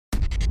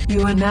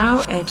You are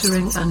now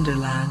entering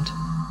Underland,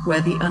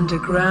 where the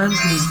underground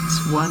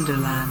meets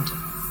Wonderland,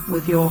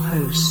 with your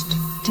host,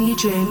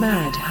 DJ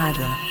Mad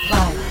Hatter.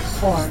 5,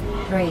 4,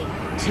 3,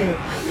 2,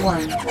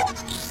 1.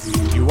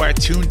 You are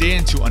tuned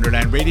in to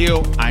Underland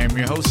Radio. I am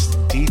your host,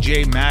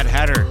 DJ Mad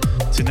Hatter.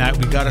 Tonight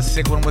we got a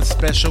sick one with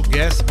special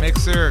guest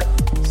mixer,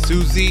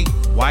 Susie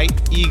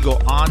White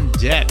Eagle on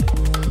deck,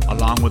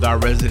 along with our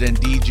resident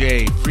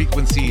DJ,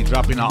 Frequency,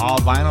 dropping an all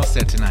vinyl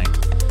set tonight.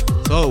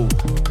 So,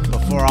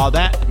 before all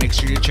that, make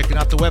sure you're checking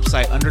out the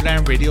website,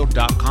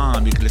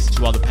 underlandradio.com. You can listen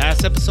to all the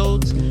past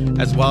episodes,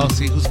 as well as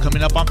see who's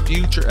coming up on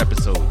future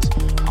episodes.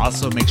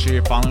 Also, make sure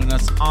you're following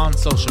us on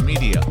social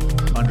media.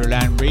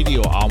 Underland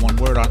Radio, all one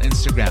word, on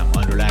Instagram.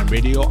 Underland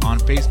Radio on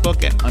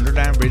Facebook, and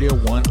Underland Radio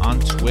 1 on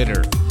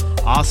Twitter.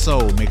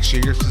 Also, make sure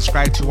you're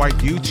subscribed to our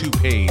YouTube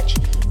page,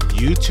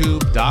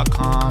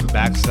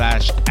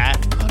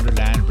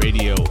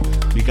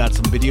 youtube.com/@UnderlandRadio. We got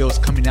some videos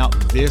coming out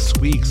this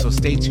week, so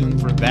stay tuned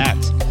for that.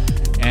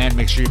 And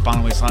make sure you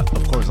follow us,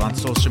 of course, on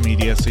social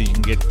media so you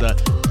can get the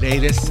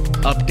latest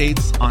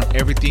updates on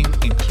everything,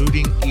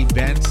 including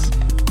events,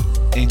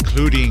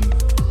 including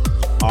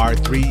our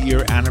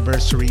 3-year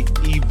anniversary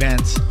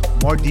events.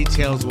 More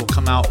details will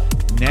come out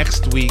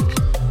next week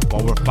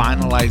while we're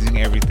finalizing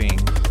everything.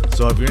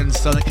 So if you're in the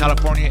Southern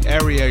California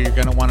area, you're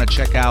going to want to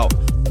check out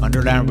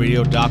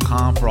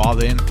underlandradio.com for all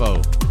the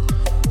info.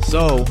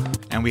 So,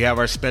 and we have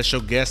our special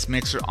guest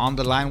mixer on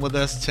the line with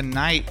us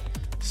tonight,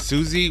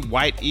 Susie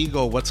White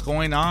Eagle. What's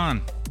going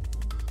on?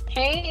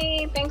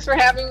 Hey, thanks for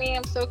having me.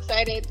 I'm so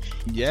excited.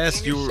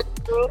 Yes, you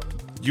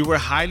were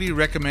highly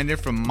recommended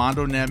from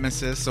Mondo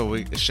Nemesis, so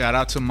shout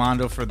out to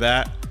Mondo for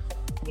that.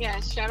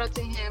 Yeah, shout out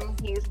to him.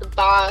 He's the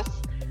boss.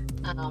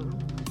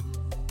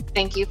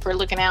 Thank you for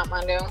looking out,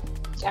 Mondo.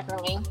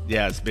 Definitely.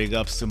 Yeah, it's big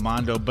ups to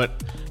Mondo.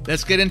 But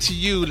let's get into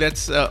you.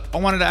 I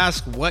wanted to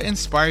ask, what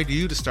inspired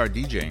you to start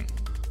DJing?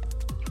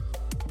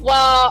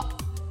 Well,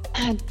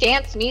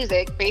 dance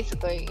music,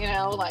 basically.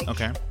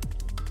 Okay.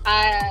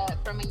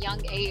 From a young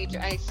age,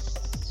 by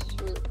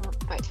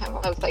the time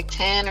I was like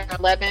 10 or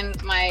 11,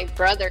 my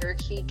brother,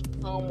 he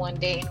came home one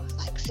day and was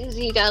like,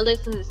 Susie, you gotta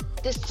listen to this.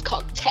 This is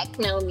called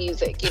techno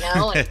music, And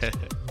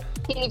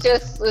he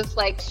just was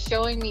like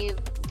showing me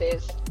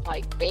this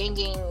like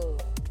banging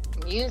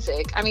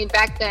music. I mean,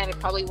 back then it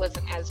probably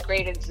wasn't as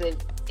great as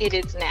it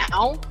is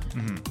now.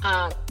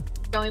 Mm-hmm.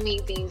 Showing me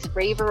these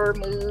raver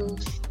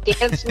moves,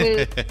 dance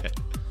moves,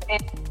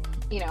 and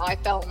I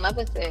fell in love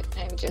with it.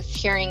 And just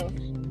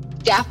hearing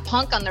Daft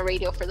Punk on the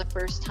radio for the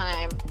first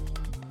time,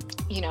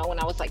 when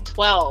I was like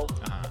 12,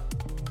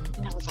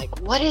 and I was like,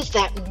 "What is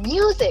that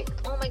music?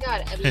 Oh my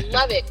god, I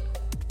love it!"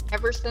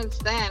 Ever since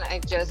then, I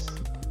tried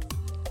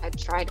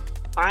to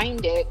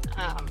find it.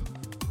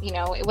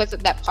 It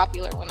wasn't that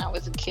popular when I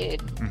was a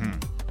kid. Mm-hmm.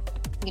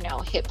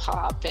 Hip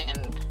hop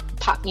and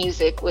pop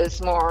music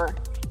was more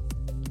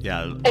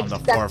on the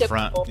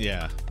forefront.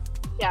 Yeah,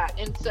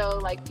 and so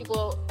like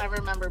I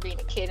remember being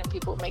a kid and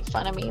people would make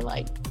fun of me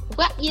like,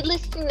 "What, you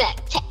listen to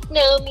that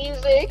techno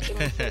music?"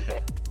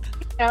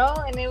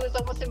 And it was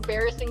almost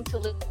embarrassing to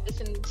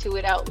listen to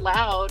it out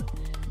loud.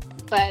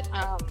 But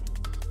I've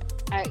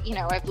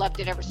loved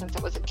it ever since I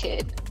was a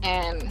kid,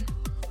 and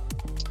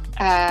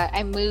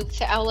I moved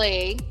to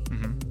LA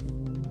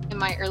in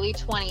my early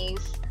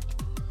 20s.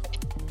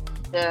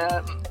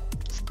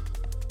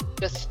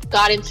 Just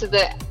got into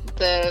the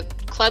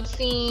club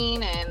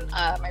scene, and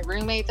my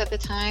roommates at the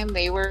time,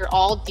 they were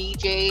all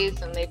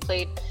DJs, and they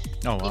played,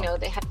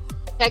 they had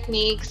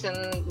techniques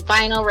and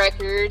vinyl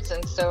records,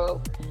 and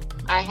so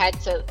I had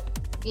to,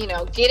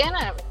 get in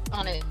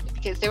on it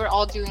because they were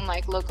all doing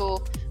like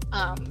local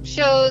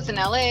shows in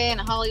LA and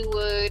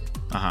Hollywood,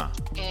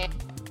 and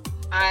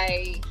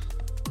I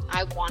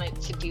wanted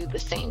to do the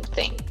same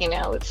thing.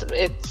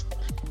 It's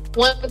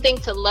one thing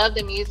to love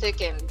the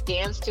music and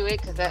dance to it,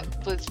 because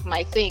that was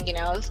my thing.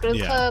 Let's go to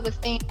the club, let's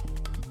dance.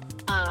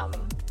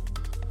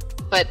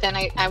 But then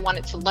I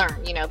wanted to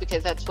learn,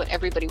 because that's what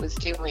everybody was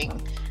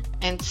doing,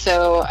 and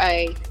so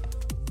I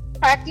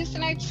practiced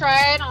and I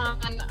tried on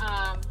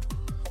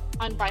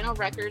vinyl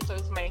records. That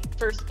was my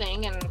first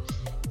thing, and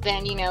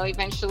then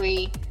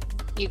eventually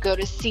you go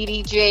to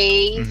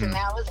CDJs, and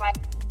that was like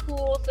a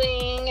cool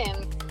thing,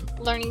 and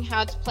learning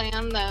how to play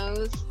on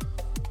those.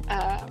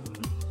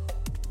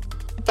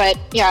 But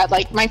yeah,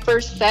 like my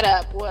first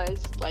setup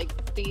was like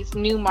these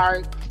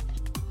Newmark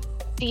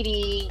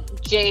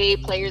CDJ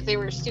players. They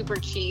were super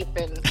cheap,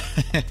 and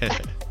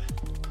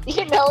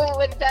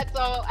that's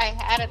all I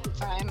had at the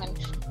time,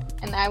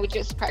 and I would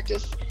just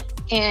practice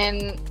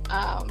in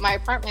my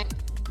apartment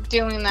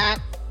doing that.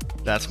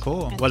 That's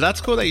cool. Well, that's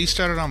cool that you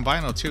started on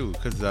vinyl too,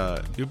 because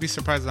you'd be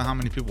surprised at how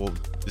many people,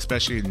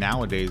 especially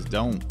nowadays,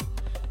 don't.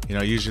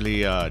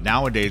 Usually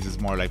nowadays it's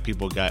more like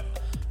people got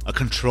a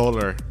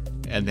controller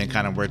and then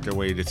kind of work their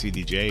way to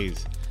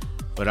CDJs.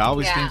 But I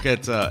always think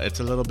it's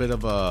a little bit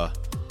of a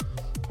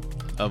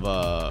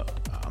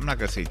I'm not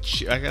gonna say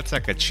I guess it's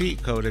like a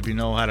cheat code if you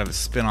know how to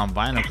spin on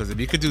vinyl, because if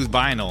you could do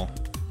vinyl,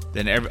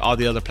 then all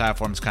the other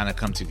platforms kind of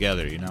come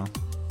together.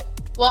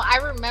 Well, I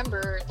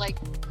remember like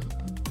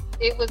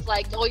it was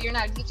like, oh, you're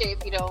not a DJ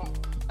if you don't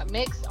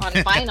mix on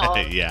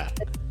vinyl. Yeah.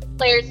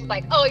 Players was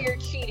like, oh, you're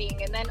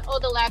cheating, and then oh,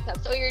 the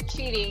laptops, oh, you're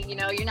cheating. You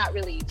know, you're not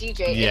really a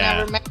DJ. Yeah. And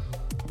I remember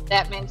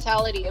that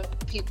mentality of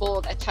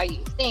people. That's how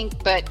you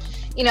think. But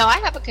you know, I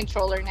have a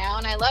controller now,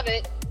 and I love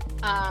it.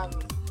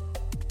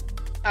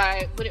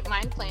 I wouldn't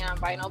mind playing on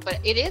vinyl, but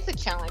it is a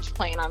challenge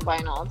playing on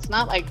vinyl. It's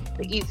not like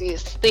the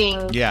easiest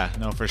thing. Yeah,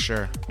 no, for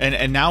sure.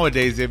 And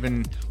nowadays,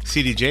 even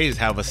CDJs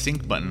have a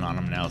sync button on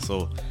them now.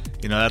 So,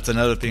 you know, that's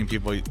another thing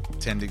people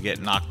tend to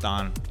get knocked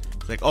on.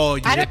 It's like, oh,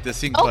 you hit the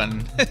sync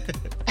button.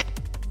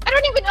 I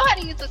don't even know how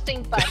to use the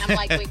sync button. I'm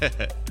like, wait.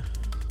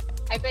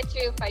 I bet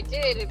you if I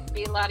did, it'd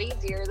be a lot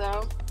easier,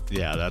 though.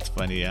 Yeah, that's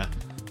funny. Yeah.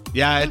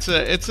 Yeah, it's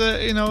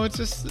a, you know, it's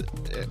just,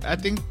 I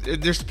think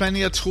there's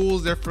plenty of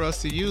tools there for us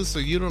to use, so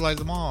utilize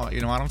them all. You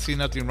know, I don't see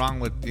nothing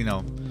wrong with, you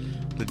know,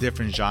 the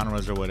different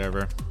genres or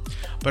whatever.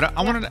 But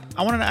I wanted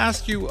to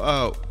ask you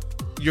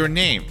your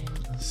name,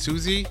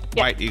 Susie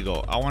White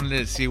Eagle. I wanted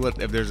to see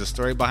if there's a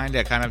story behind it.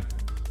 I kind of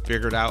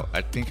figured out.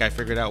 I think I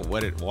figured out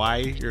why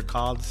you're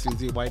called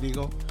Susie White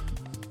Eagle.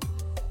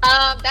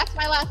 That's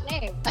my last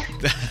name.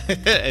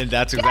 And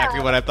that's exactly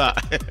what I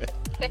thought.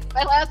 It's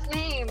my last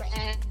name,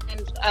 and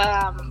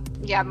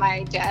yeah,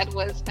 my dad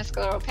was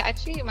Mescalero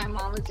Apache, my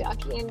mom was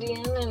Yaqui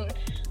Indian, and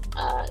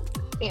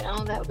you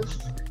know,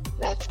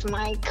 that's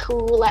my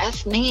cool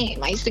last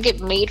name. I used to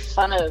get made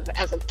fun of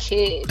as a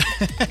kid.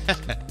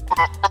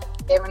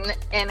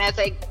 And as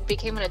I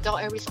became an adult,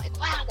 everybody's like,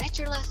 wow, that's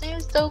your last name,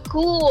 it's so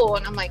cool.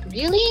 And I'm like,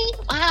 really?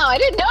 Wow, I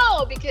didn't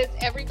know, because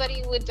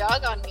everybody would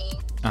dog on me.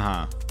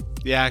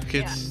 Yeah,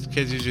 kids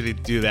usually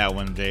do that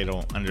when they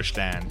don't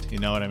understand, you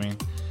know what I mean?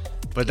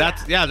 But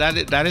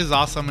that is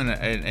awesome,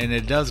 and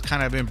it does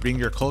kind of bring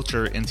your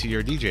culture into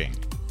your DJing.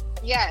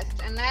 Yes,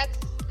 and that's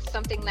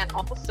something that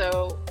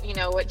also, you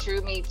know, what drew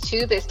me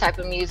to this type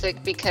of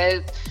music,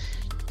 because,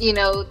 you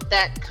know,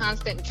 that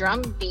constant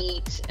drum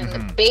beat and the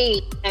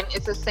bass, and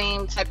it's the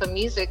same type of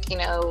music, you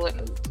know,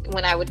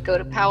 when I would go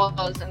to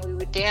powwows and we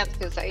would dance,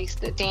 because I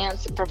used to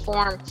dance and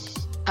perform,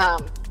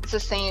 it's the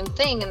same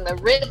thing in the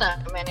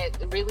rhythm, and it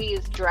really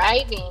is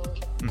driving.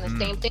 And the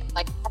same thing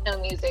like techno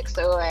music,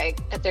 so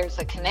there's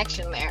a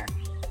connection there.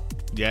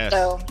 Yes,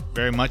 so,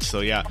 very much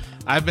so. Yeah,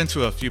 I've been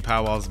to a few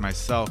powwows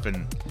myself,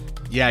 and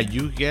yeah,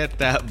 you get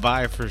that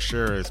vibe for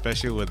sure,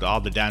 especially with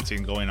all the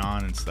dancing going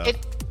on and stuff.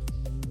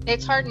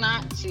 It's hard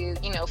not to,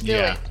 you know,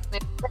 feel it.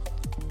 It's a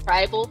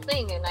tribal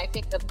thing, and I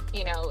think that,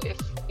 you know, if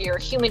you're a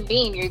human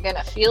being, you're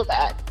gonna feel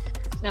that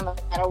no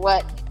matter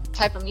what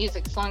type of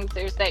music. As long as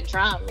there's that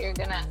drum, you're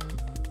gonna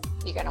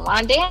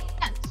want to dance.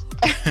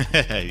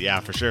 Yeah,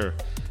 for sure.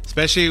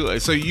 Especially,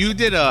 so you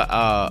did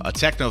a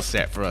techno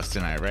set for us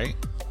tonight, right?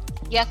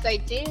 Yes, I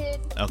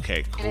did.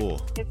 Okay, cool.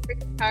 And it's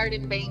pretty hard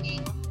and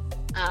banging.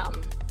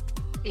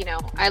 You know,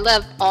 I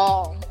love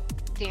all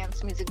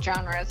dance music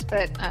genres,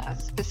 but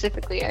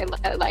specifically, I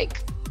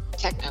like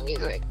techno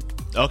music.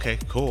 Okay,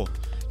 cool.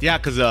 Yeah,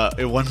 because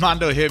when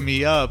Mondo hit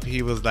me up,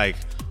 he was like,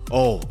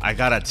 "Oh, I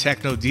got a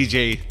techno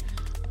DJ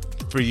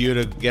for you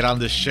to get on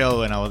the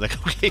show," and I was like,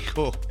 "Okay,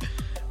 cool."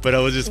 But it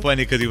was just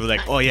funny because he was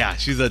like, "Oh yeah,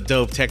 she's a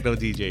dope techno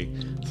DJ."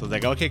 So I was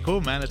like, "Okay, cool,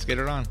 man, let's get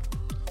her on."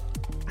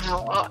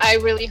 Oh, well, I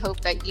really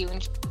hope that you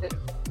enjoyed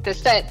the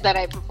set that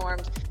I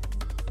performed.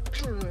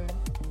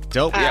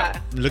 Dope, yeah.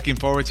 Looking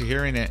forward to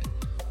hearing it.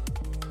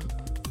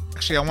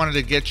 Actually, I wanted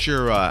to get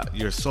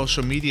your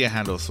social media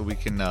handle so we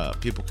can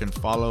people can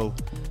follow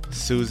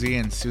Susie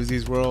and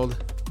Susie's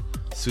World,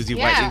 Susie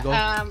White Eagle.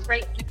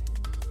 Right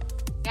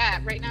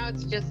now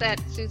it's just that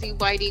Susie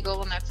White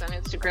Eagle, and that's on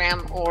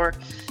Instagram, or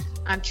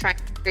I'm trying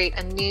to create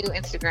a new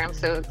Instagram,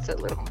 so it's a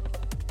little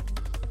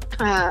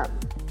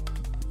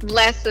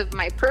less of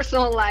my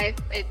personal life.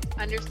 It's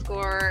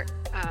underscore,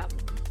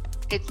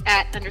 it's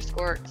at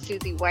underscore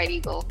Susie White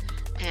Eagle,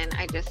 and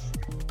I just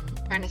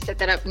trying to set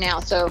that up now.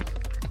 So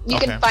you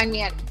can find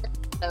me at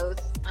those.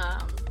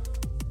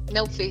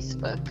 No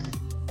Facebook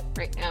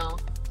right now.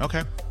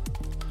 Okay.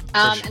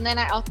 And then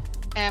I also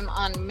am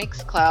on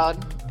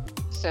Mixcloud,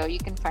 so you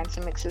can find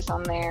some mixes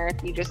on there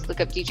if you just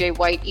look up DJ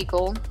White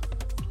Eagle.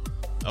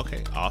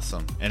 Okay,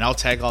 awesome. And I'll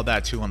tag all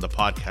that too on the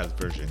podcast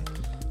version,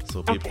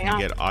 so people can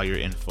get all your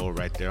info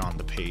right there on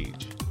the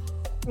page.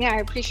 Yeah, I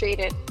appreciate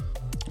it.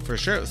 For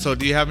sure. So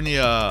do you have any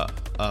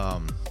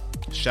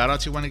shout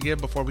outs you want to give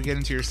before we get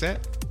into your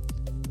set?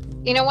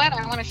 You know what?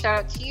 I want to shout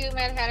out to you,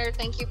 Mad Hatter.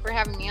 Thank you for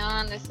having me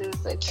on. This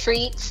is a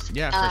treat.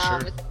 Yeah, for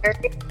sure. It's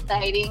very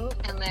exciting.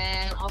 And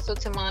then also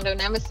to Mondo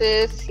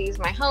Nemesis. He's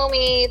my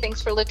homie.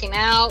 Thanks for looking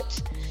out.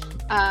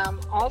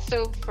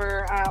 Also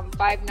for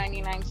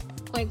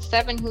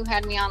 599.7, who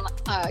had me on,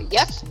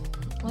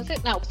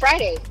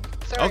 Friday.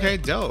 Sorry. Okay,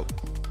 dope.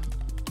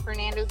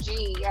 Fernando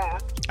G, yeah.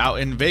 Out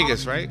in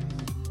Vegas, right?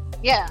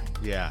 Yeah.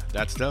 Yeah,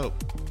 that's dope.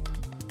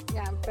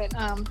 Yeah, but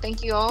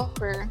thank you all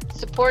for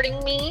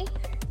supporting me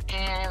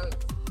and,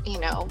 you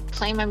know,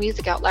 playing my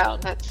music out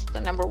loud. That's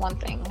the number one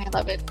thing. I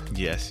love it.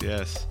 Yes.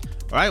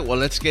 All right, well,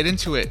 let's get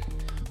into it.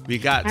 We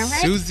got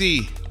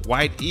Susie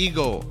White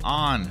Eagle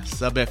on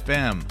Sub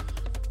FM,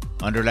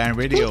 Underland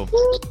Radio.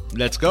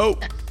 Let's go.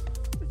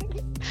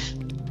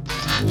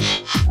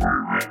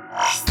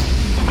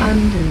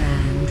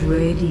 Underland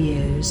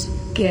Radio's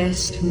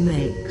guest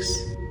mix.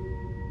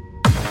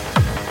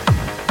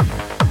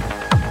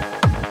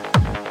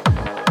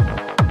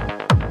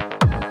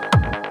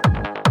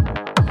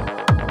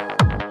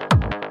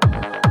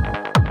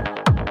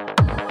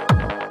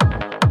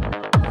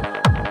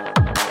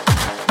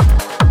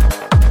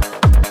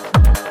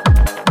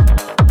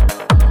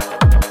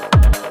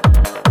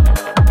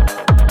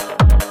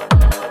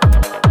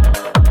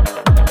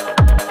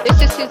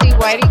 This is Susie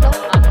White Eagle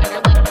on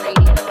Underland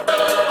Radio.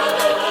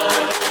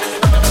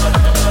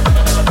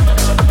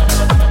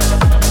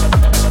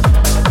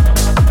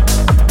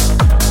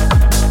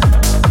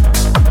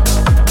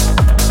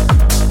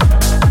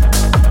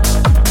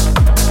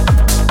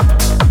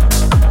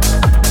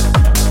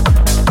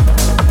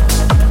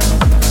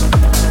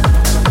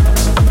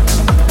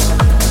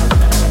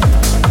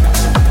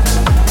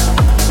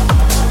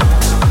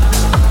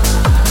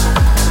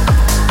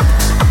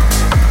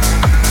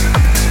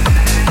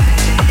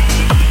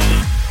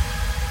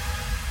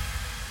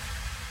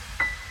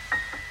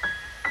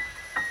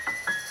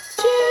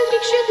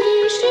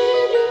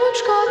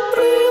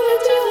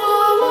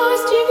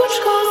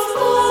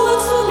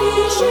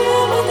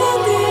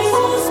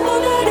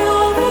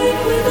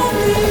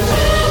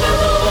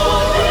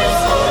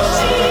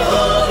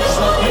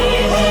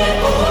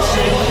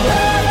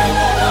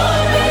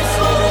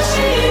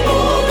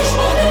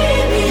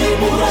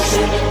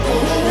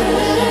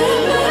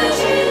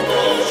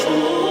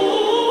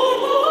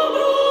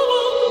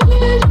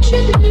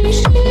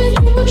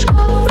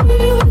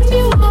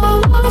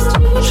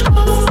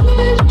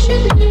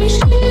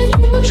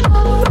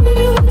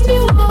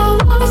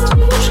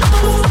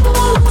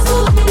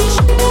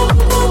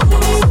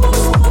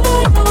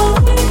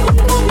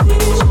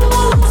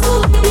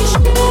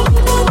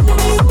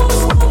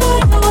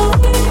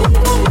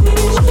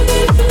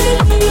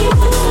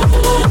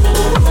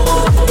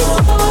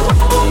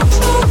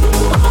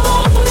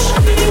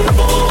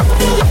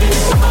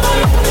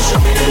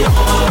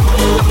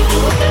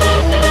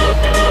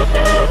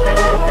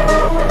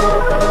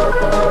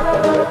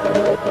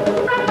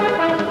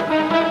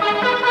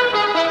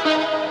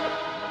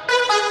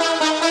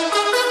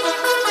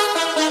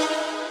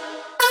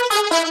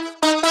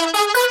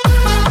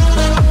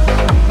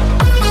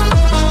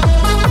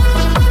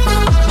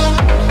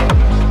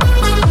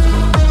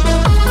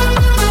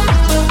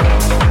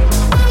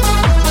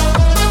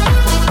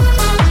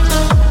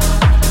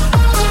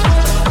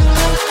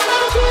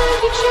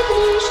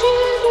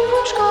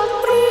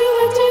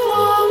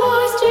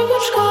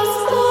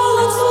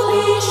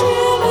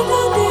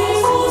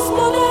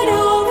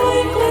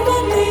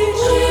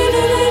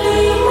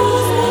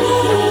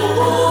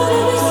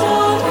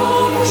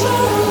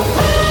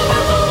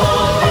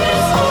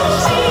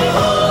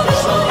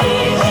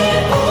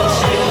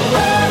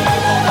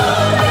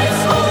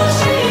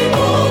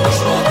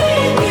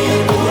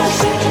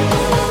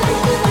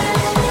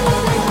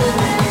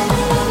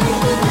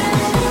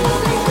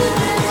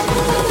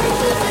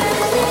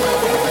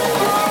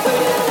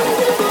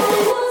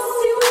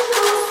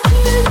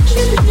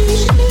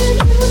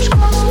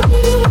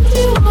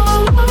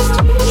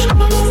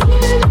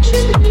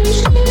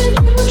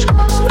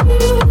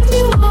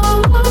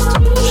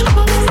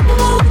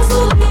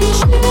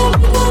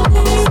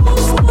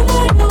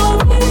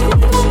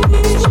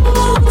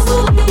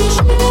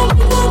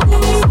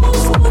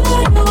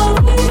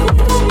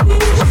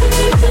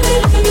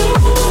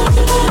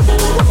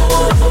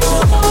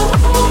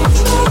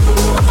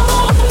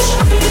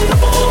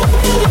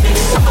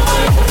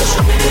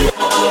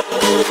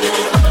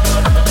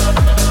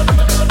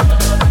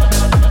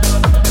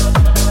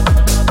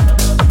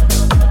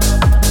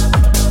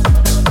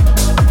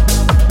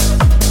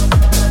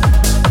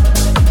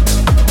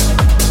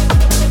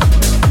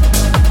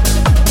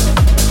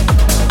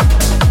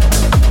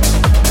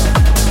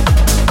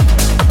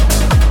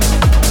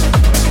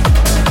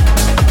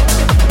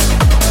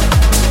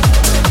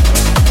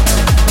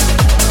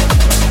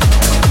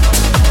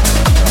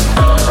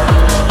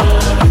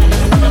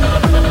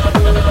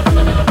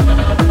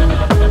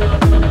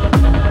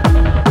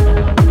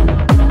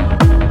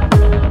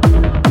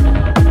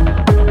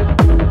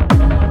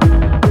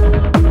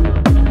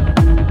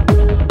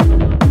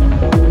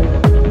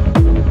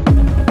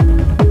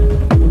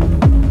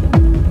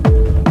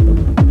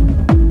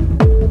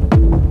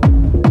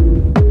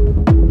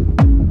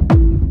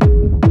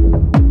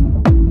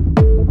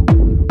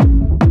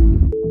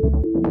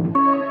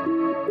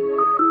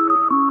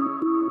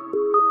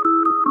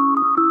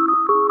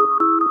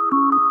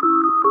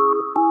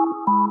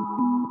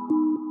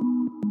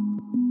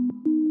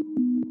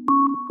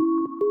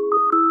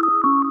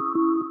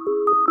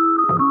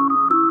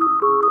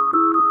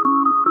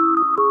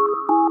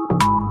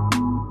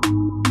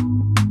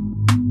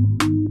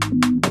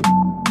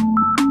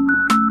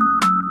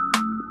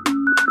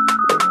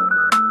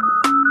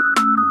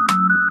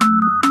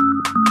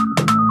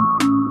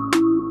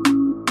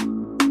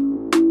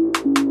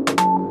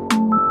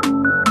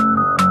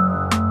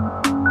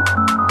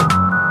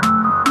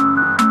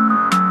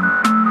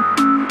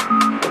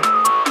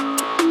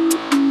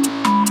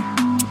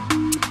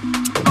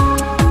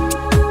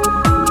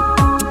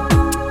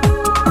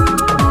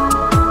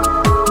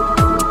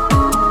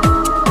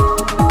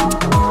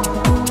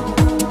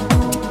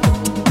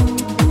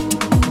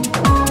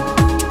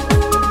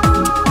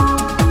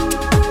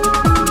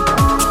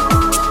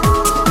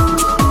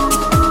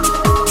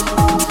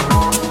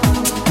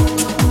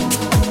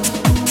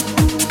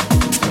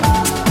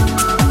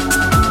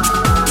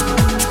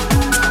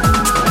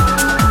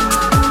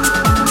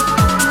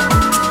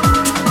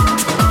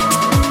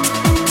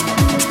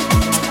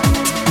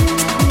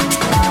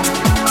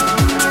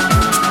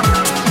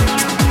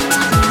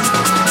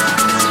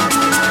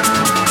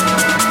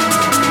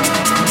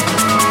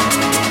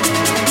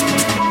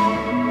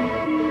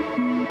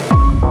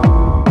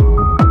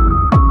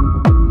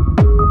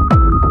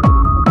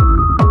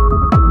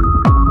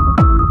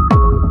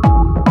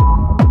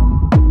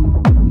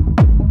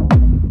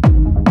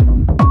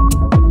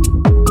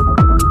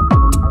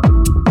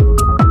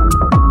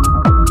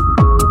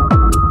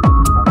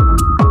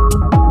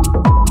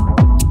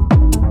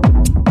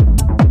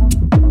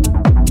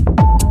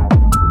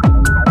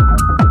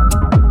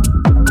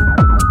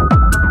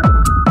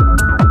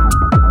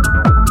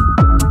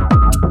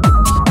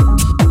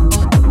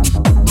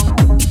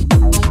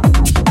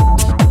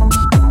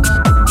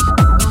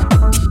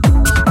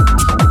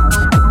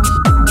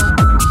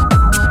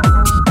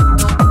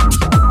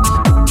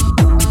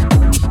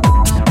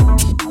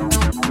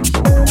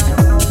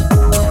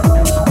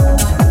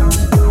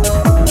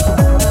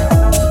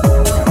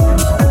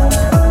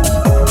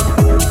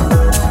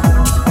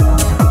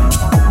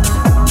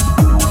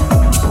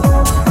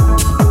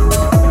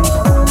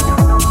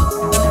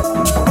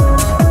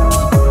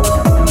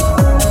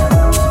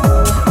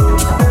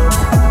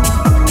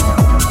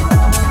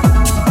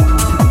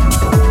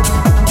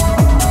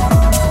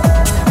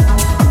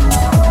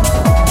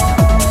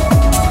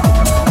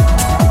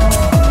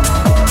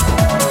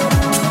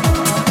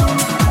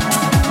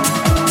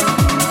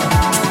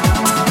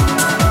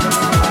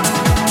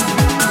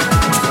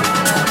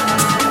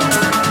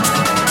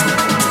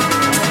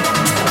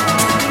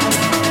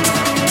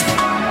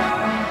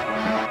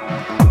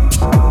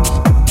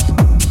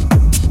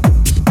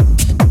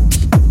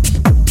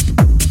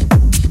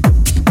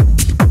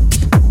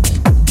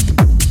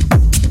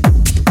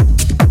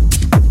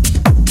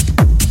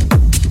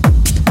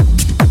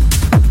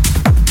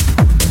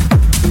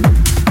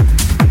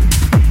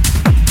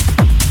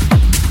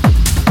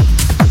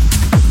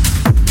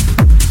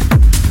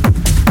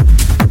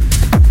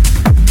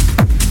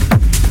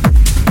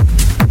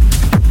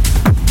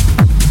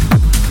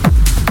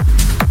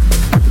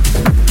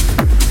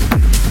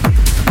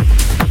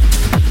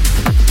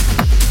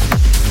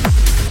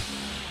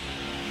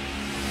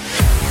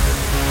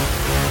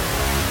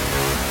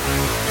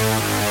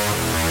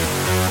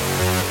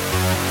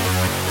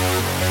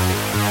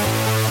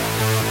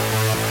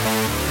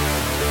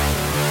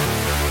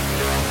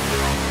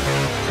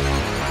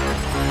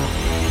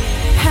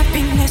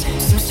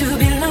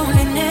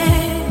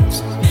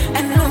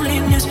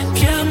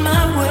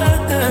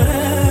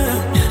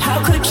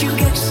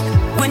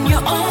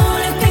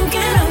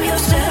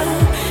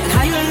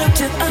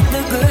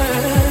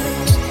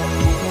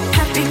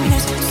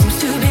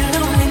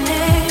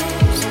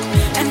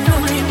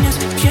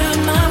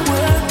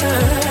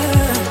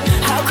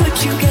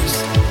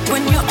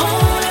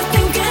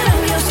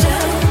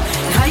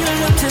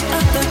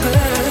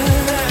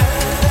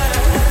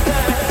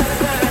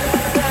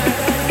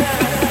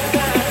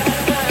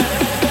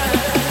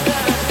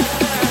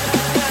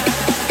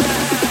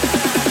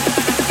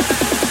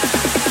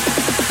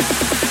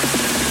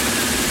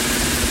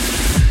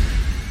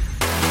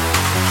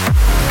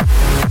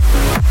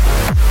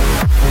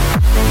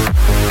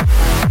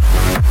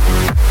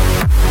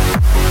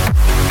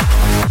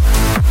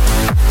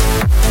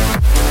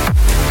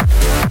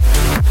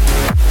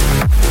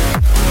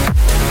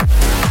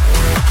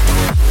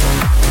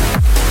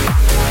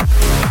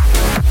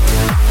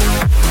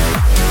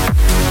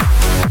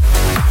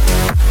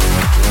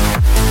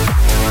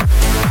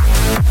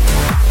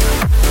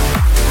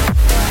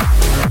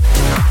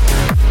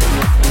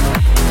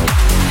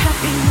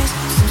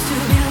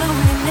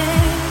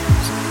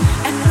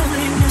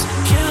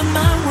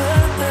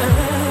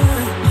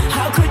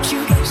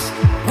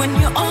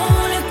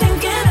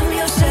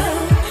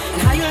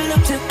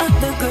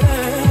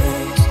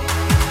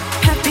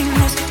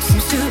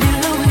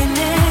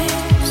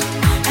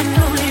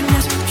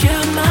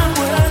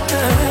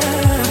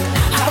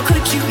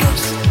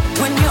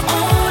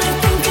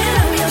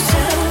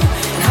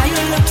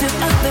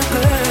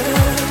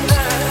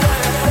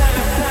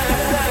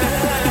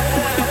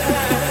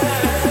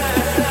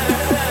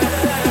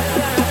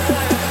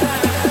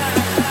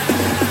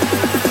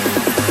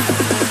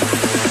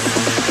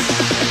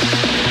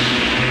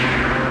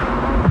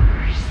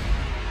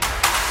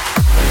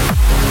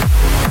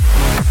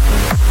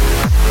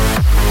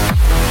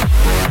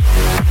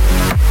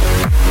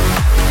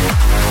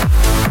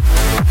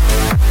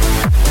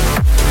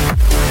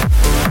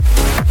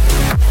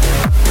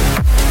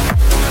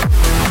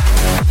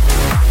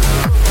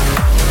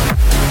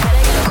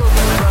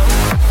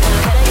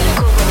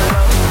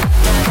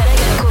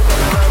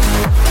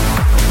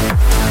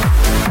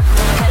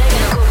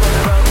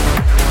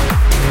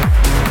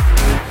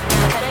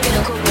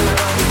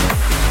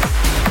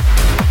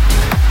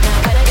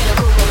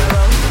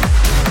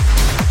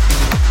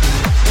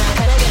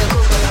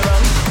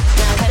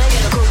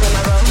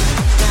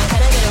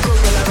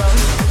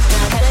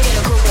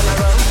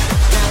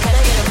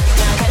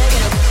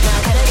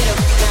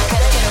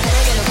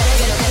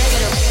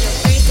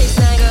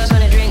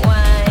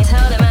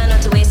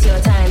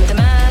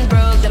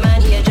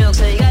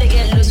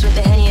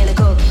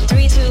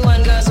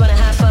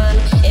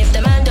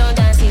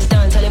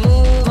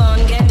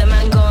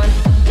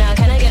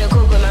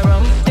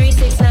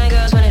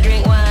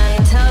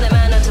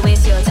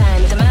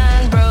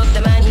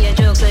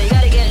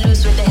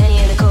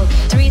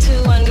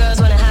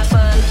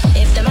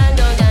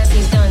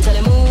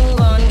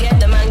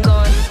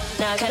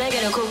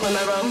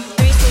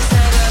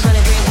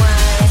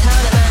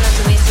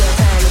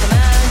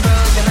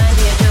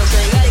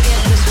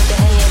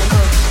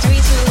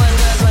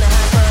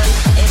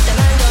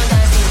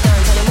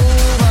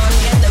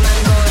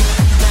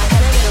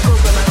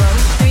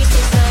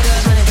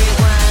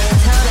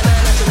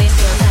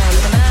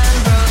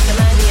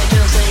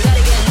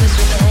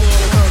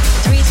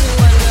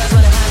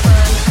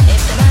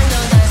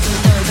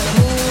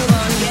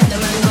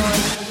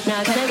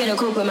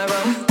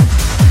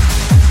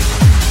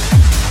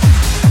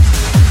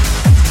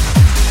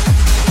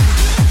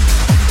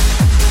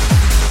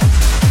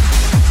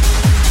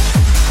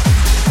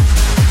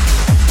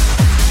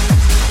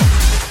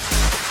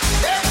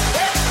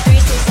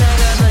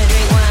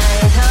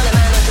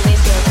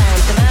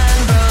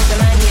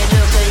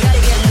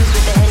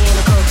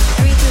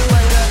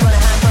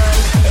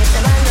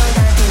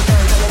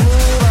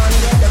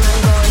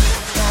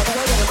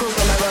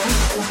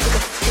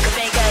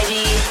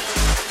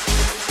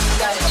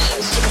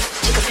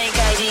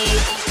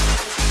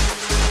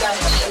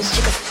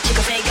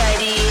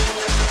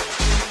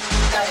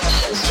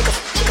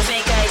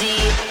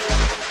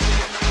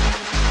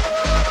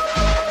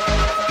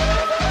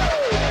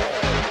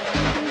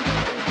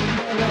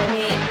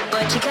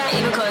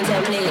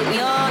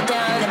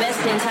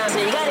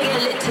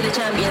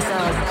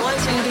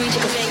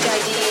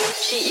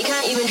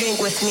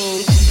 with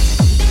me.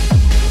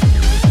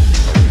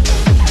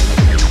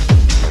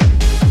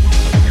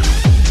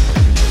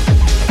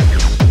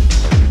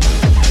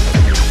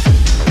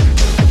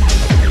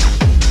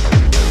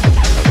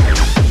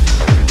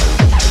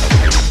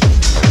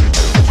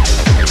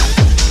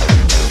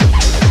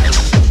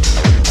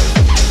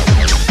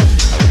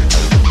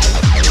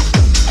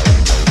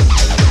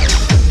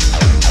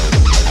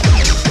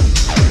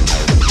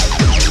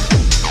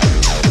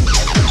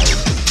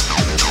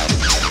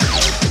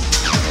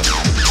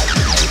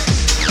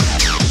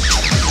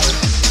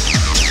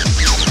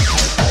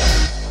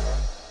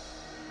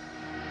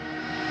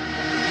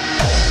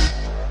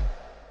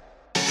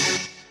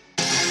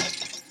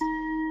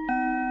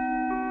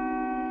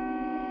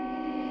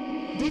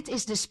 Dit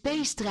is de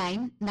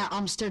Space-trein naar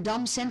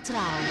Amsterdam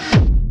Centraal.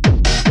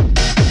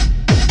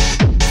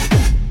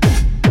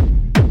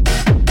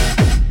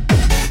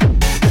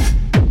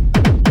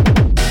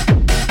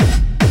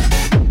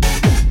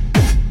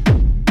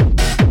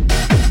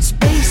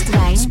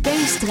 Space-trein,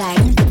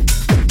 Space-trein.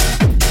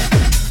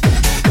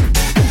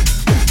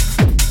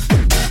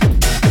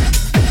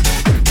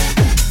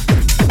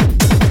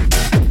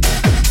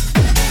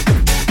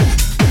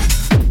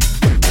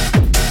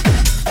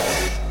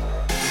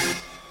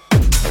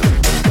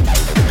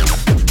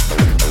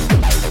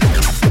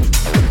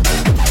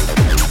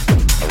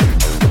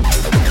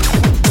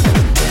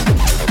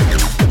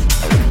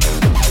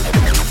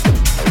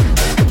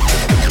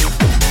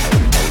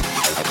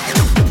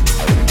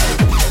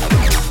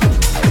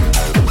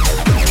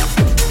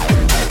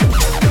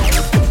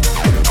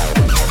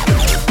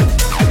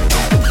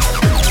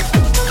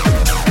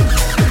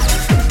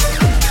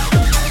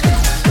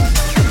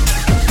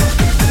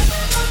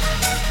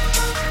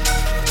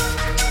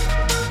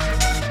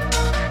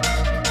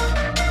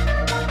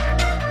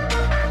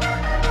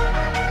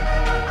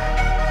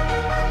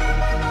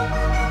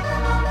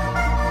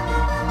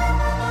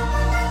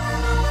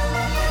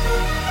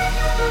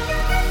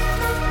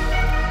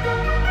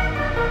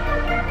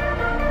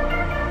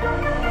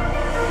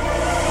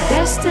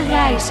 Beste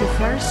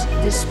reizigers,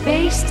 de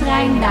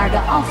Space-trein naar de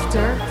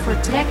after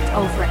vertrekt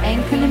over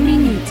enkele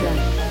minuten.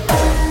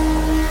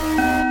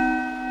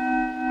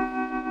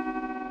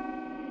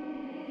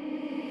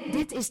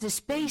 Dit is de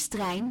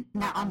Space-trein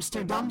naar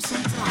Amsterdam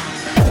Centraal.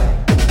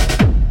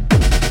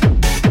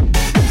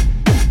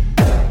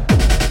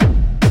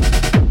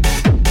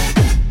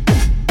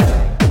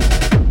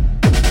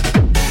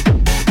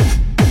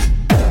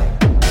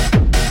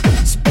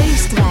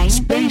 Space-trein,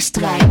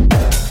 Space-trein.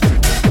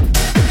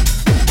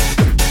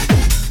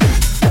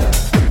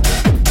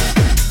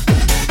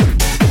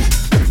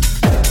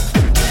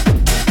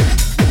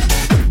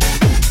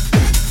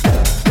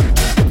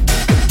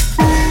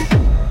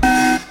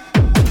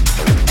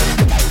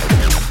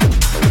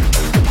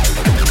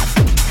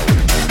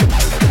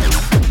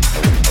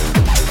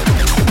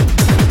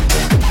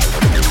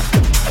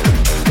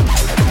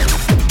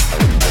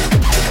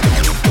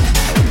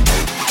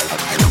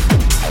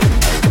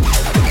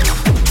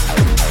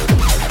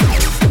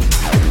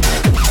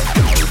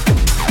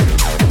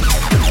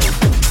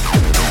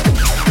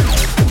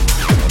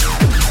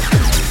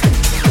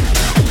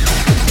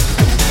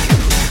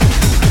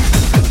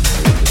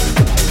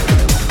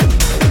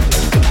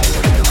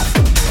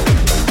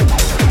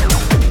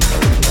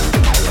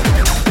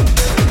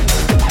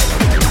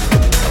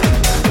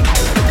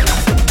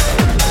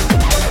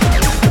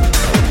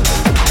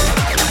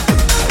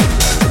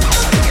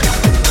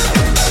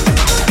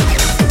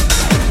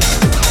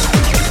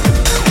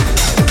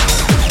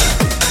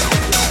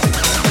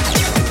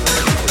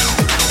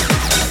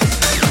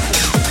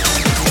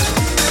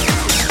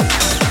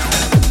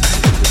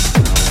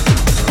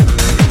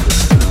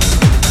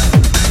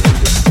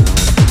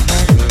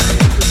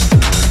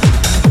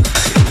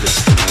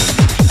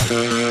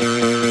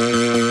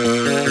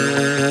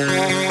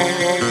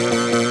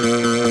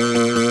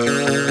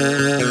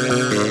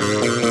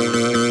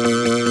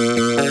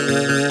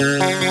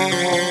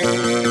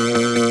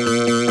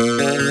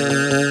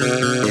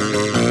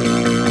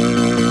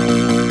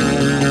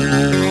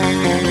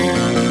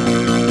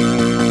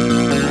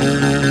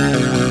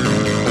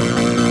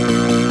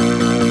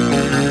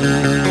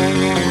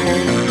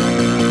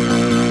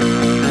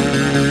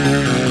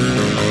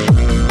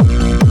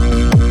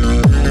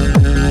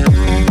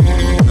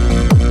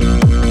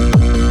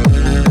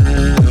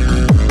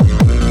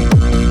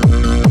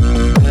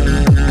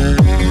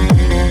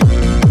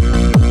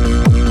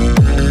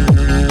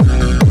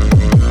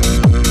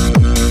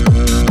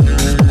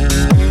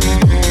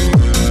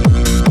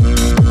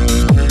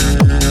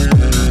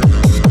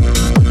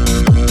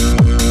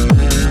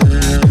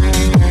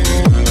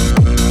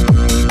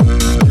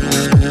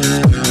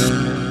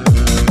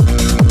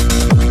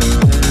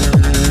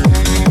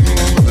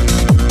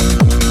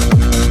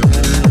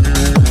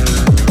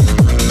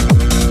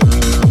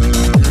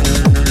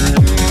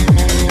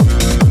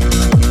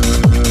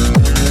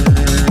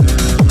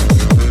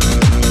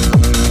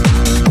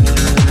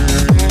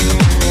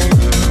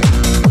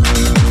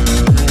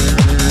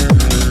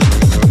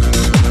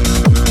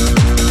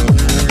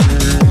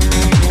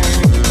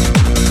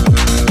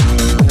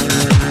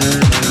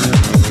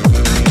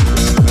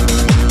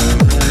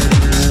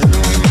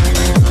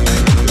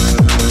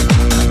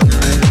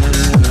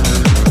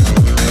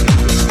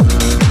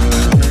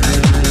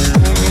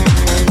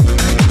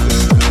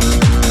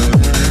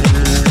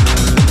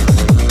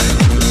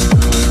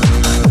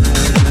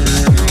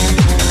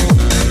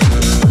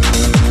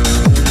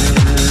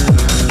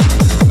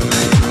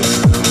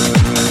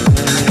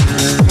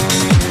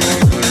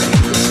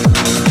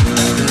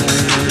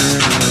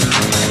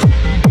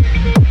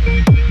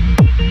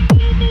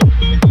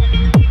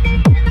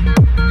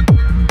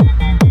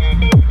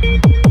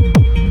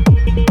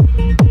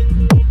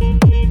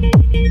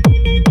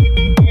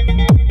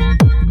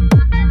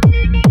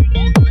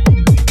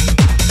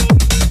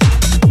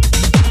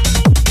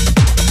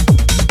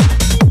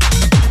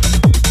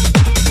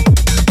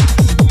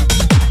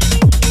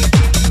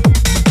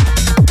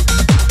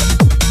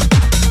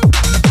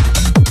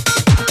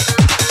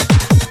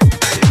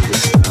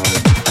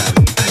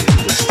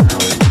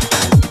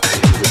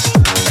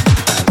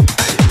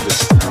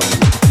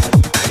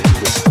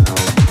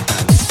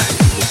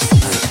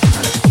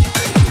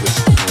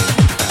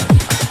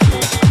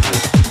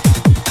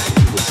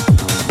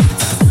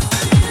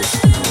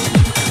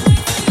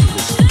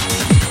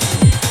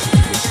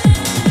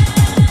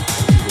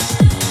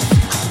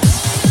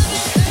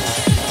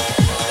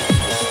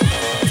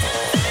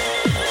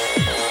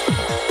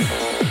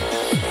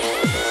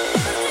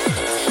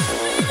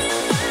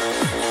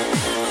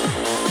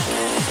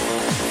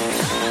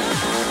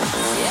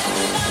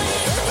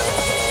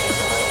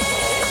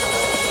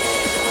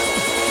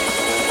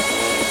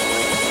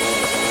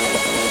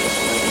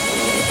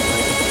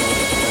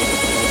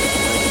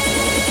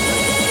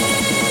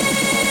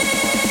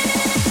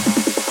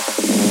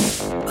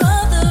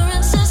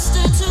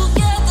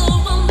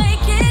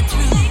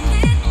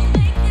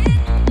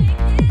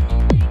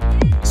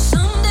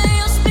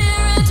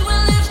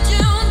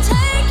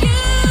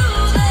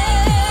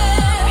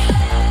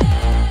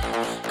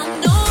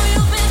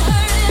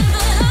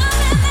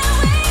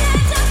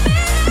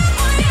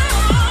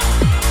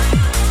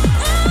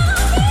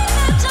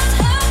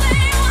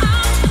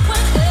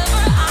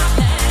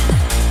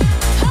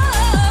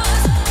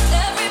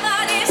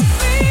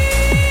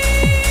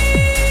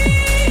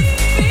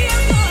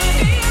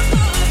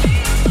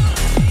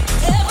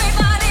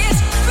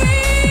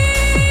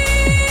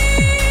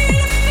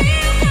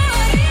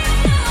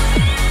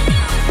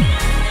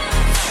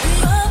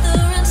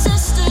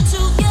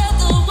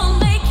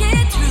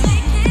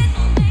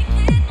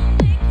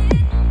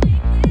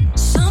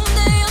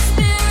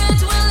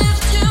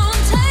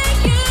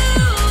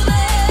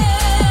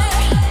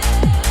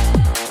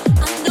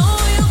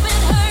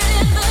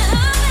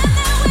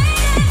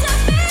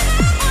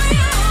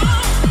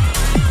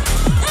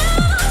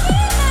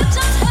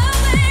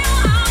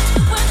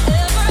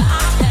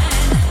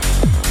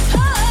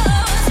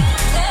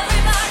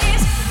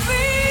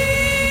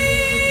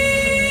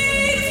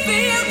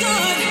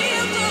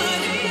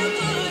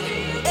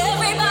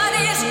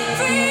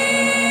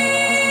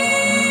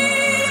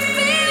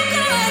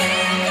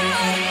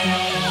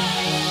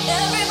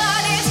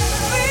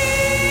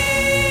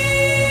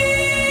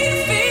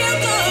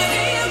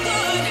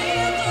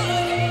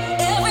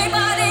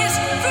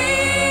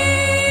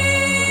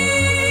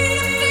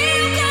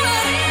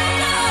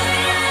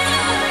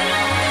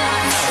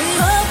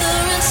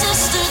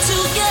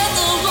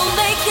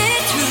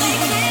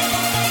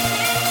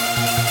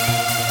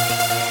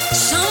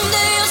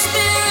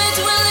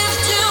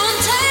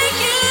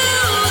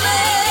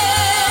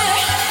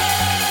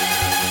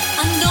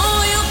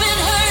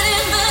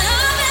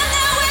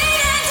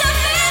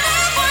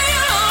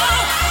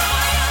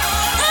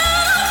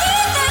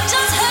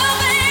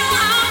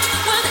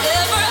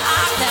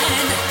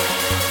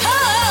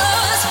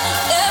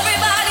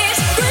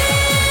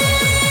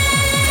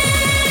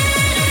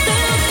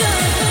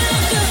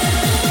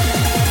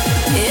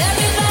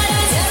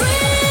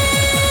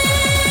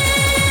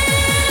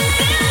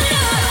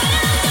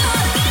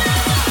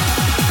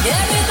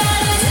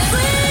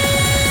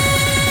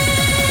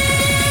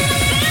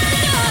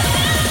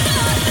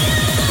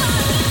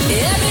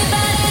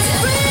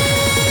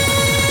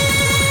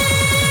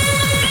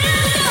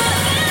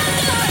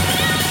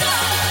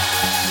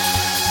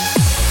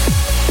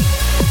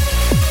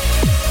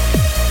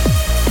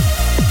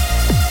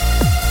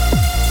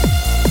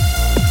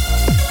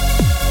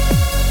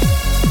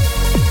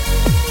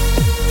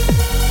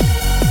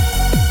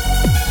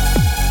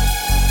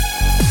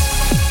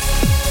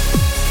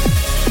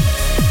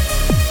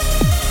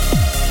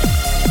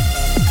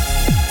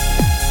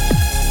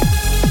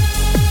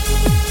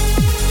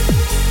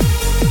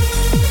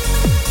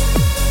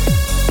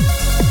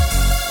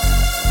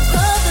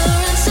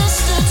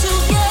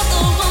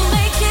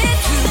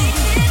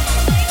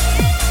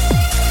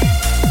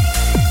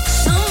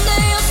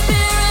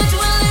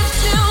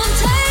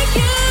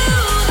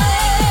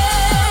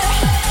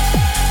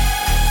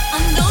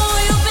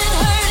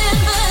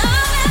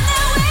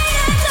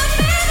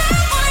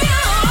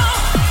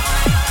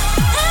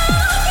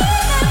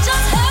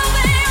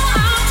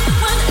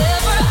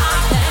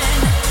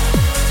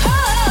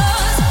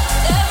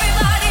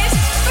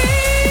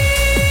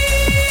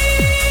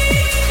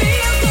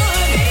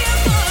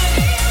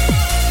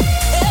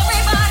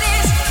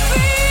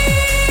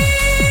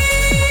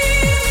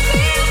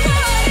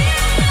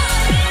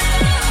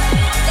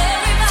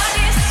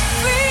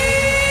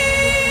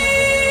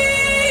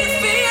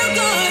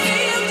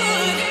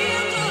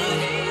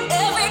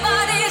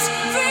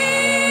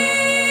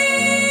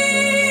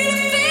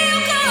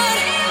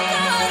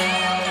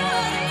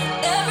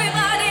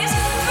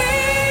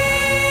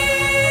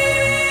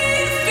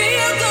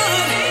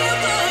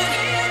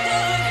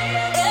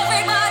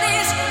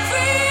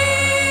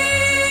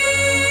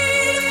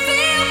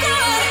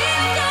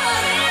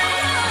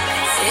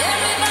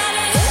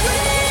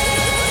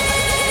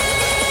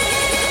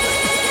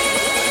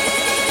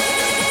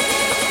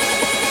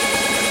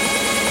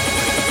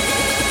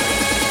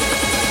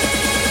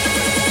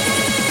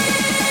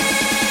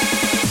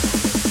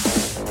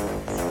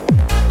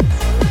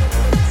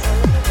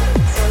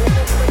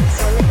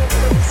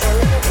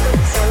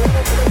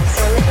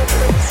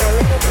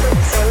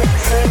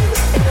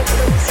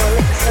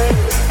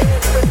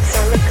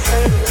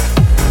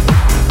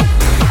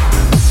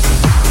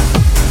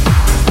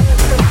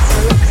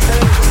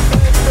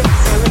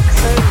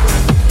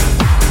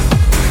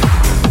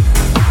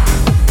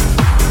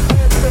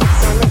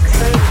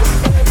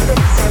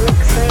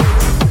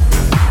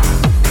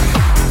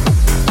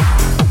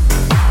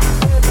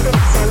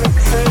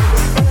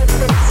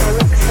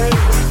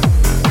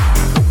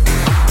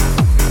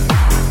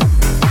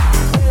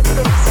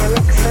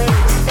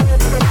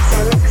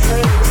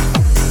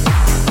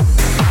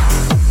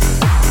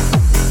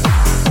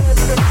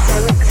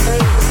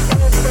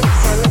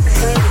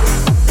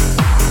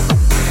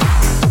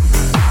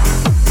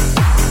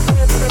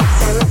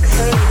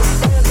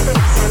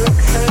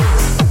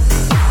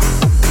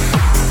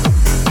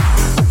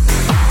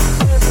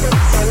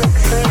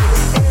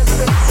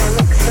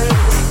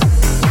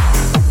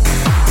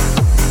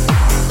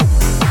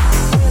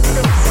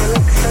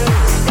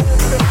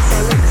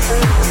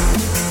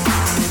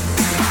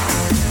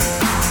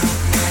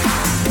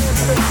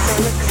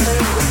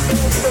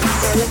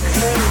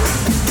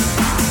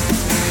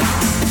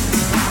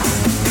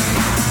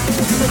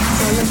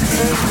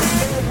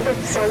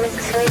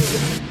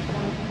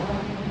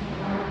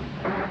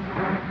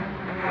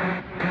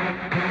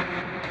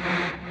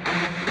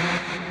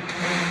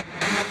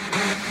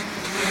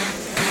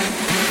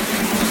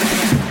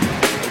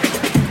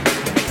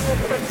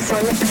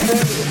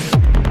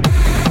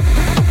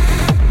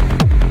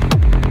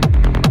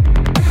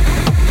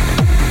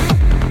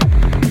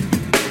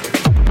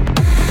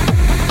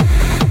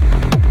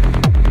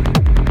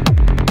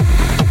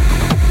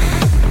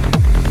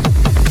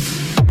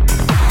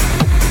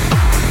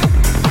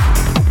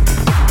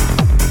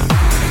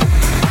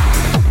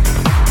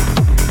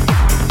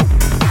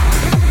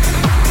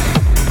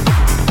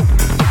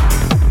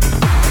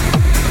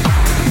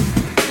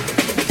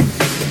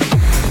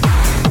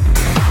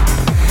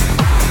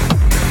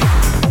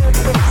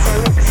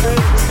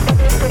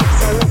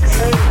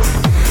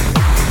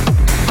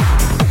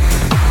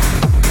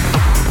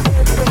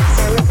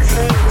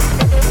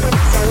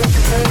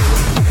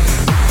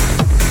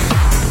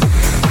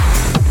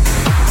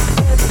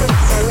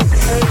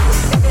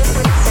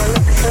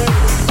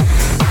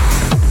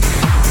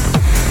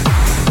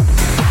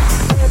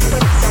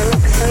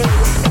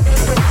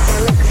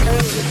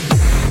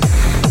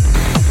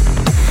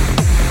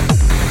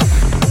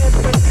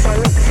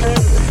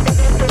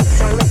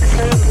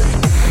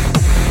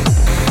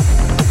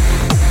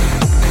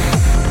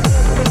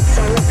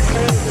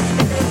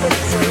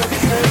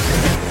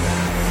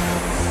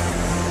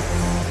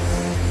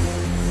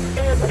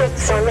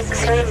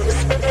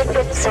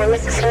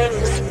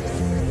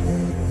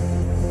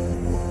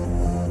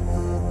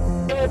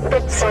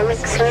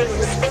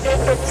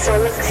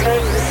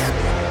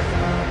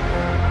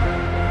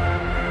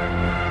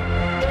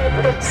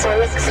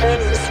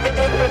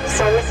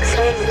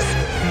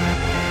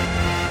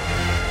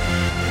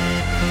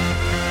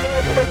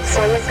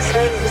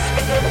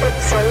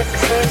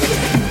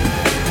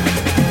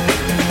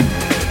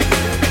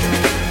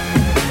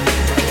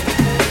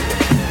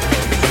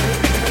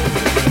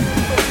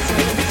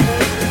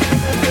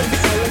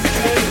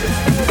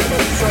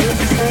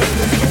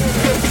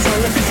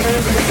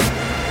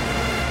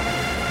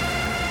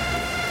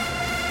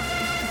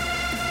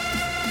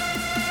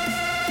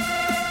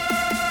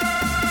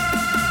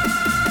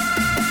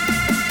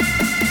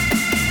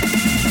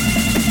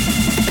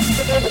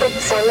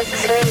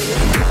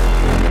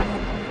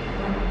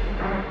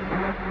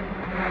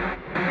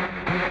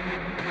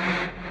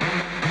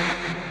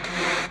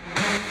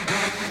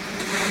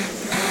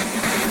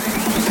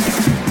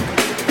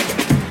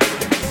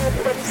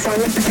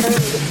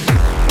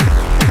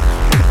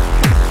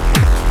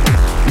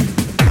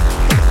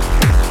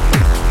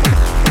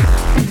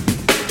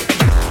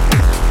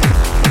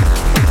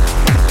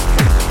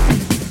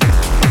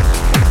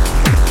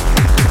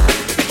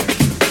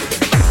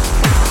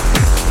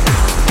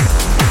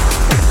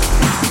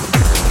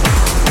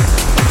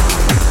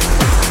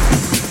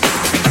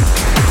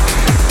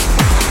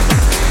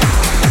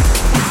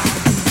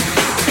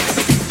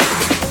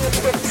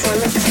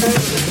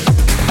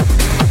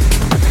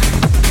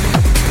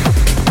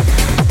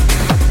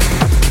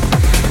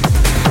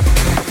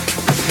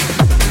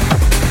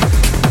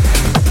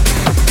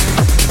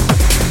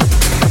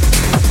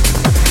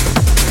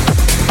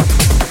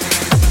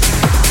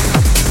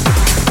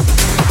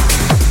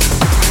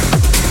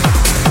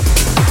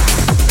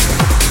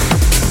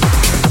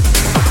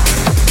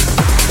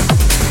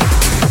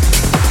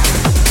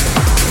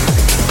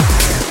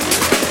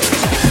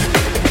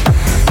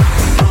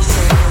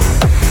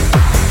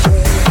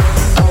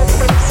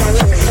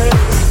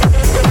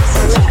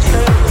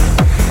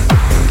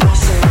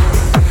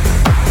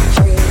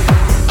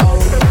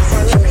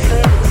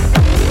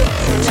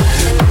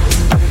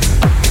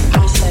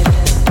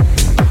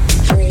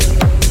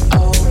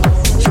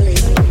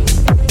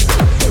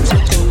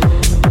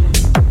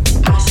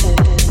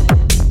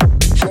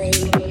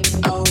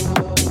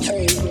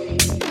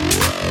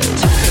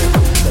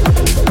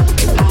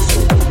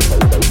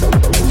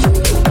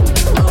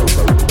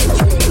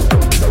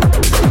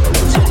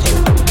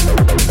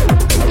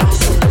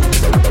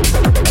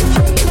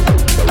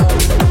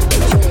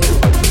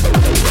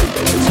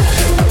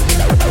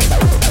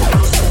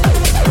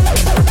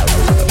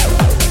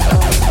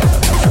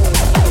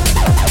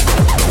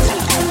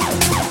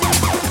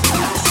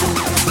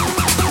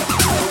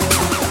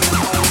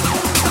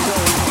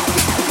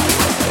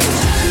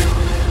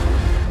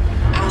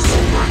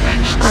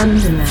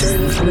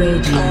 Underland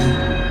Radio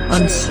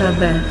on Sub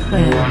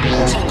FM.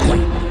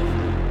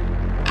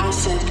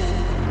 Acid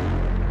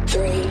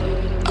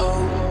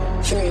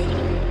 303.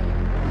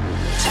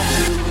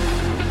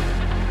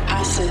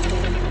 Acid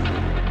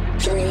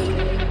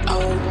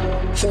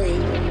 303.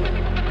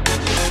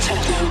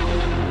 Techno.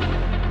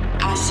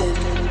 Acid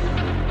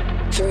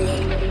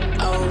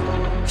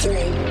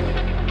 303.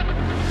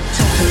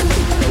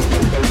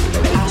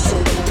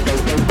 Acid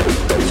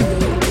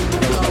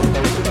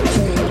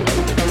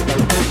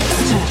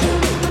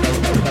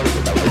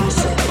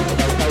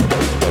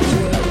 303.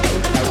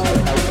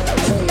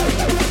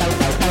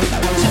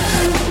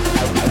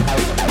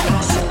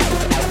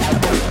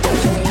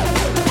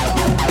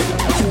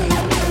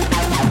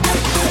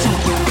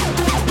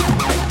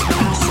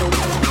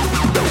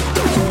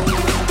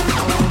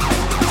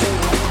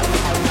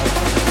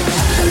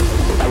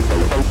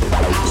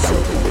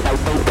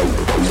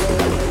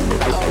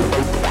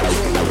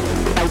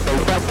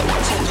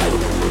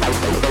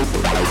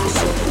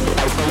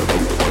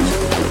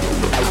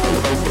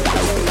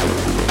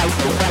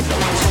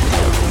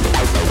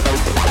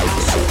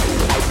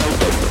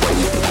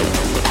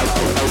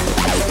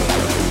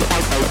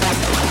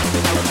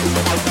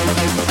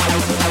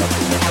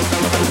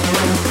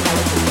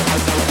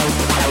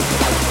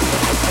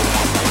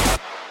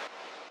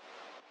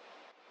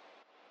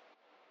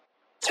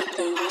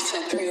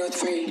 Acid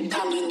 303,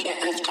 come and get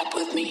effed up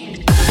with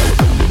me.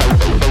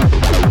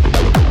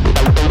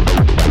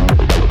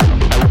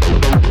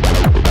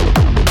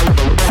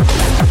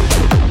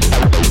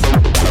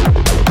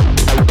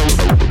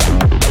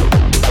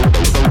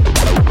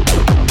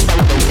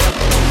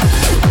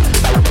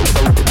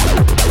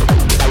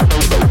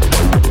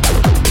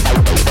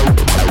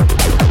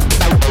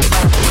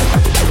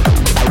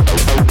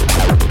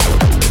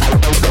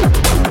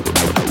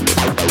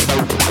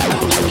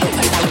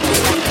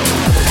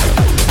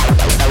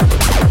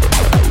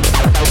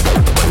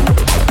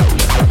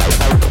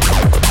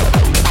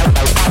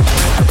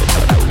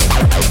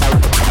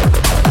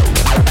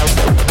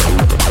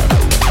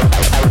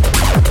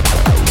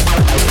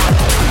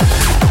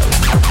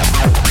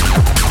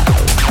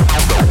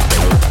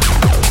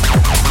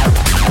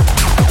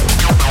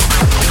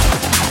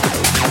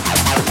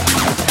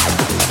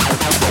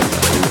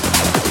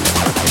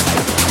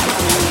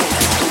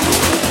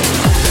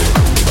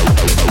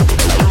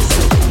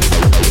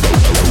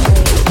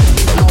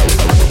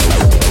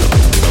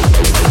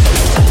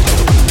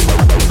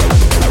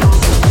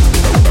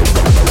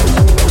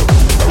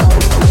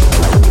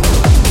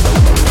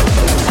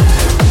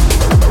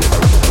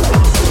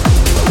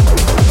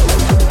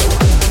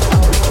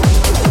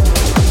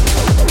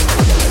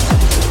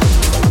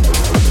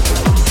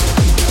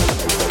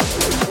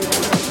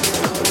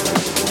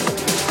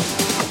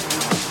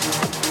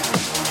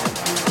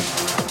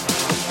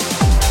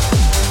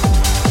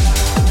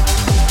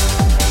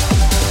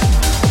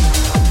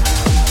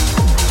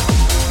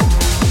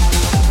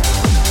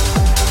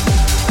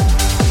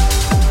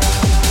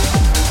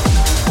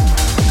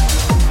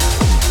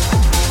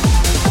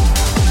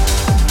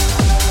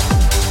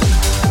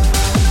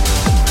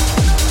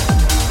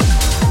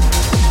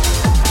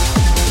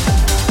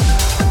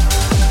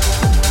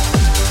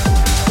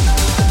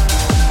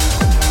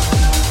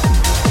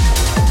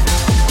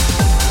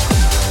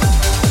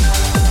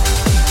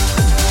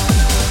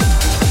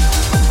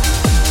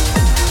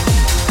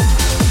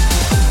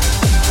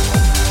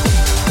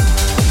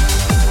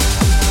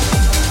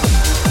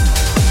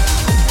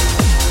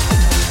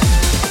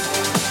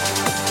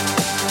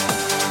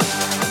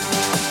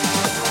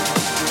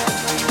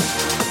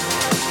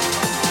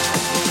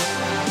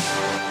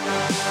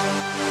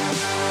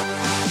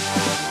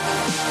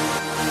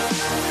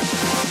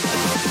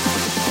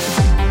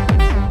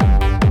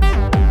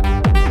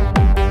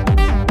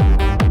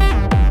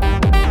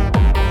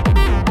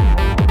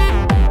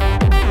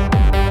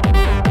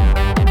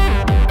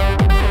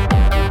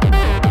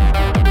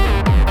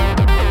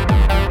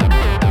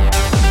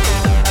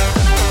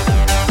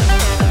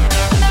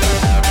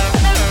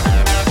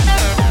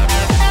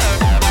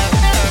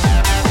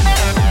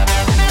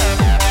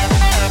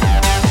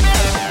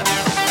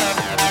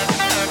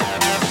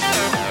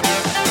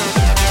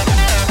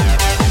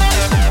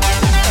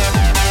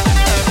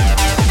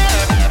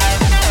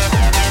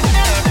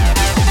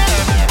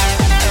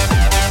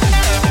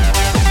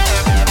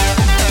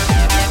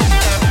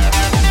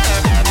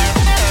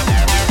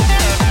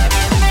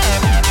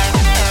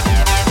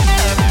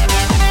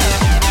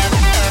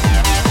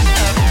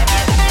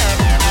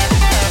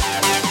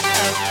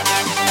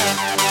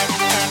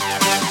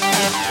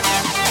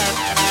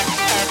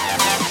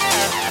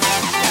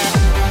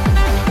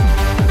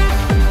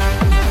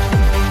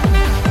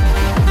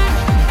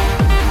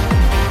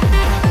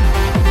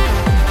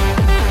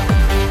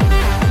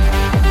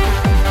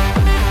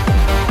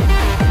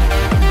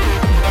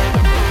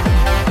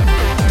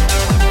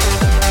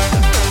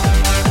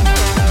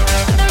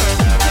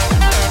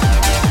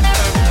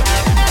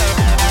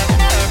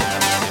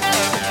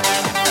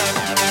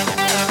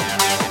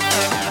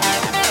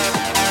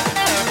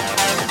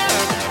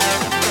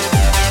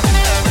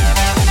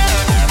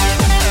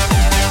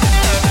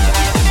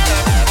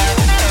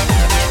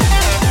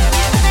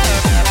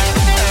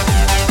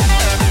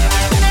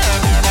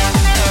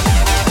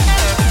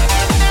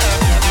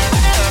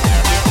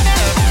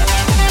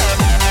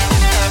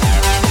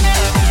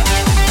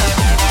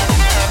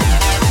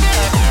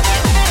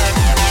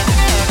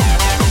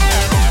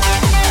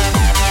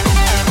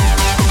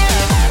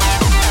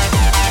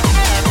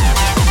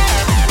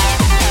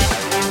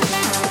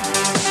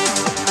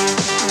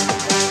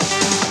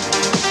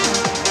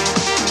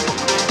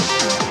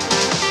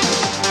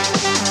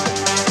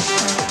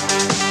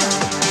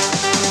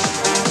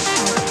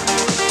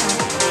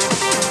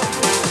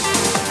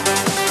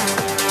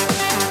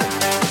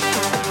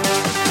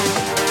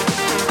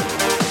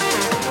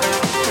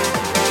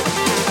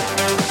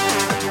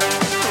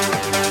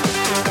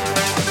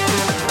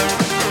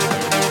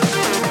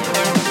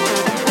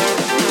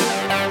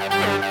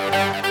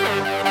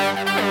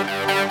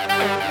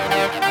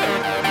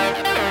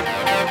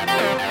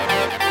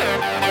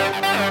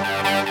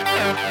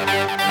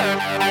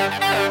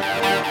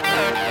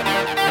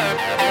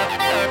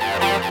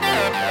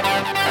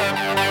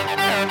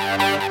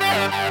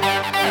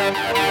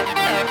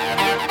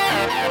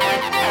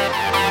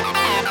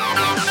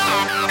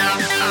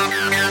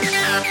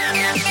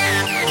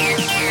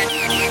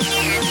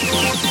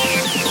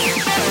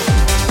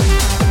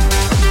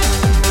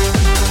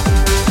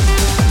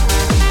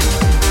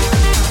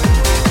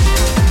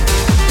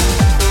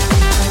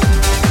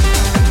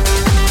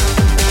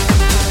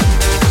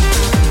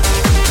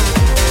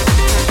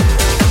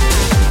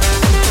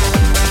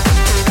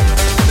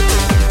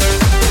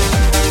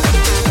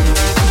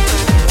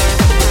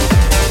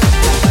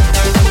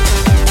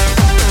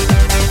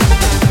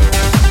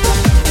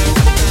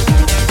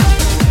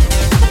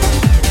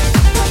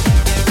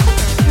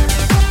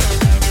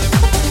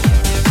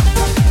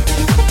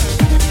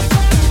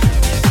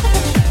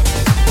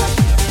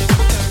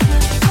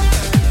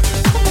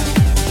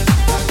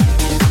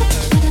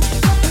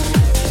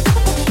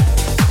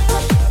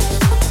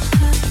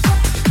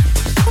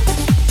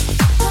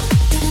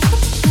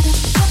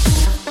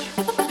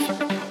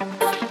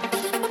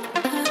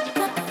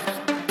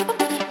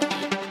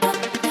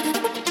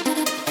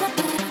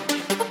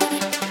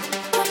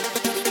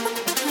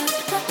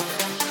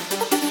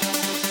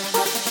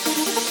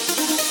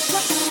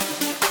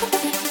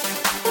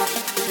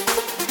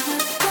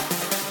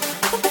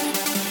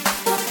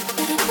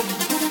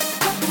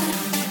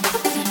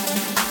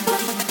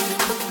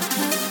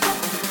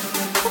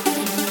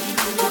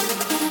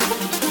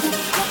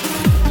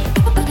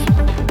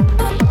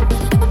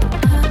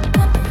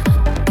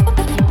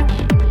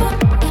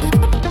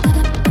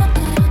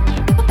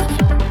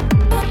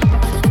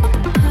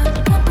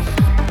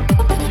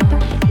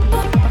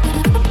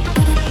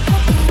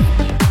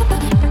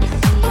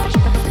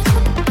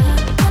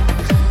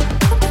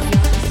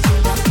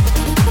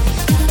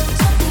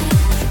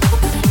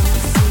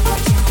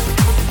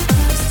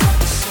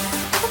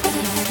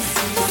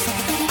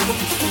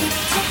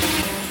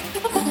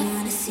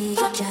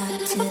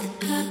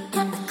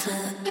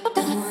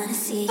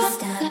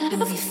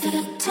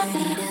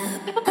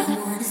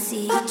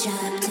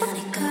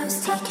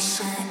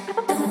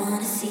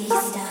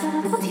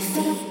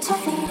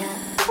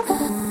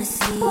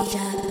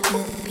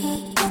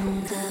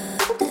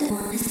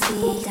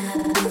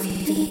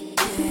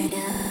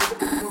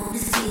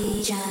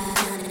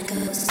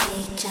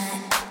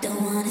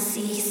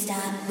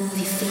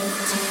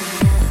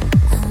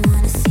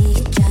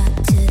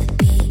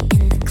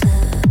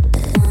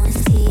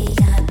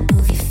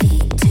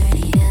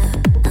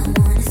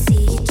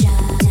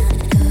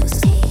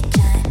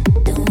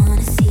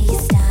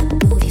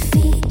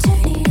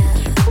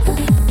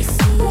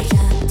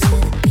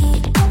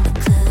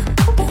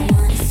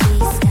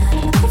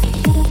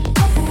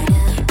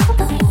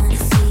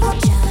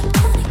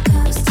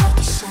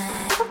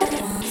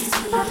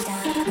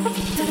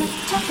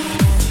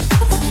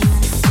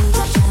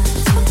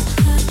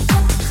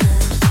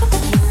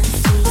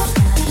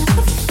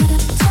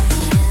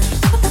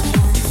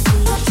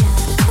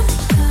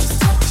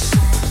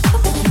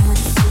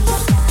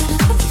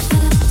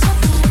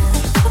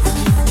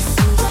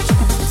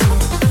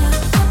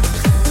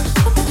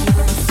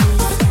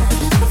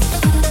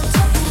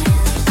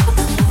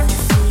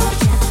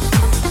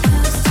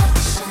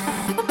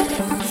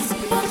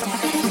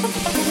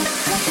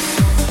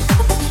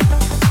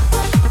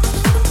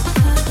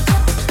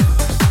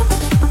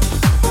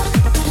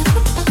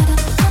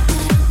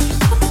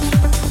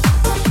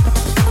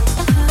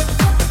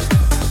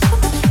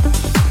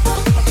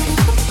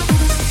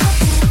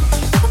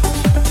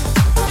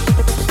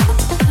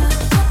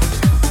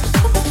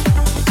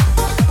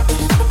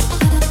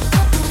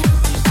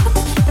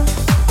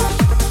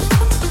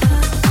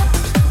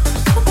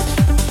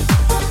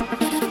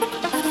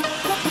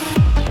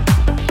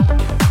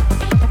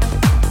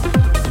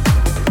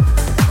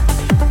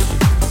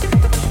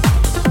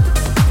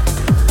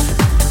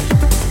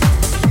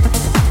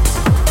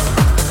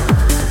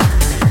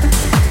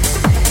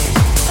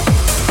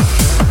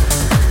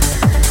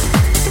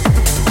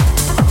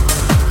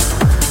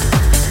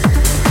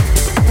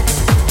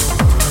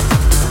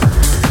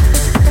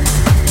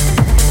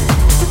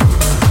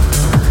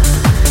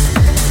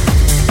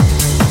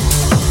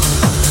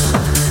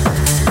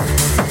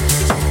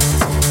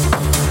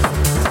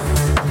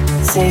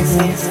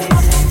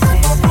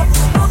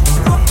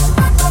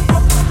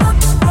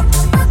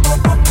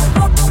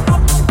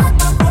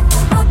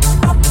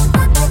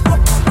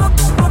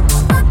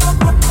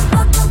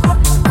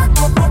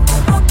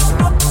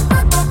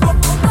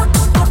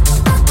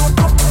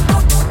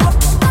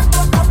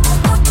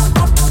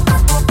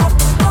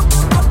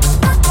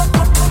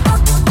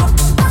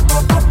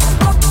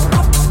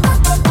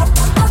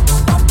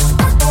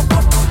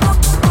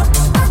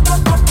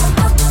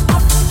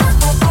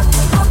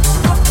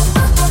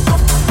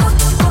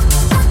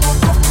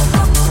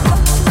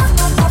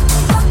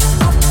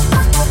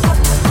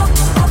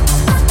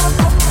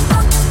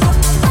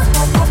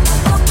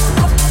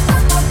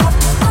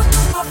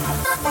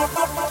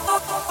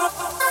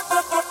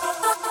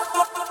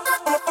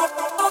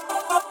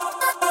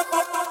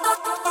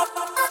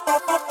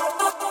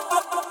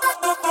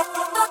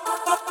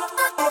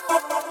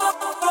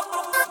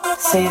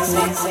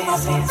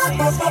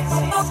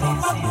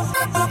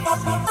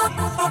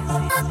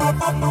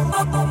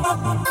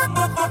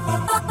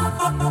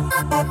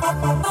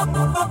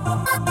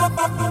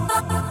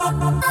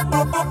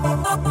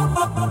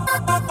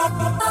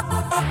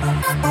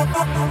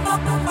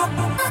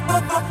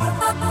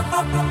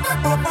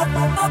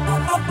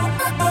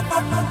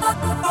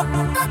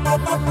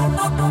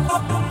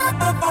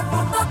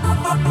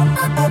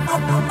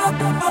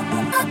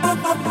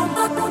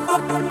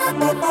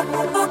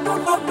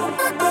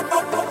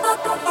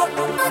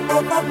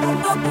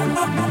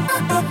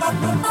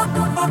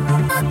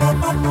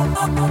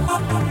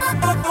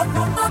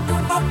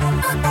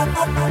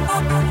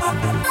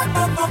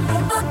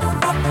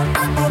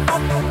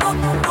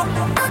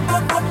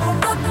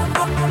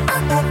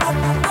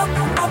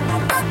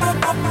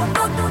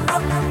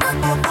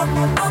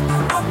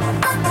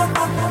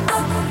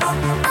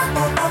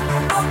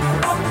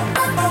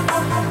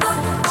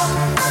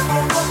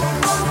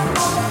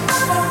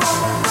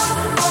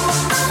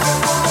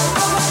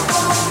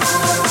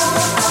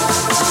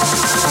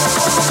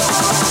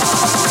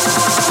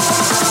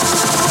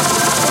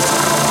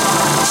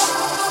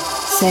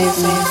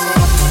 Save me.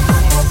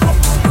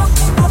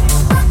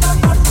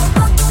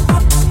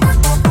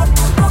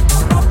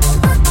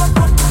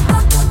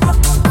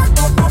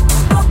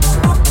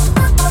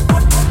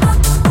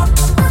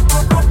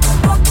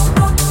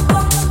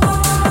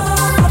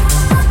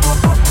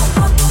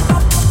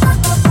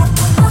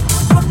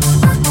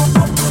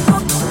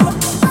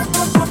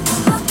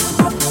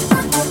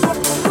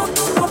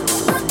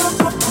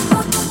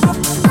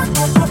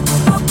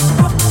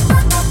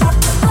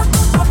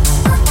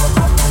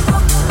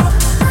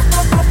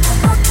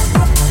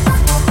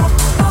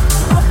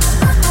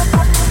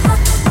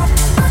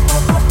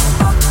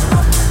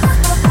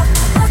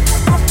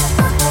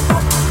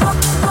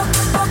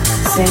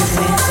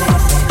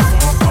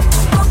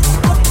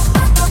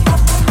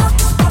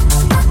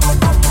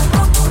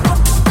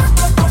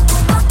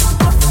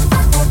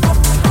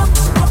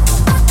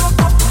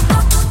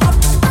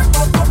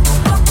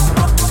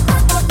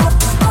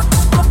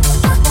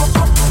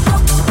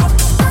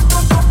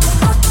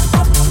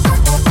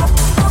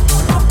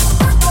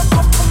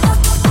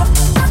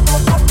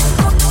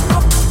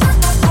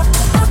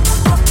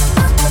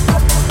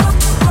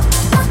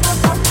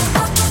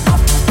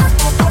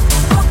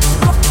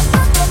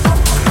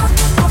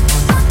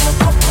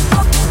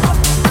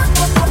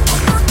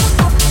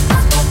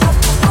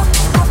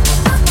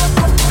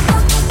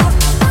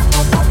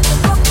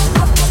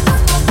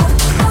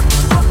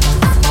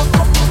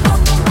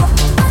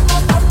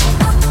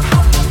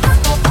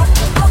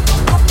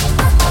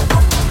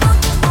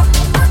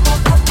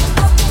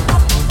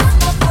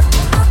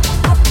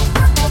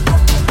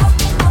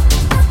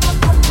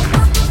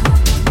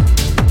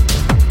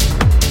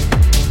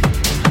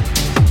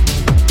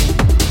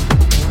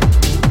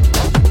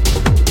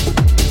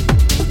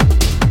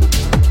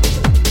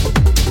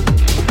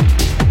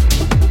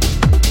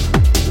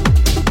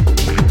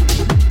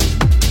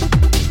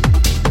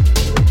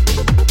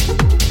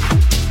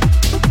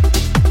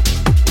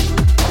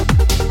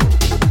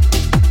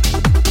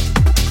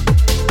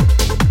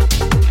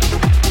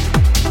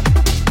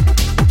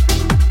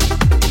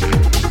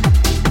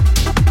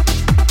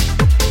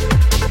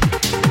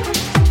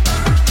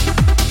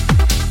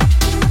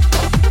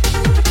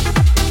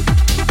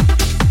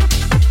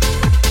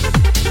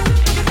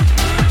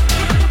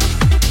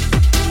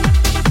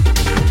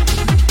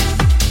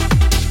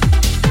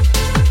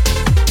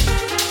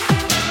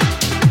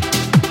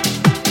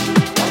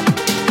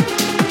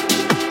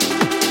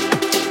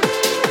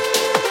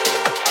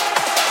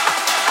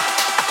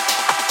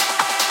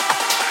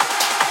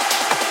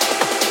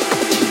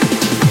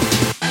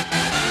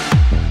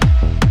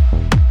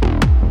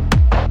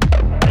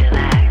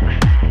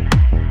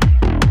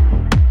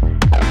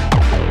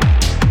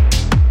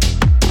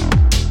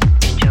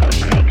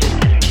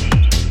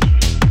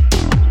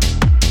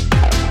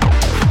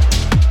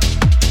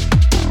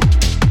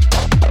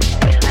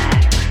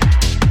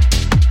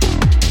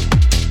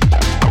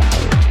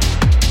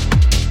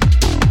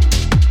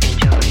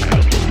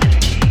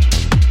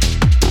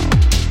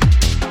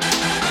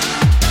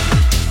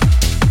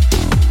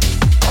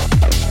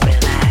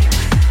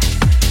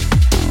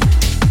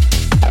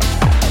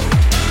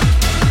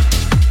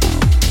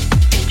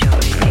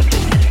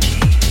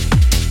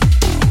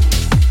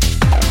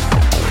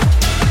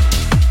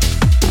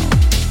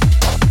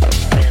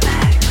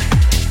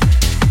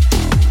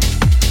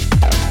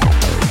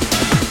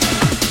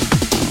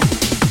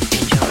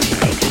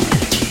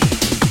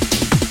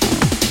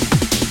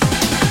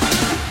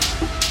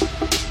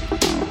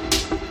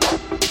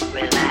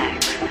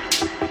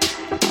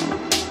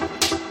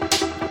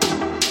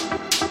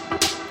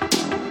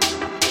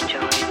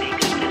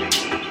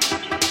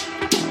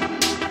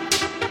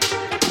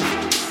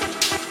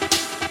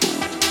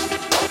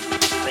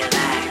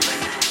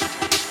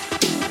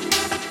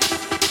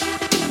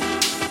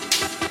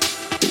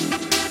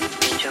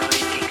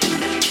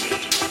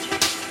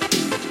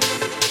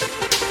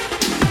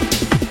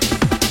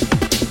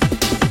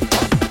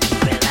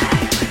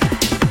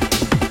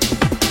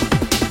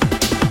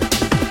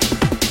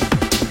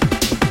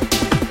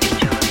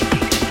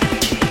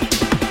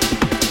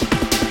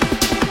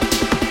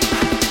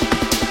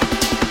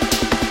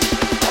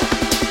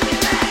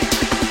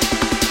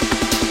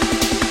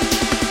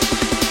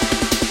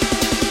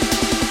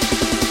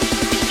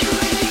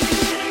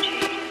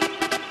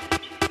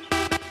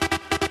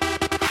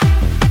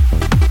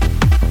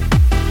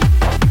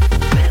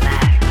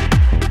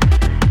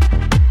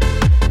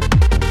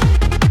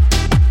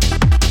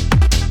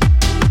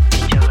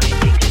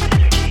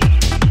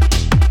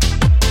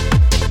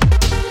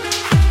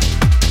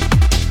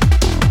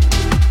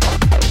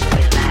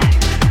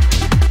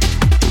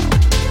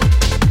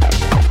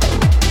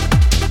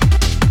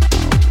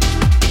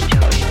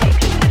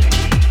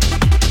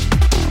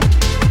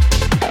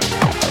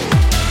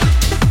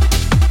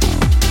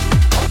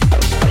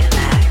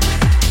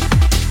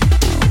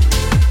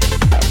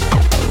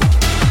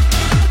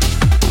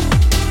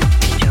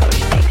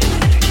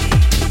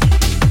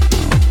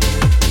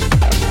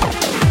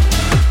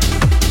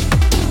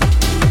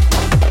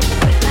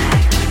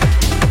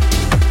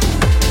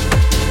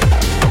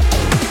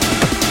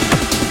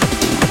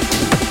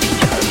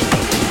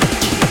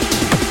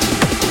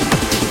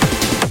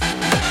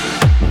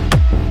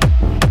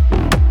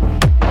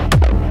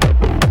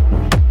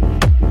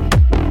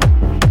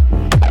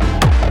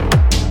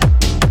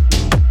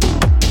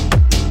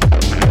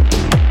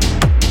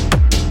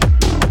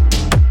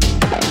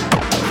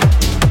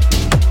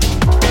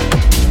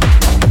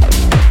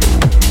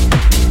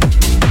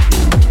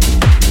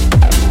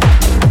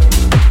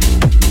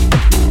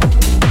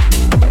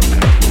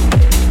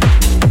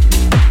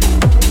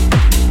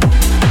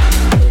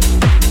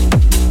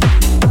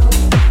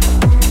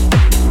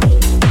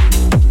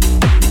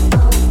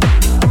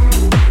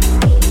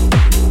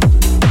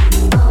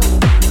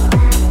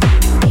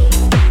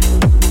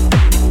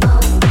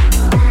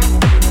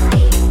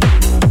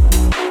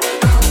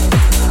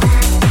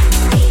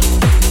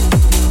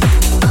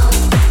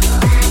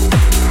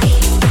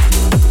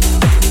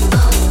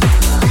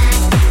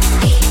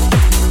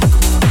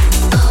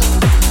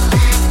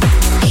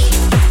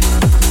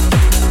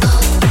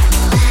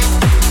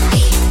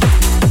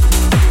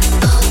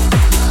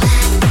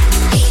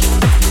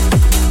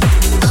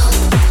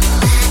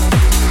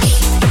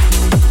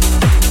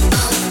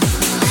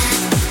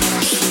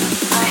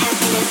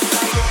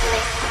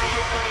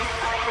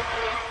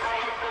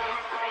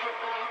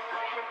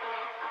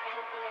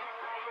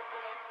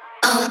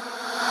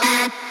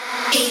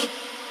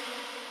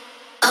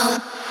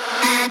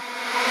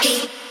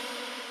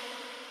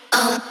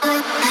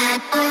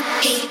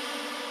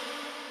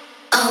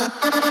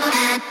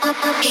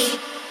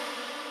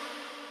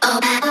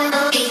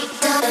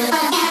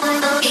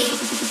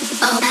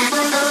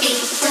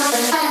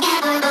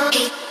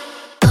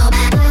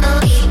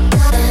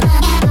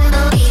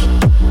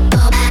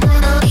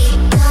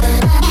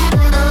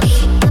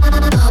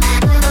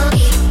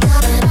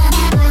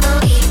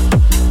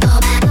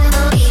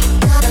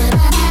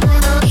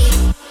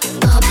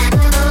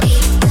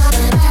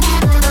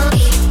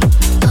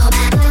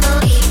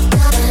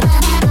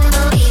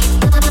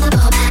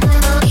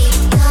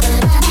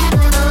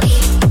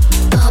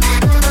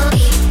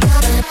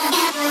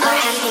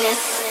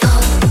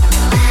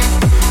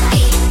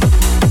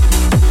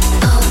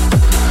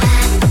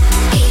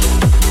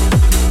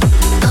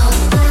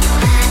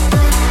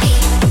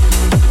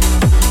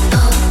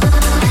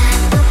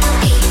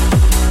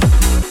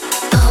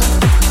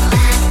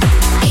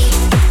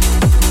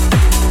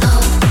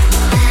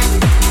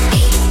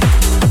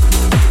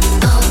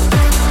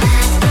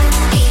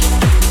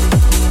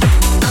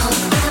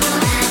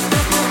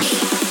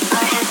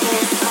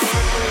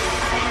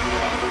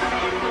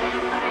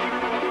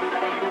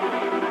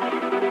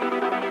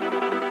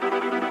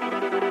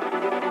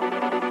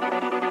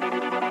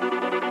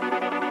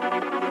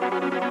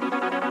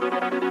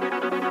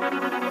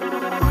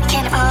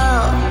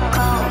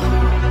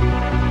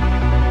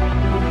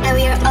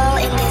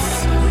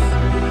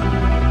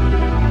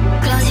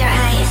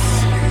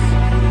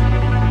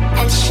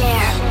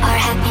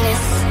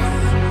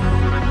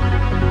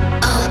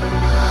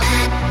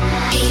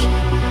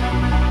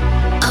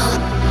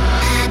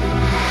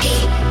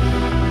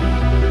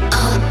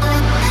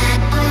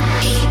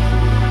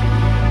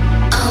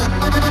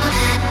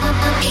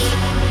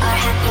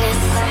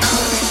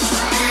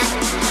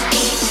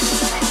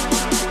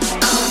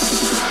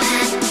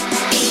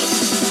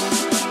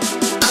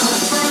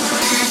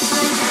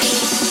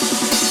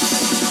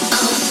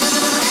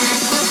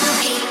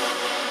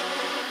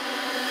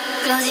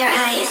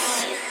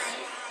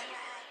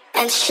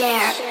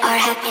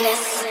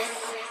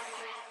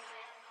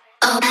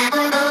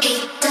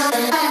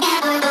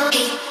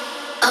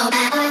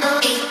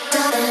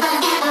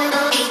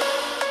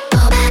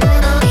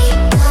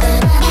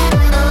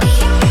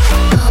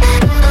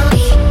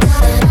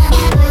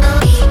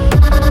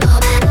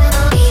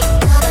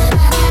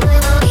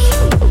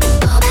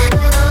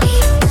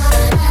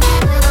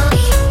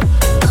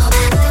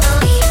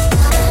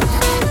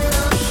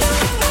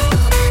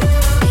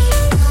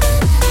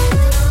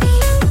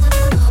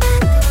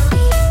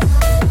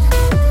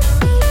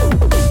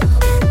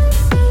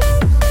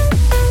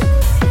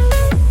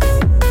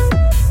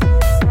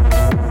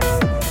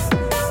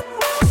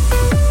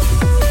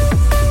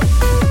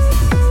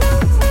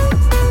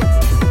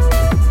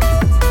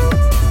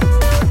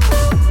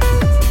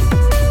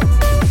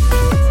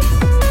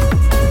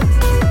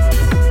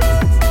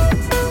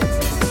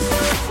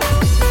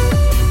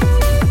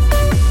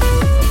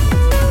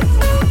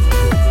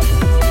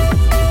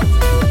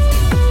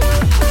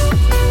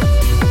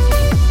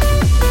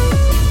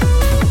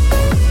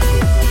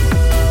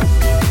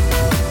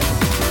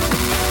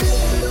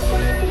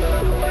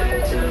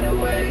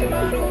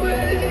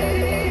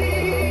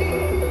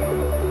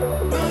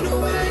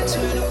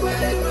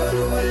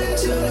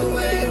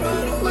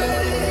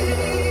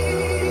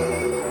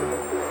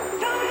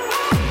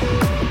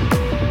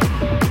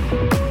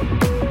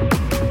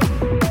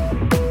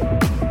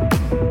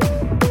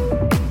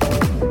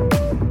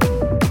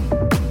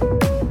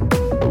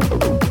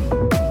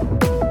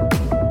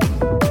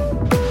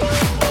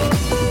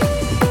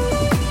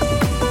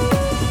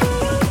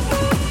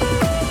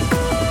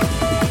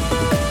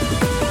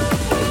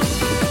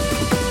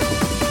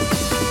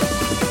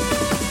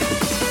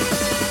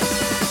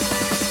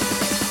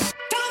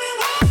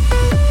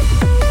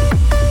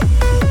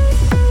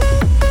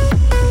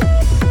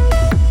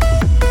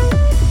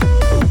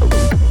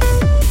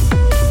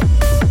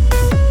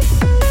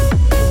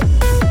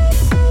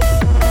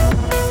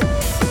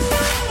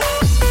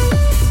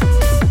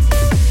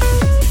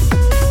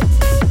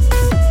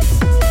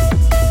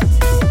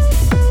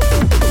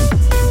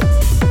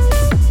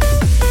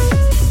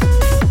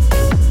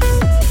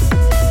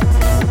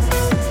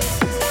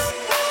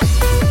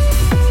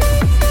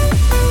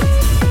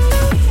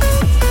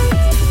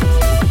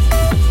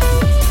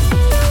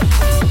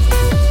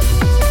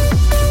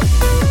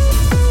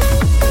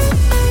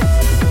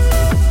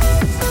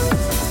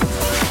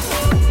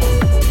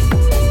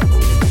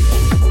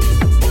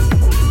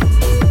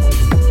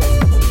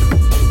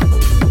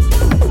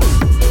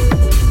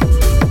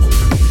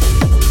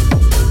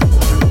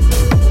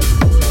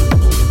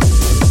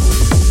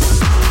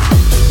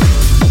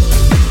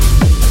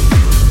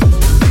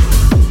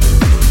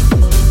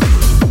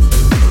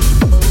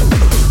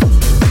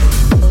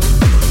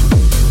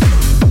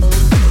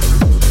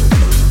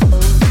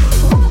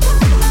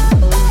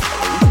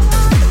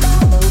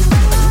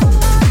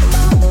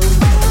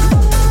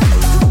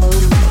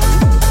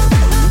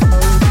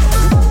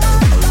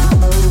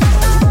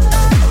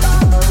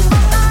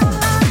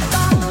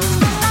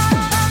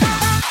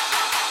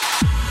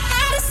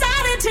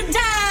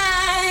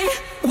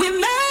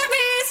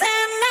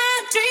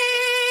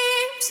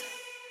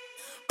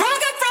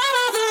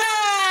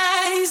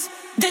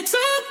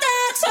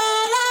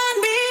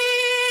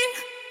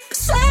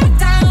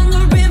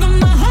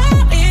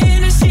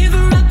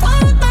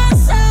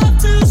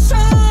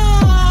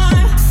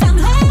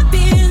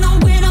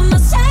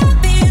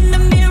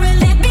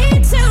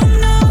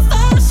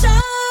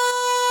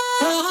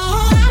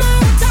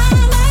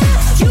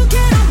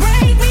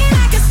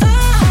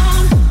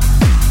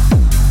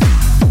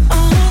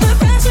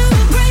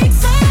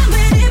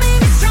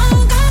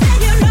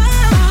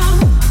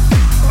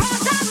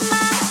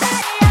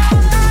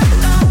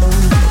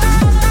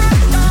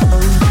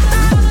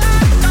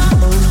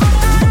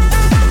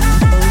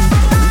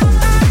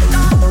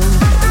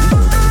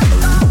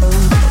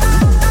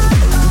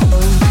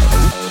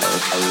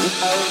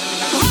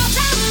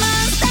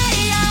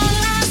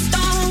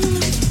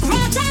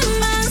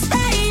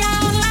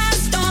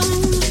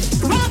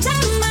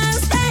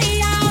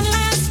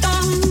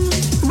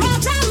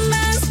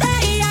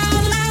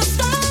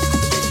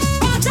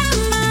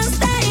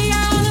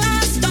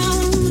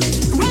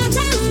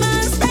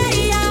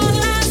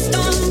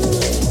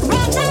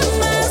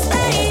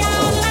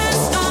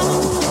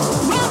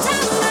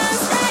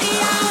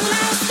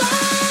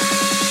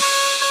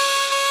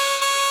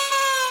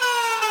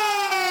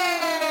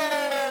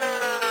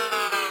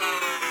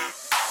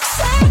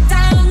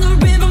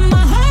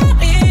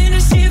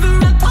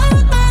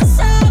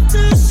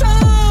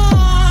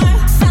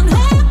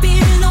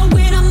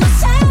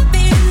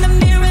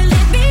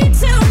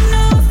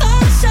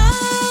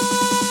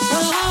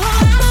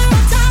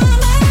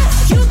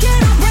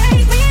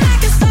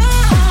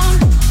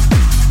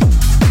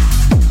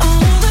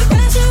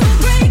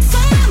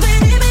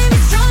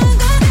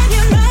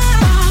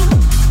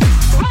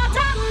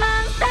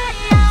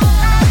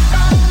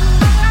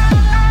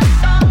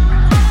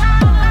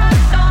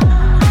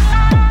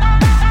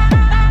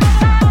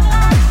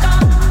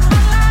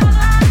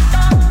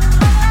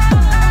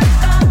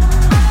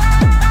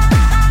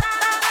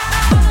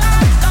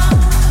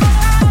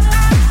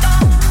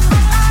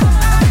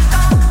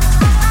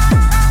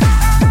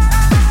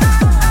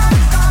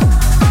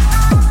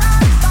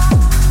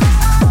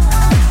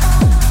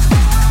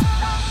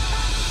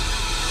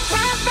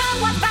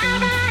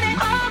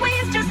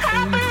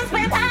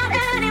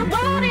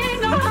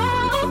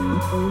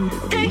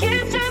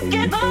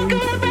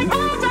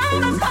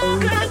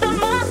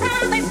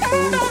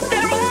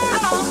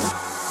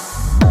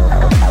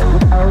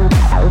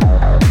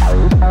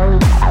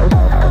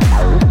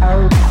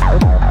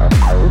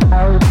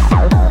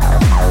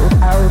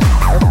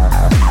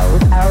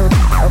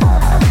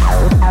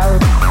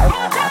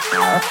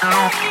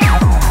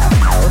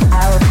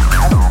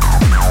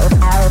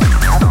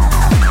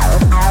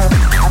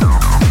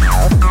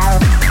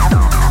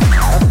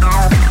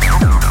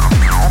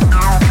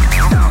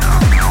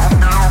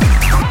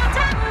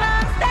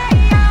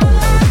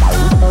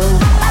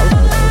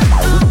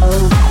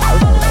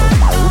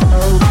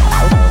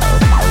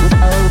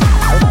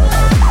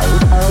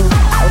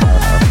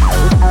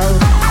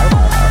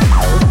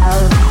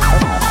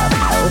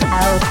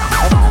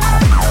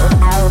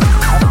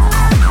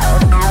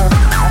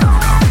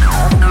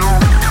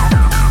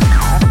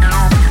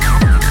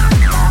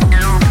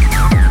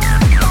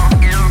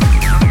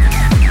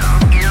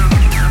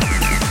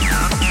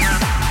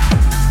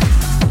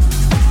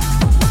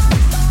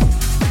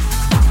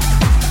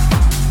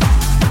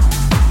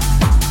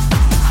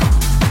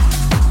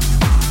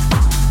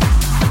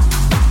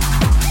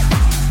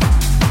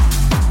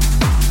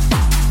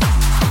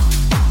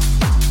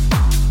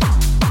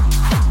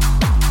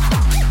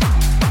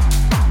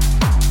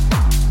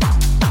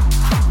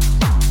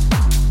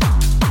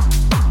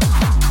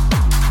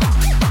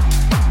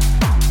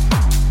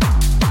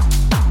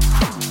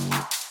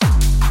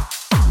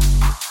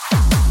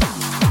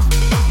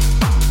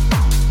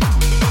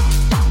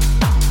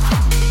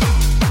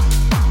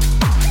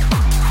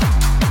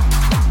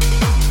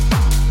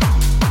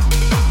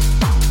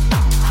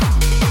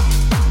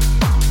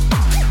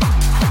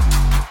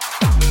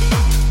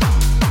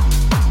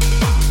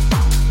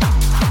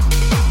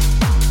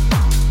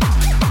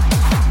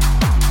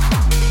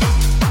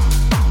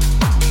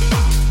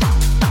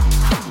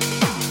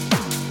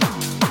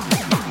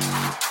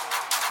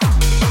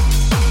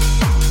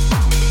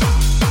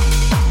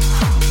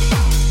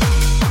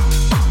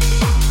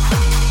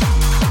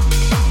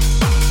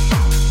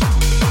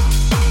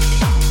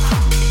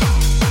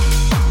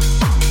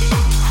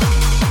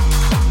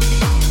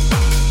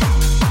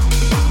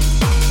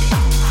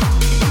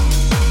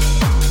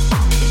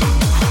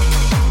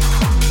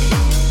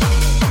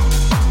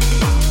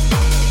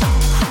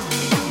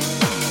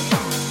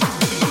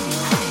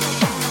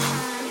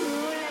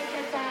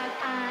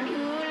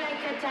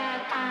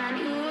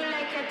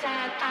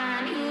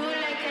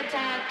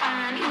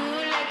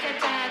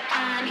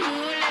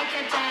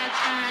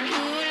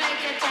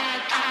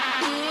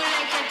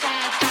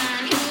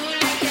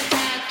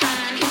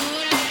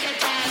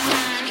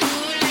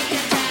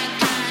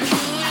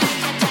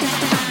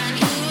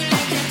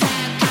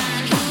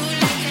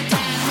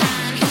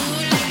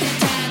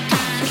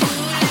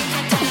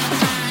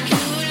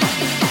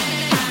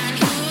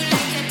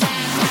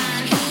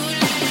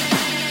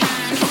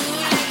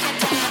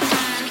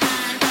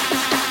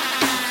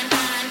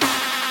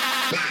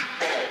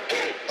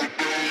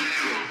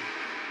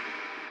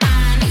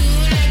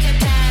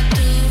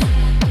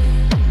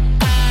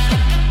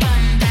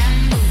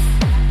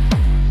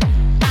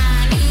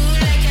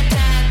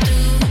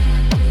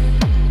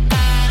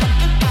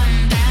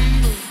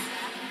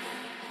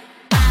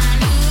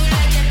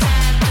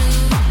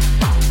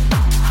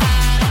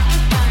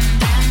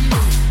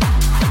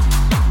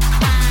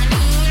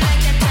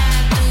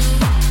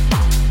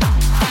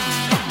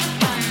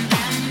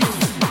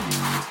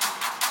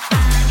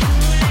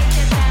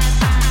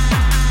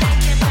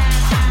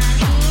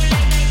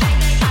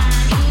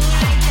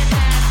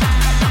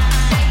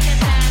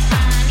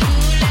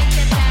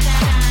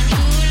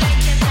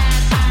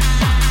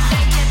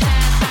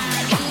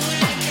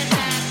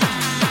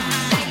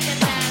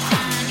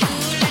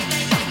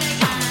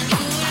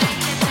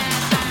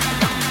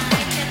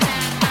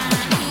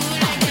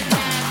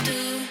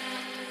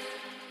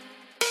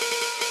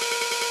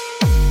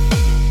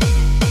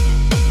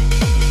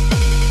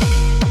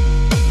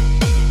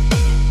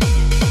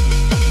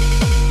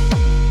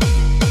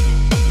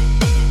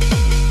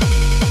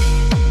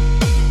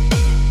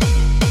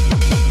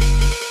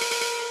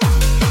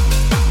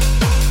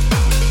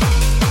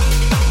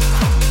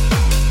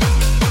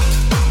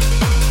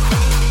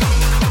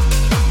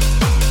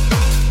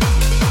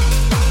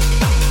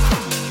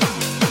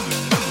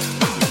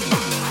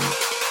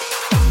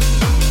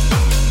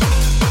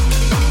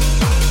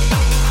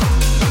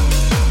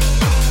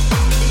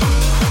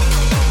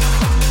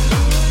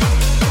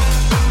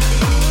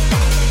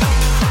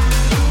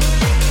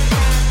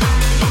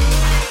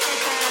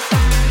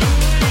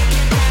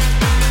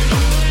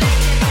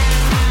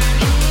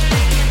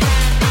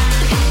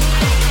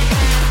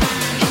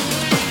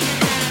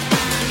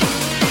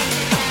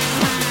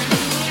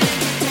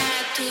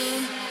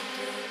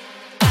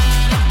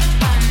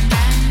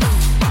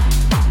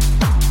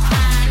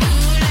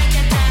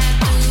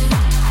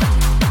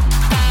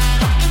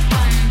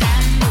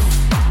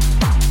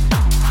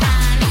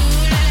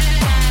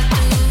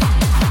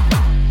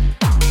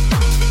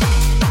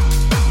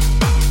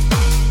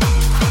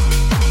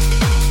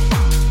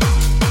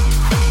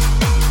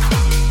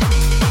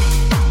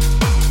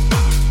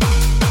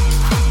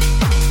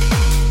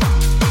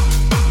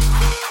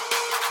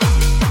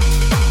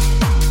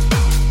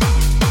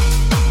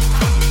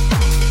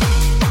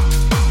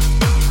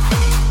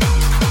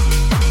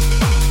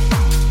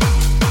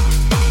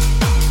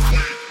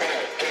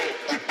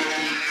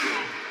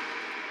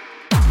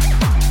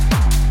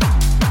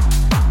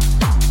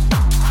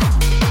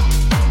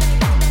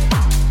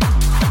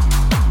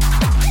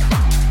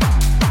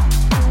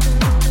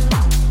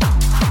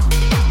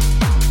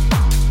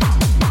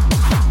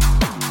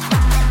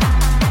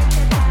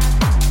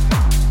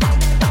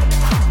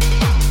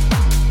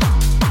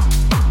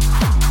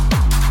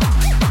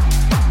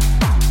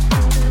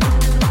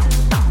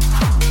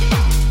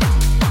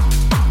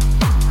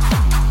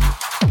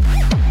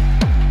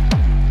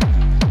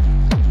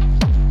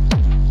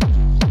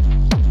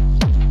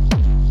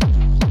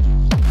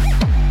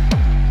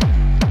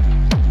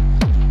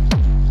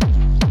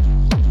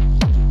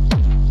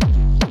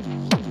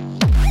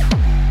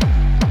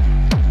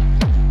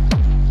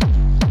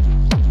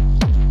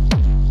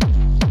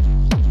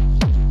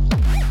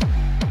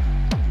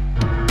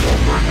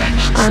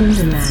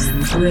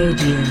 Underland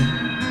Radio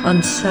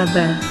on Sub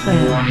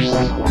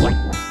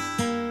FM.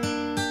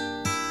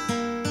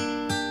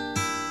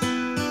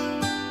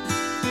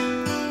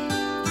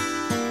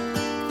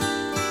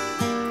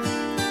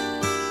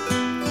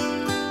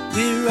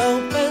 We're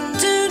open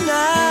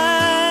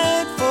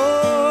tonight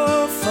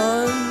for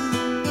fun,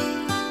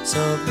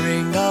 so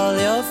bring all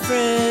your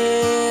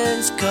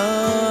friends,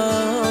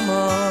 come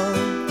on.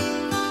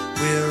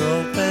 We're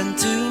open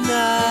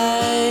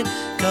tonight,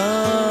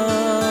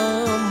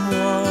 come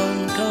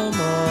on,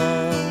 come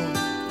on.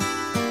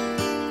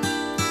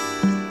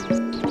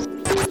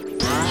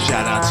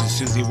 Shout out to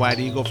Susie White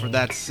Eagle for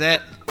that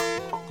set.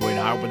 Going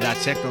hard with that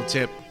techno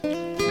tip.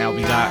 Now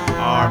we got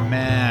our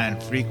man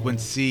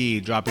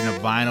Frequency dropping a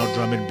vinyl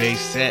drum and bass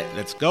set.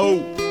 Let's go.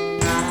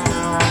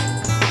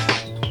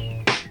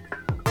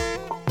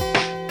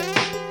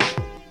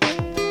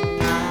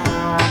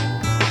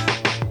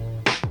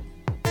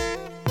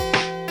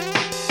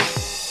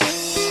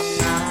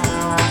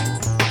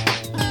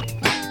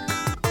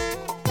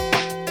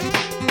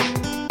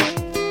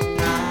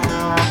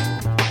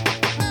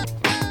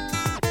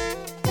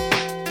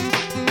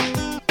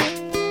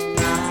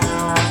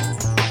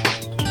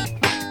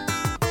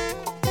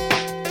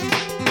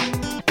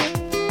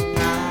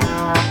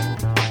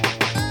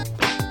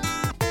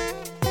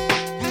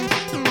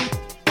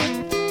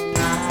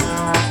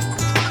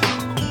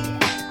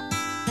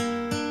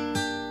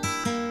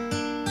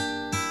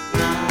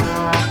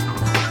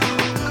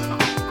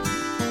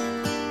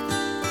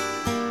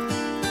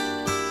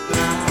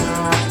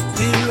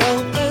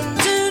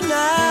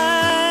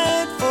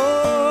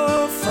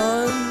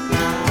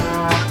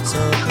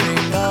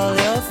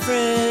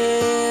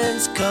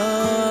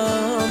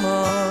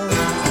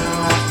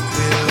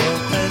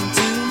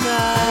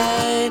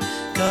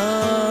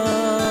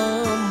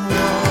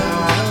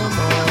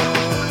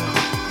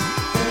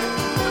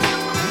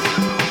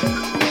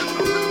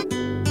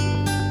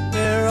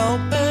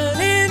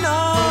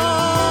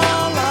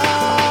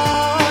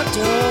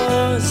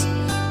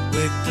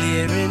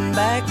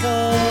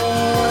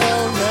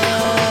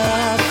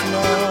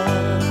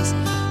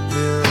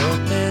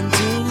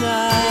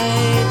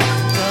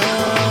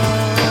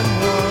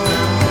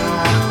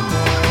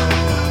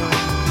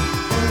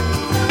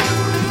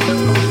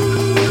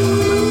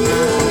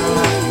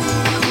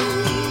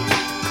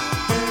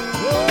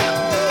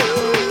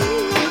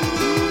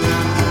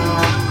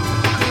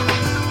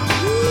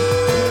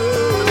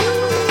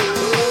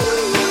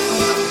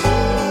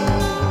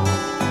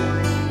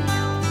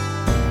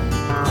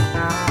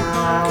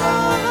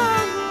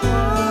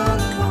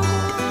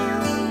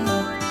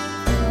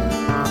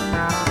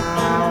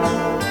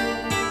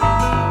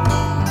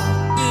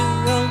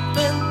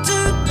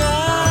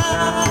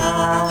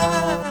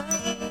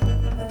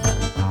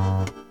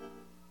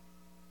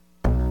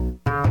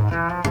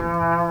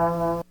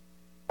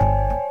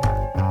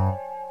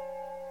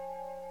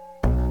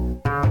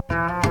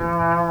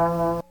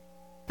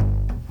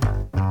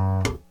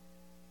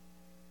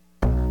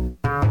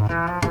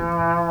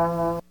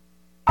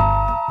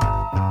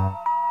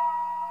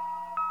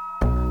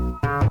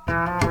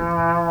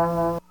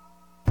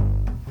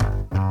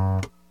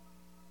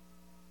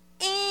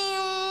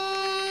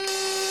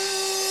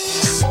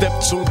 Step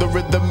to the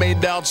rhythm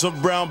made out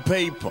of brown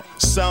paper.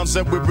 Sounds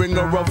that we bring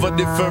are of a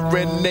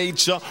different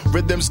nature.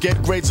 Rhythms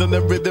get greater and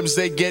the rhythms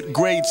they get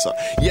greater.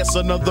 Yes,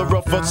 another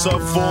rougher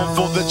tough form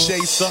for the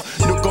chaser.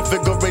 New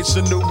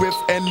configuration, new riff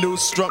and new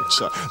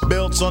structure.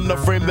 Built on the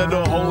frame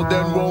that'll hold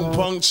and won't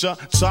puncture.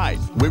 Tight,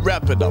 we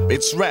wrap it up,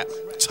 it's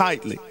wrapped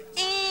tightly.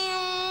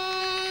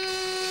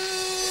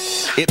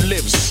 It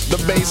lives, the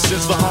bass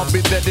is the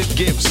heartbeat that it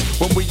gives.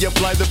 When we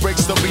apply the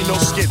brakes, there'll be no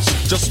skips.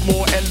 Just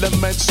more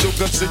elements to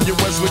continue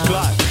as we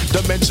climb.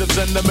 Dimensions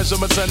and the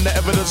measurements and the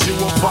evidence you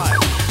will find.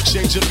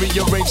 Change and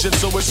rearrange it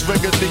so it's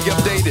regularly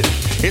updated.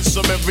 It's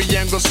from every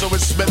angle so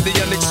it's meant the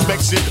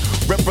unexpected.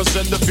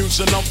 Represent the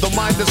fusion of the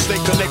mind and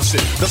stay connected.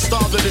 The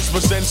star that is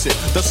presented,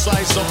 the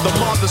size of the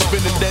mark that's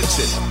been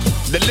indented.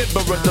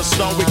 Deliberate the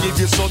star we give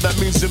you, so that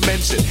means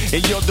immense it.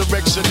 In your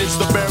direction, it's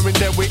the bearing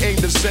that we aim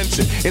to sense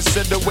it.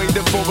 Instead of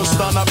waiting for a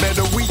star, I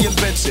better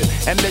reinvent it.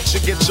 And let you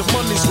get your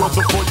money's worth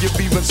before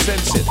you've even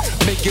sent it.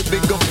 Make it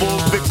bigger for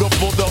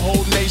the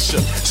whole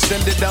nation.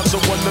 Send it out to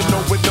one to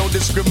know with no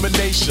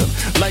discrimination.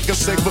 Like I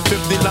say, for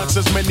 50 locks,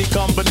 there's many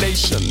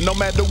combinations. No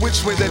matter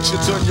which way that you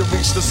turn, you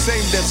reach the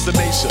same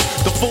destination.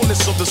 The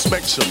fullness of the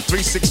spectrum,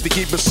 360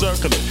 keep it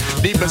circling.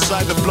 Deep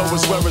inside the flow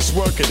is where it's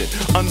working it.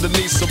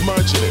 Underneath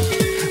submerging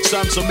it.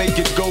 Time to make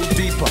it go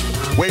deeper.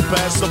 Way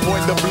past the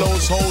point that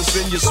blows holes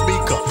in your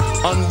speaker.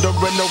 Under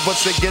and over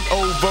to get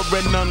over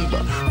and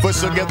under.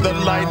 First you get the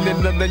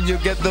lightning and then you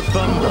get the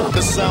thunder.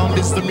 The sound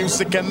is the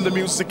music and the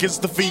music is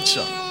the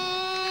feature.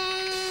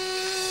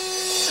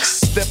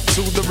 Step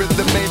to the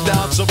rhythm made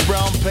out of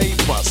brown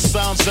paper.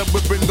 Sounds that we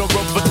bring are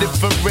of a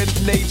different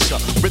nature.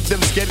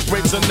 Rhythms get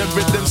greater and the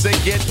rhythms they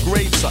get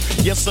greater.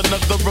 Yes,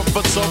 another of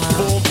a tough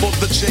form for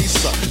the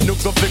chaser. New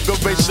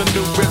configuration,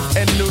 new riff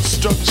and new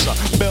structure.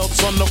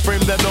 Belts on the frame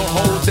that'll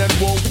hold and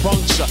won't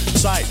puncture.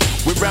 Tight,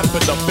 we wrap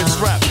it up,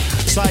 it's wrapped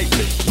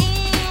tightly.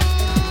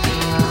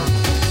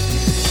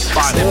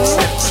 Step,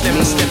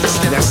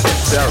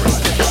 necessary.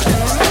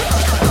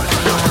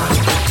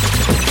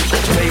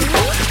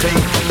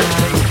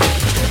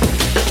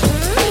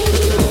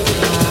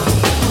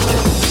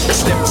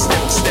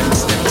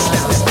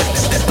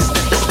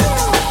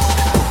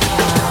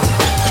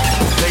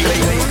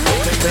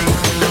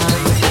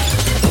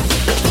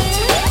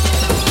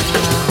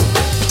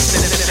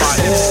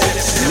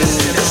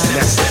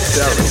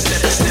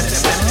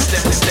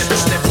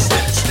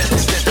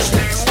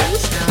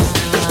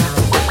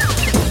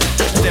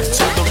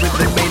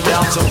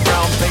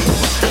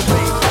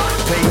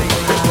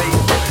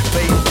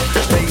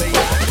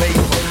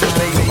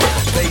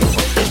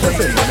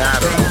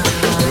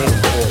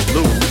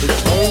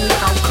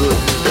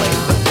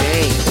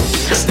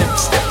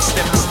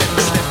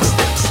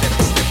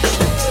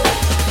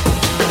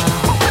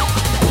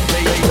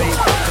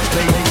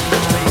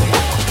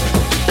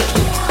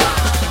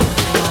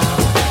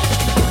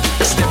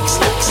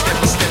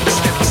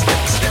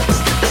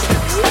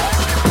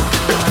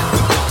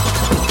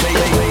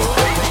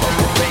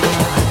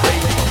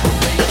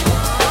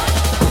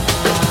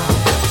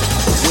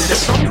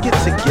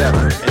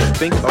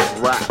 Think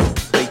of rap,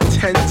 they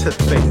tend to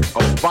think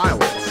of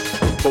violence.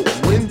 But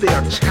when they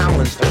are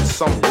challenged in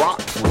some rock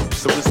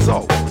groups, the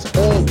result is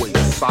always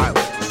silence.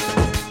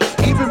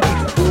 Even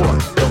before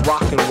the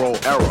rock and roll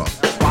era,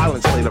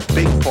 violence played a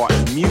big part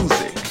in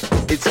music.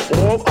 It's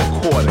all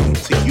according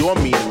to your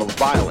meaning of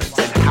violence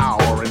and how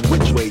or in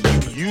which way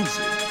you use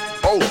it.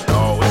 Oh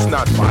no, it's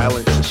not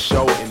violent to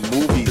show in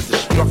movies the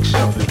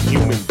destruction of the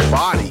human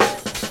body.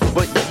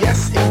 But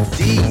yes,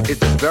 indeed,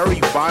 it's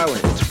very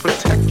violent to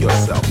protect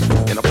yourself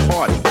in a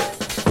party.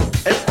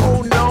 And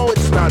oh no,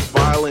 it's not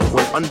violent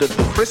when under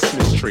the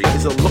Christmas tree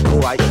is a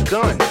lookalike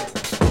gun.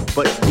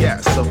 But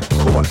yes, of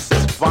course,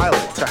 it's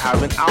violent to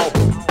have an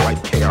album like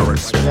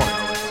KRS-One.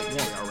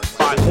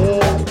 By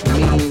all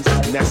means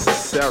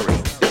necessary,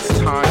 it's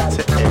time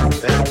to end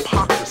the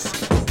hypocrisy.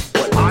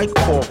 What I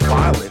call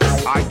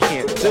violence, I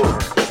can't do.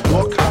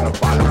 Your kind of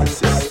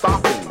violence is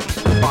stopping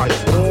me. By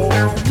all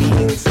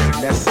means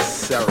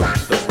necessary,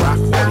 the rap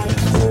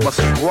audience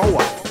must grow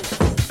up.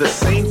 The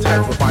same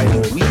type of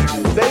fighting we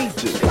do, they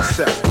do,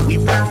 except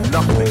we've got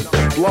nothing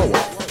to blow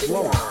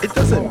up. It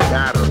doesn't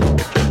matter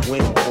if you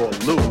win or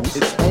lose,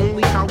 it's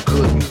only how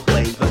good you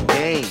play the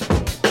game.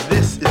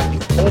 This is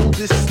the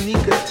oldest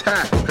sneak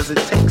attack, cause it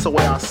takes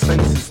away our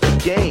senses to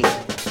game.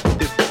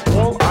 If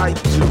all I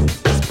do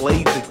is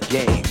play the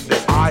game,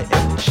 then I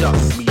am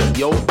just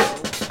mediocre.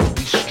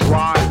 We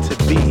strive to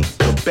be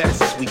the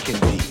best we can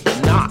be,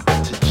 not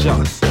to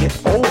just get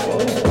over.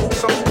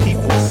 Some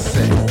people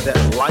say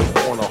that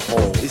life on a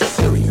whole is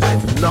serious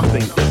and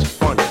nothing is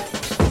funny.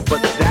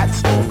 But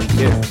that's only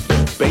if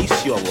you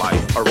base your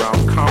life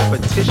around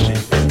competition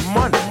and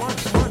money.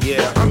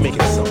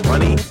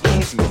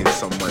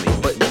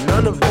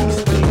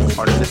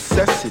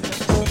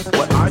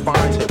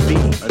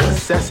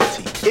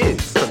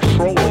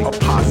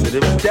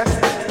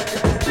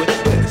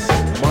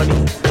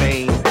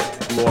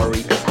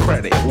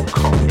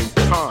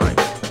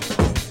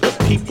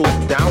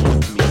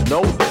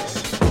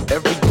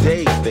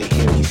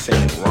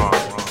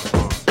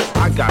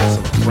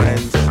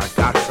 friends, I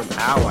got some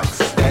allies,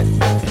 Stet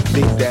and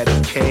Big Daddy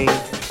Kane.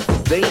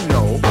 They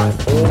know by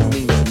all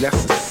means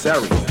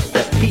necessary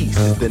that peace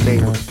is the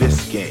name of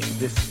this game.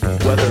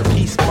 Whether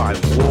peace by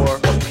war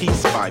or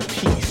peace by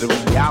peace, the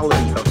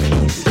reality of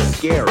peace is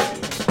scary.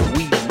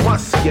 We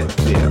must get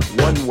there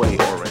one way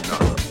or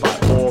another, by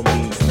all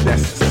means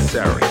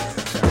necessary.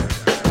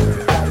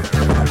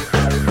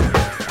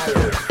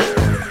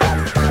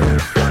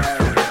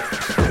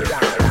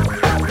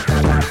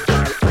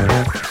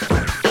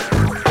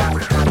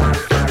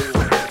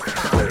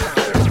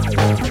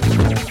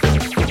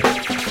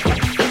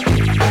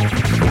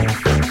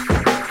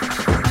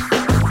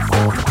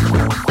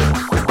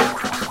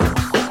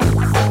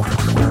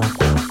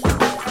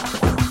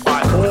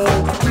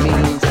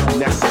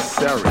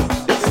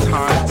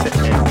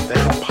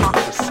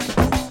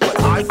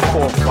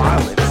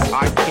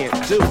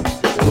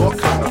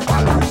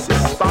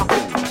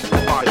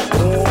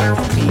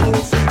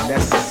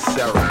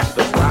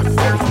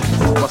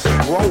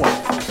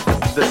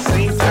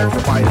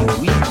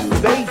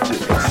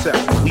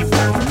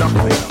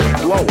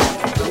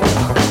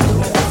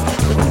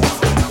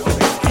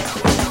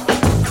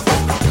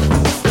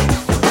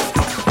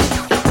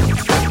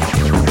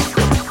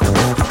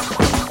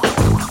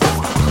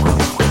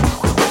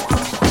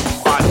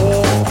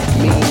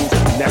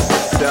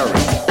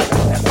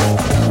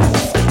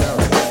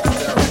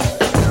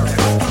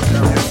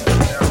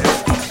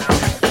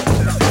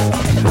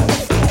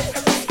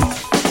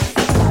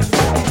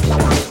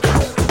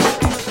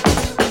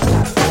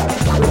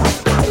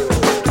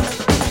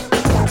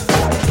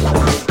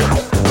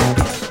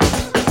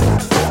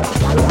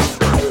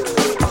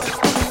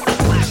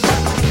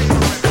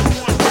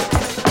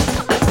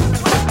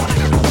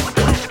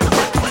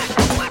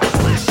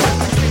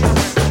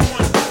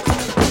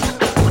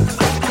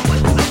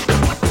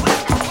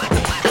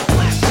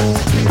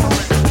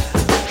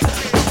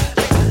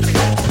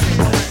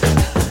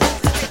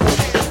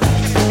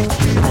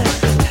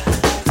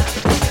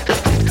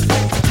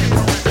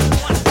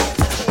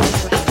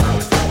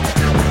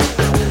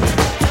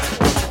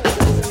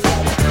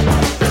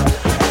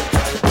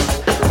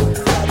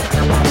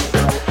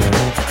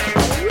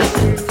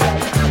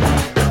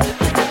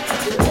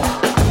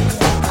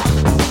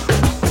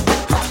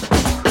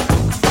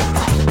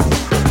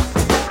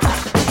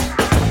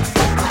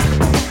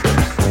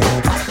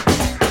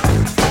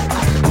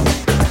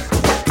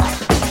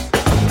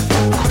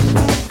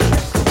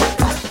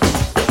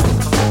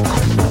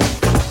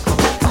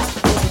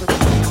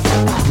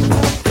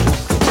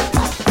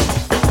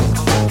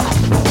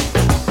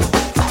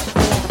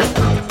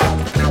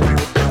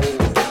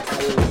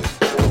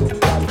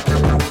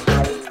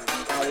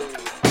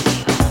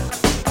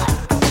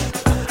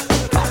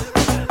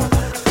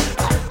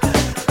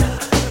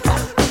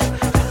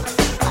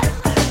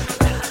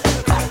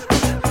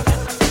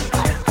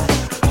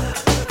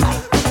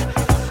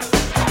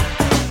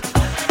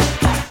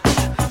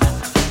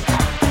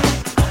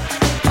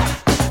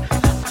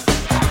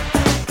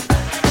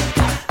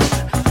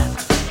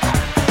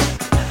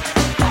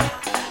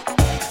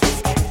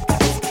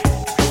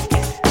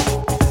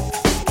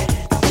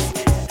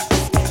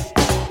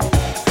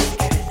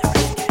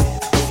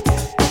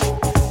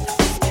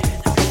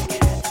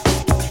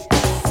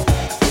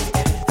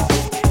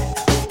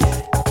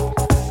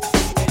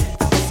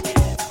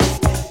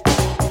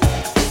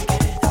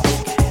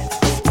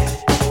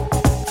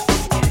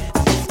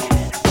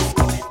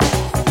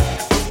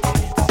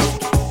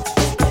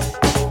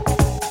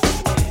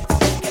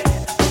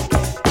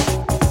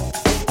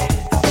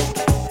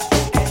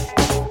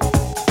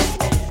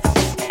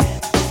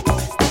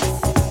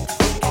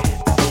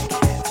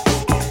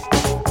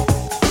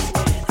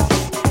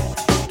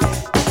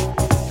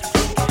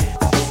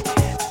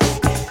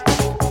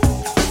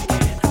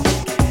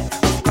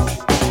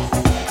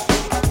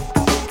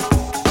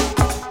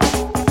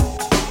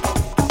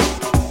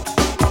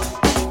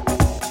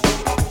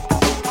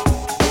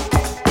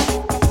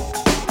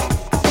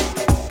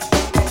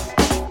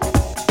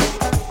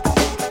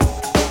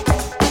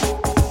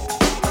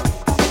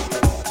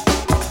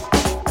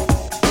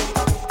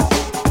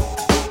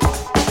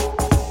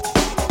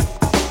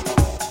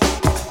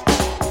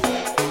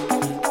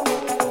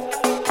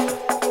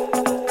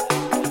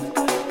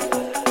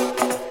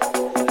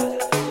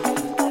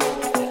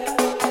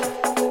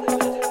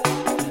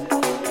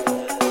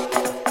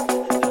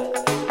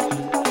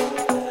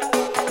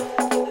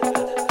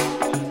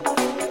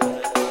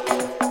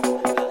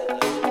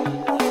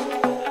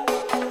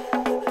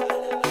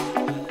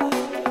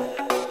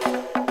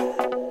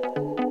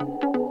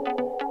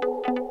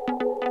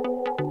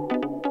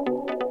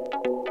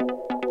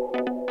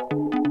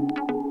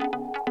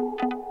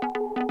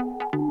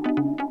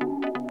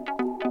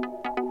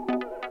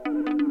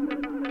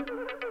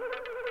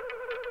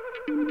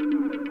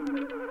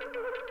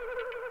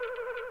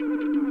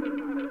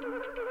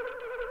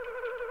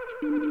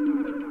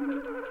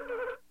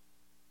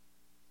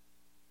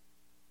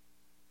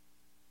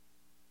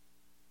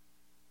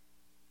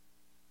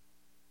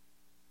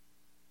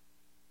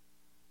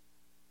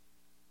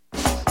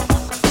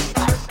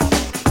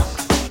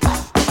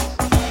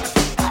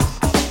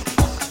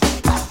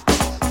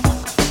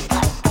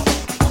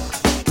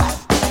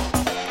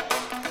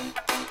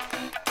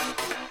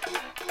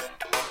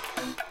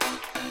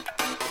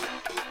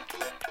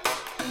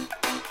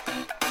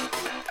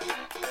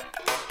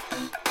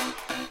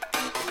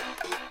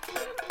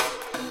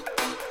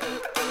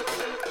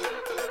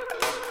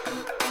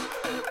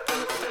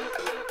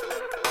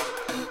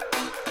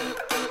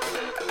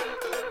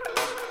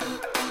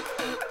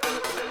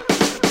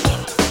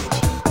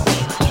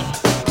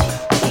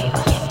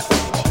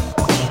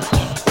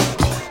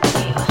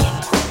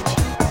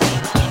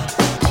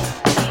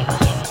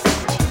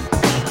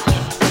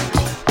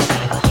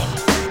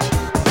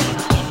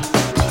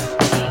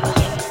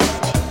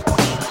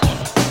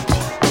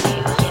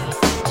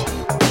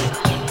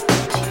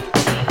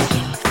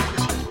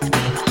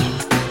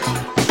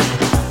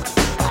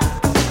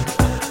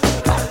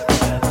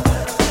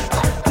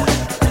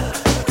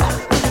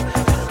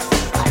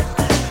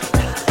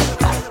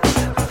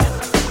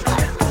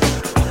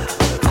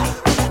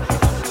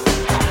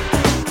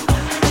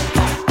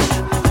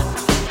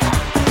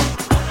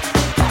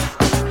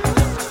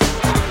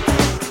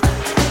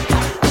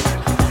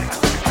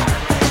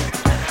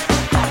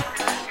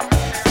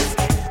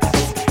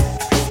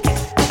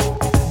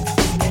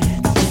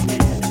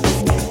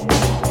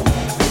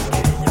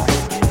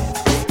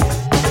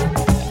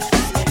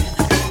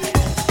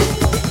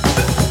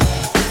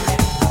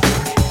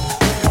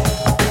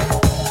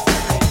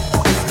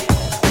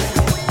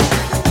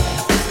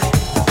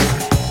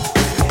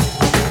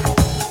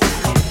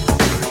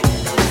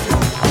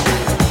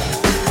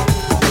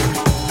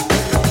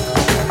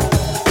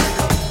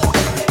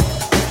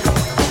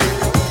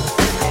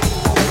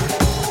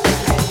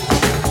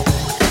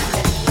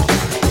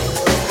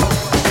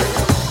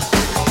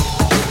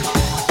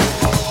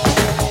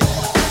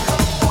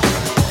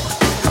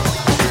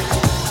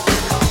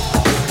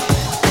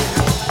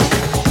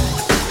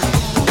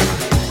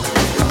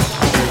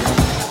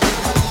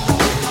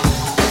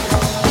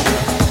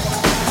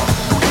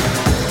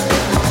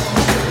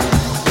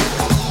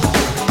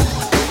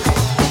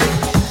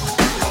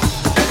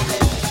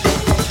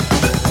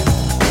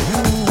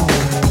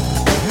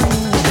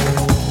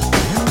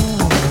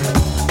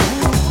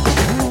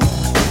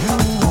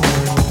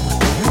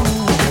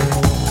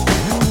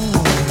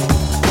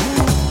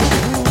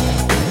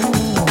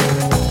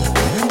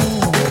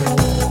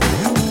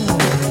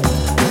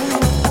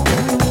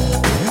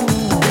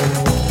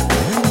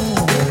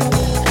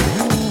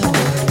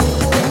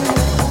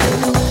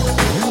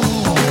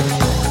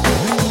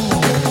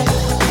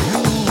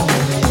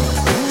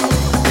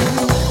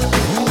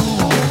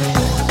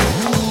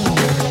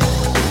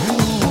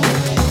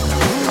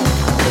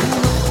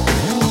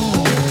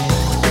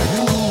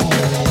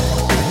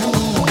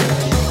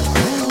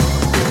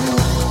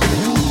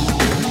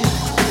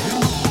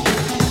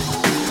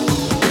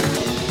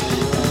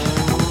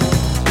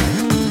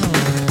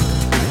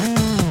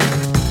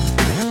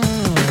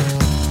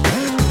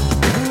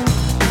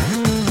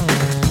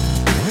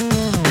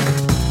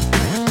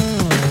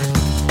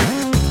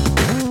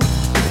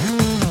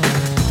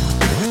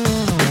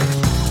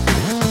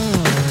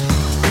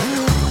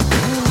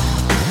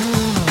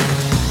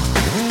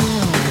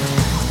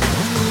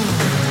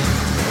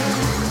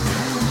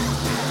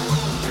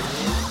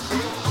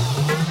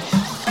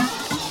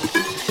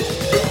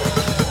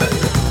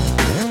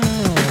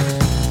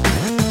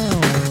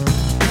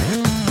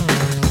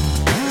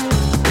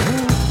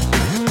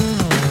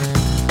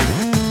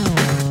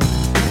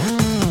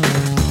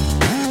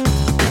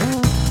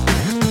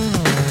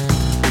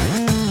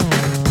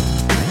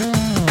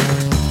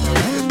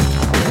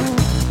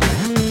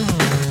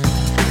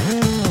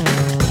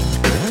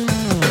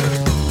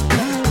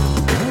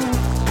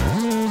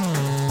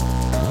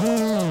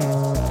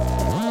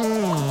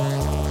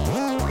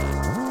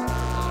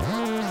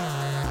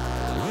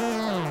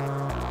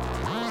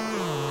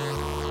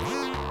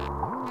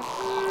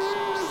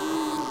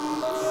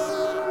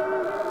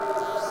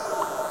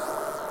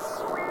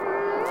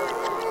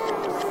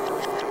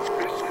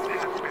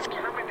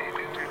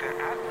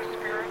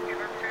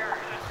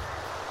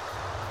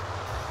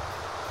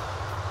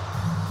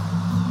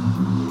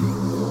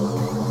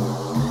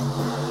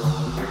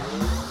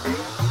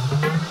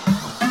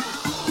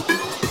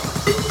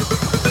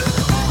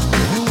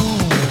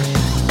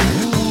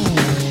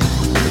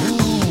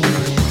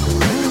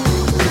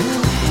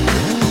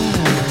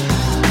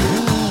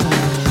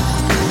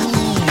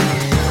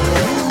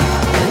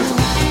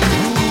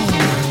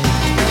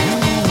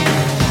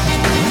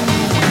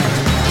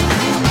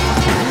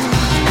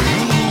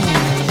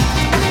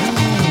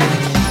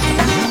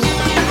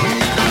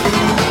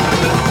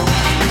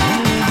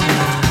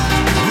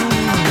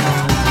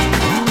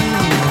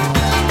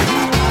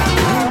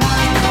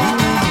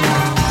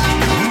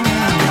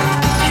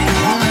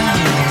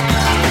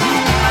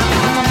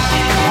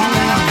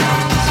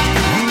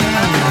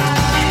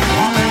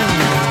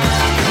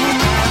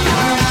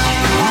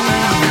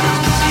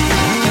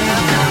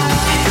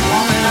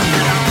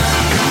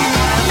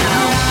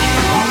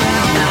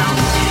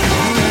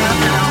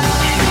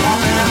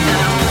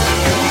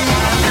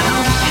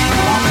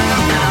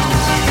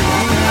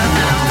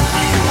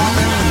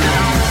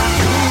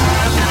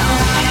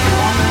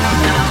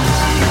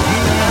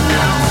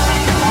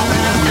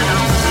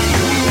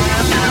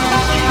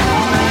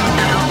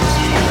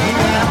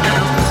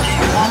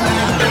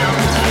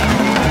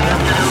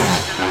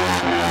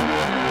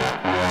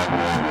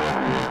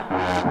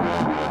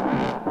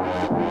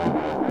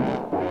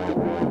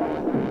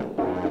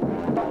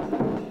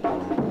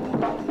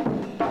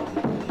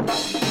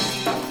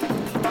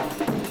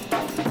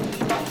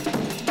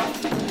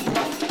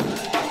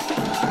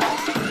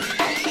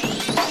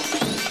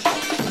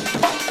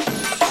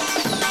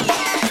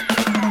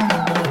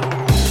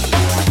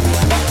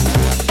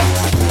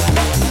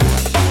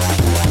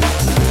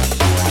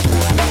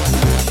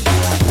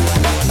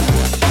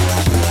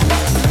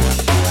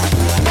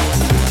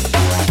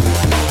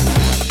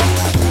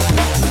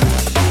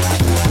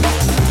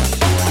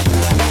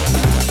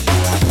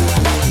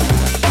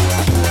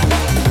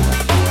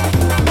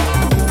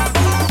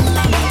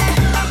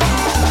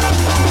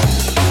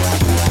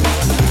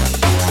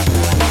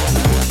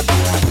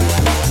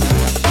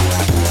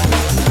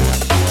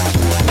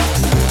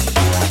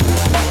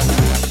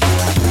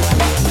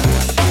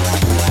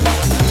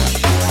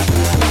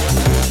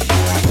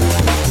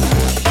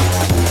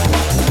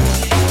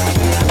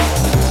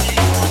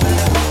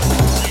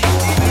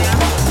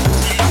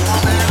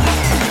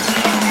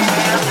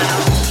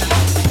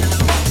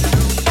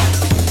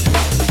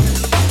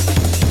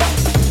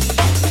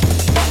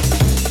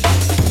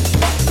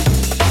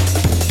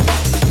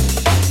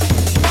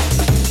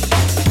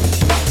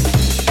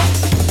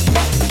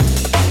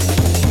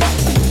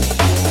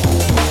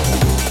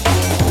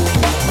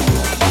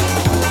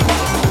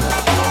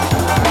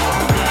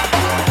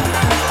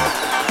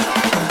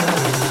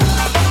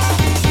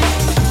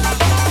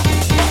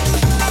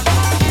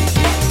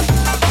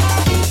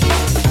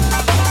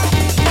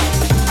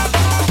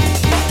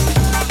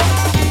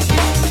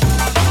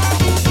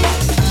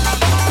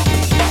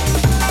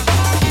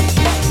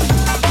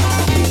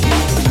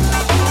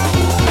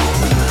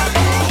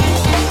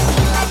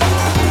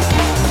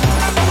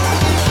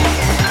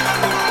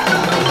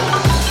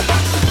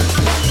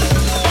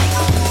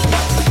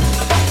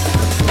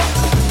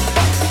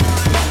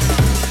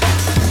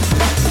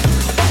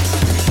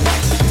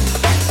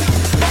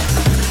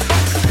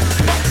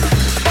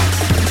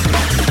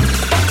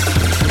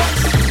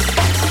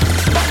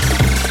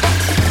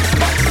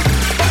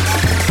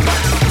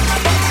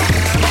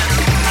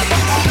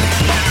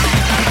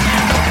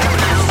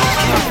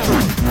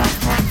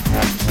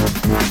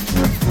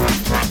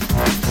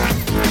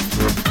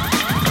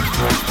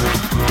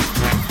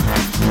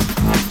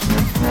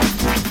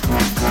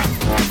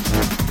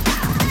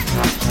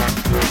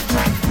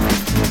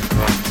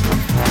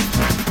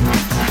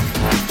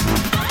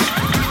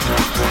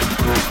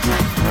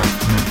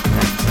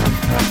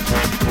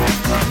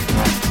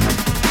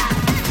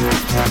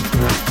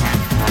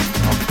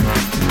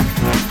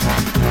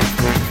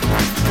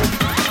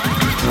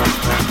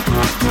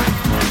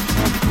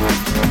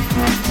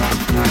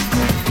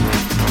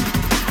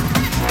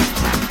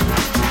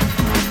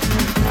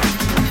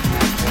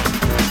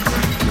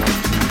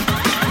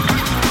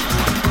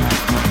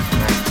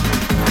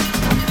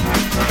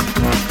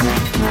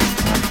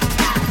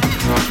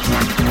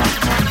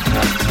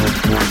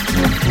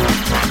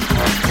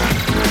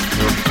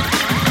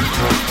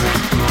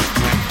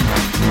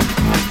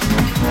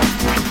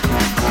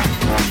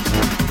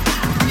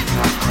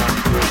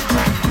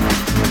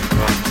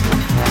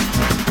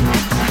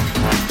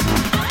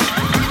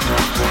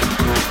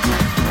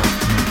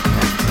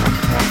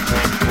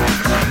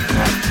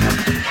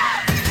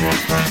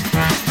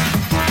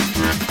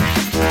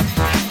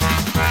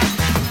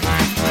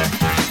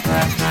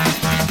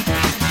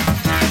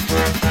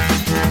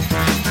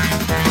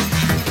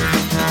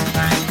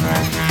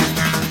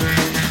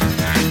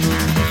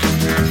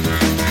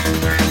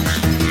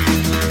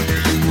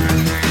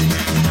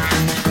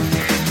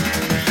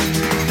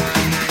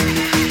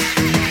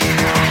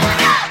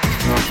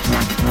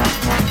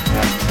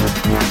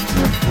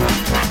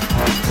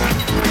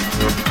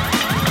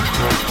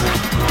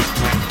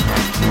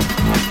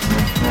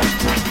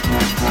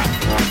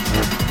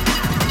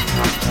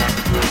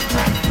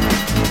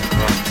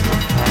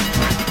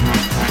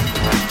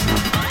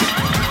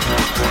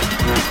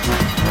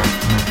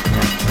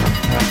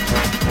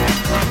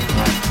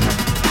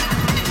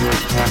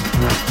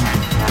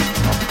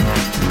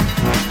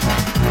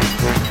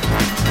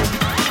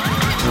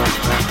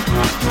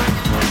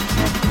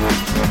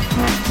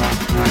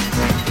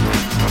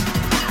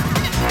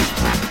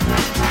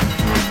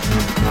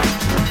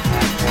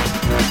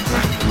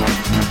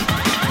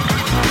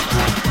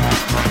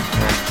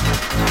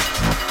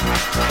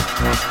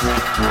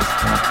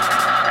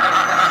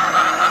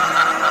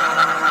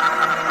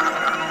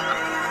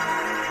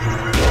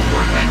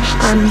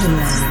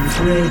 Underland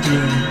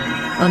Radio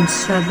on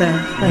Sub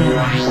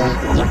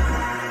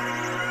FM.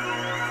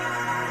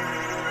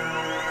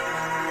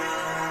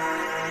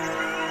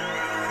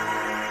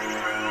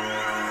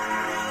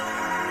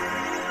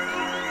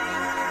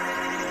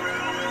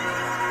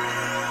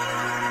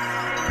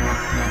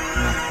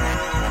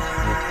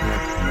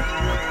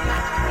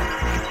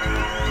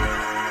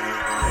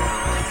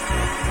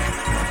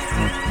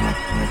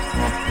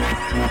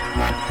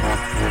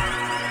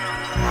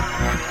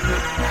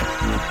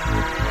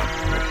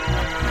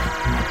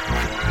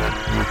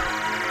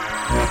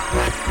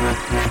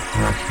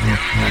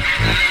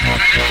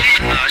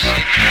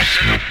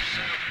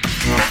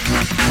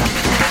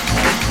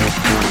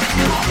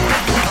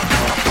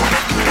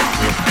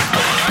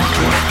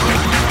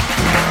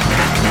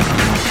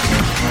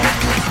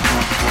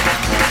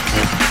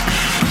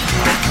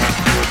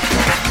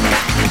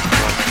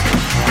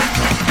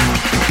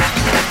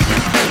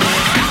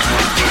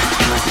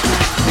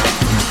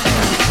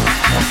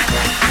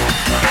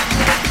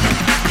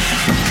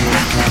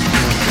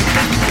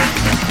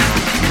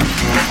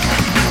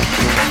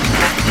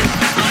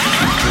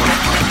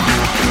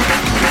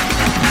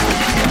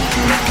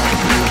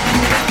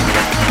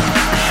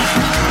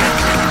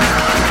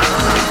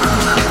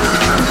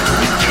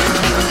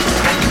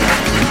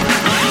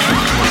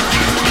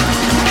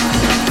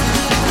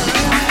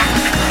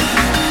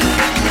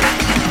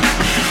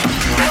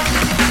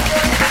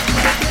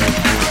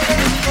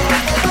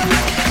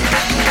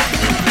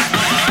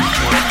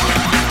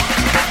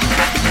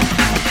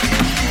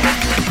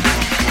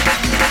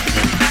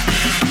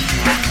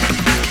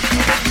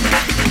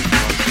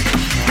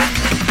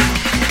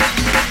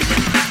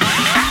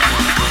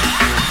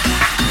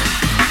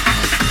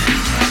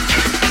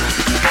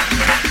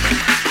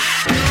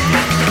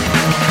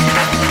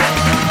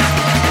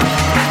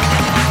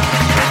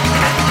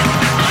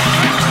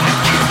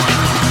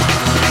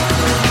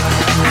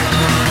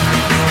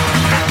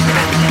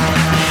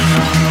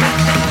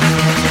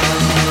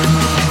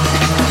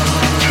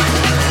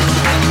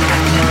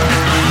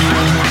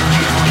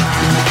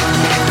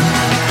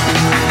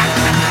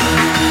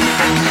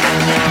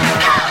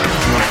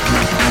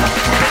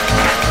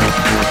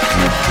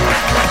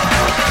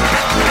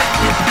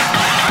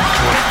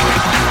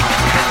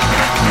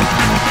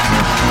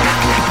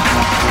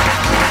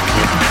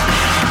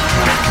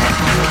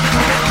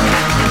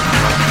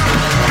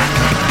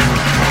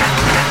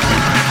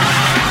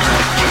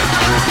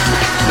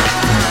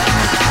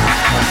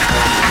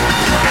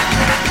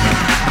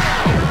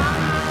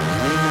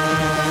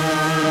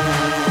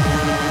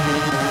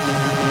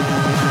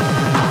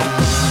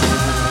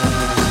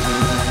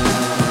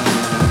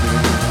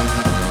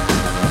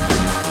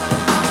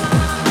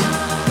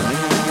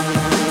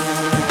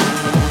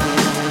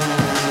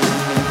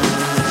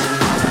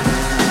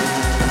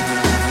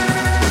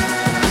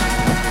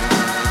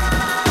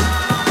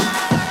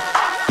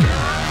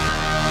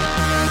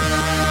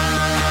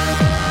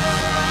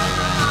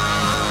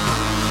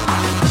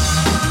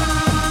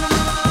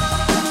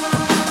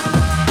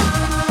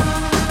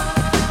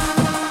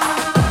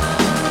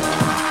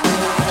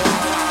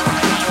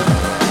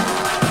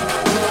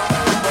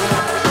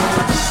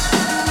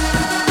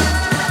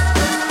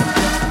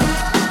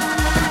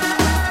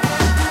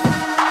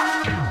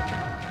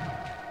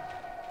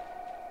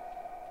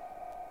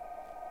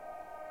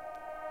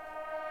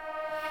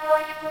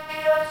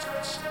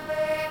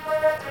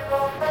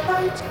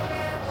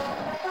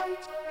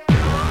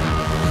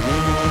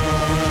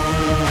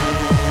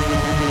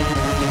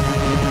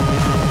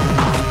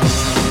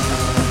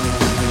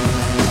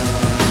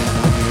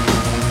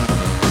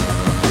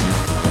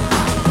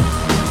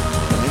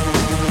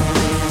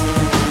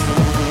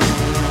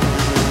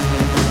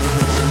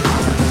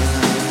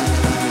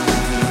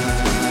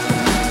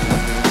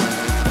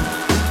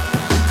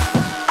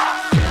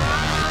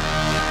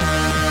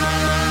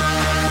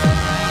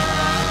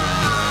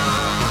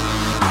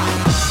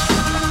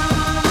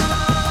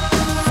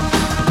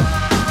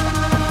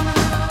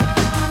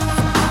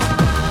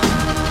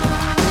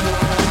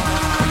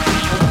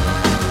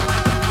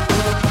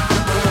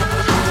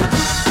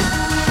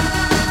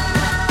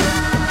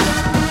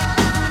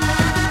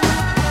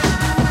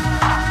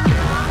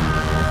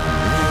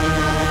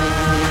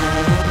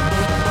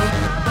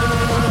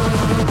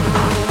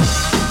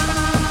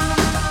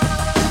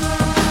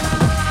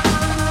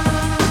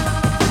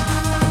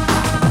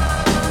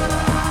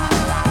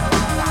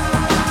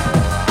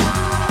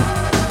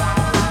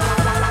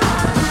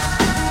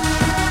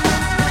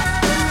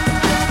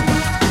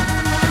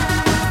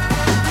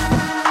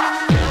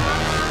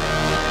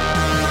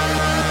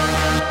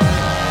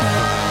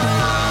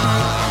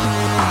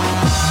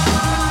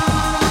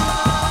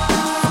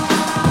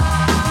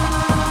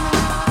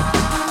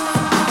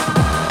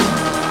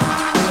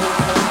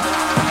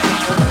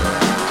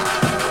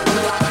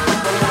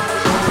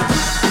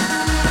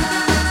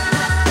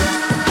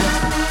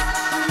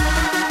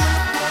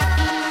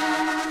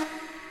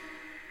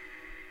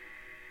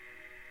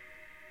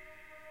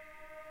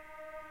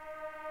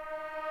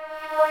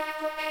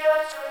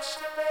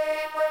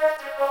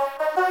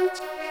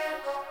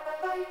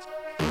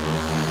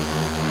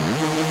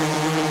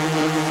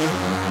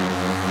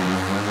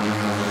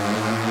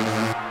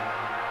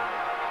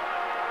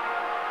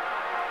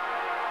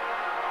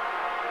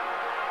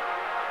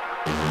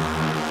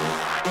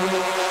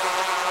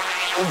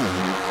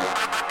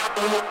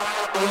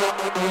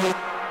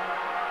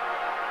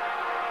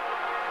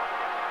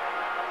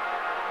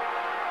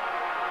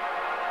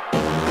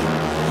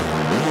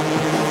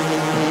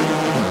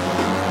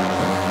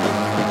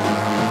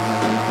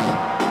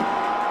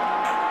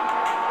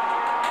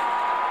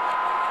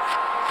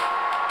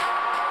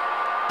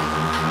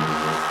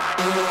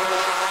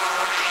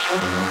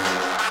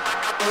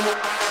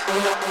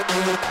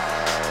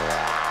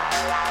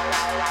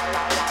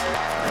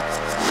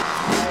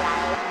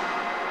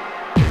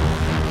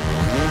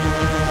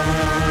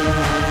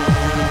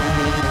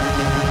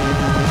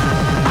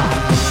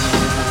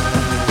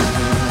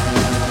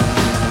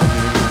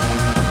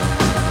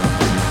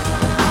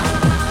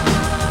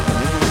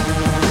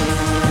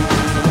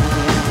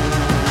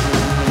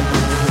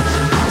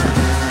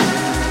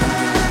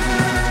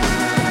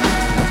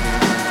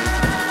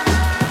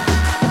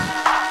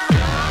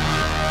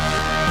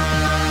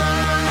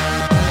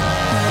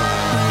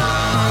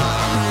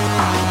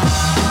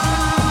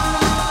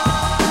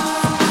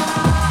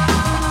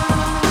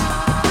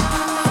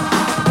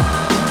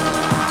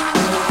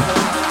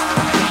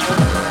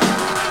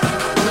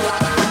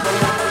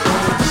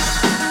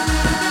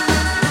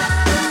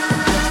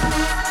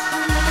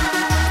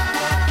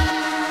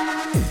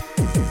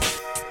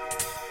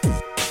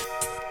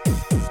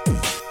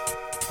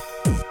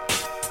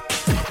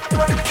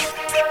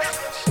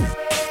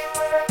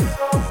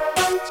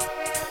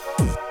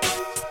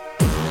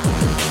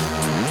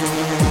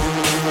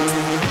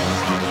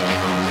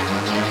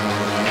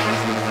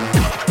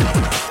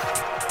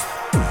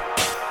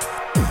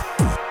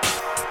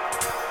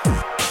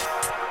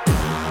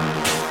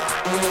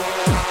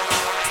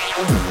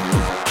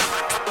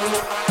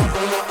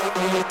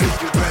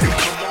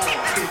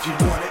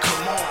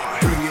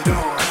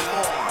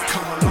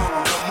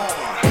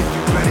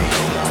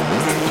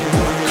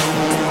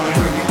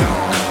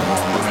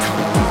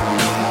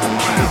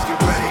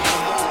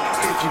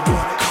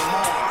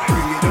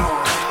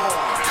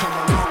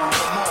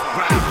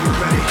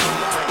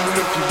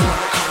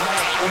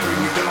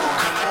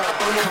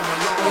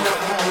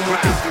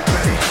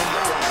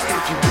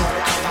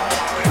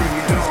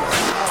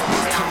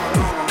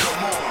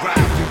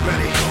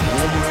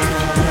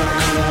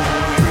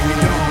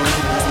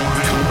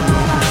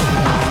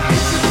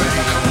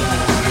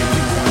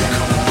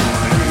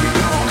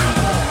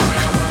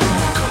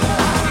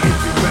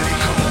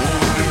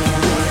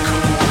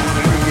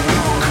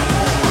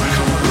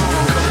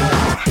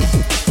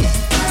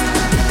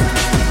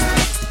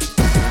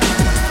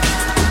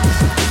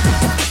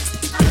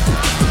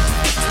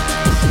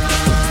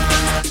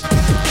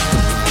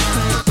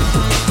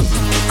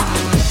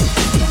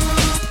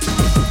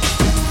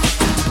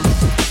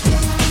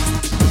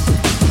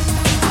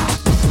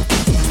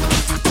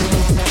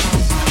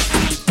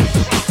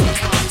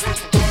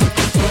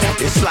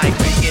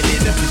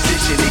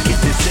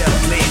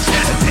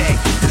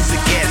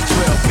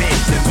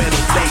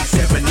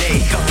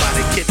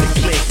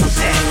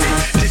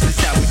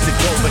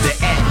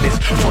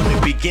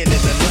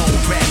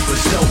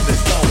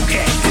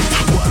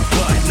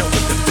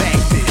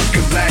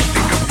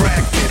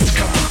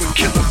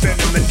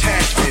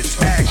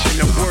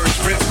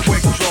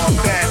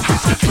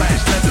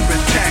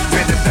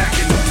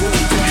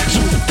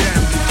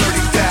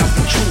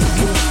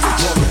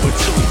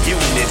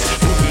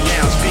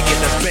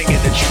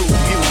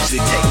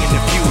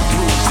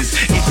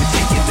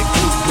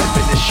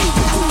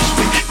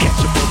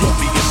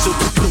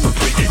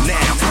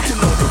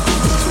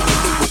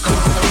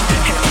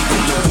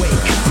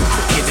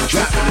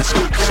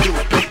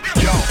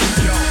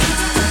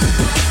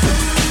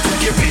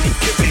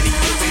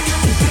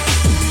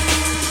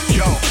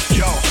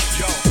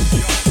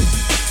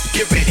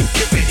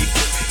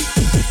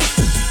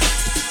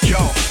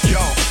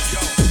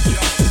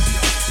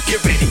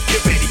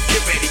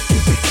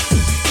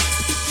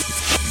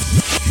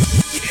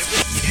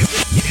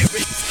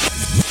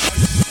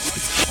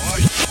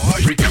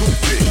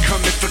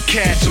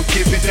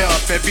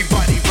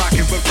 Everybody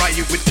rockin' with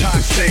Riot with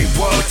Tox, say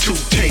what? With 2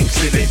 tapes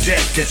in a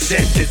deck that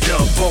set the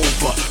dub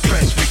over.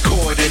 Press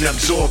record and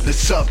absorb the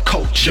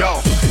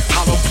subculture.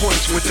 Hollow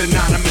points with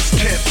anonymous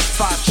tips.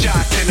 5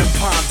 shots in a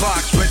pine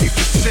box ready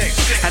for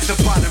 6. At the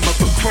bottom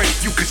of a crate,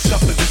 you could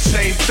suffer the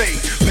same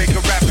fate. Make a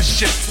rapper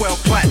shift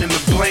 12 platinum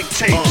and blank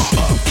tapes.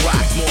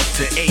 Rock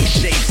morph to A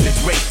shapes and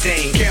Great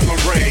Dane. Gamma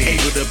ray,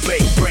 able to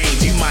bake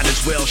brains, you might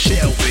as well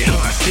shelve it,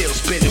 huh? Still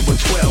spinning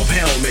with 12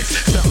 helmets,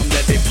 something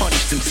that they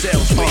punished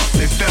themselves with.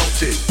 They felt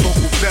it,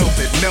 vocal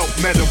velvet, melt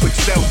metal,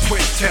 excel,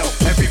 quick tell.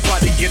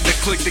 Everybody in the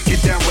clique to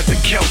get down with the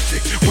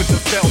Celtic. With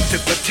the belt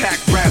tip, attack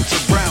raps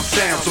around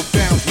sounds. So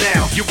bounce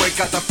now, you ain't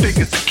got the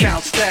fingers to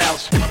count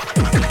styles.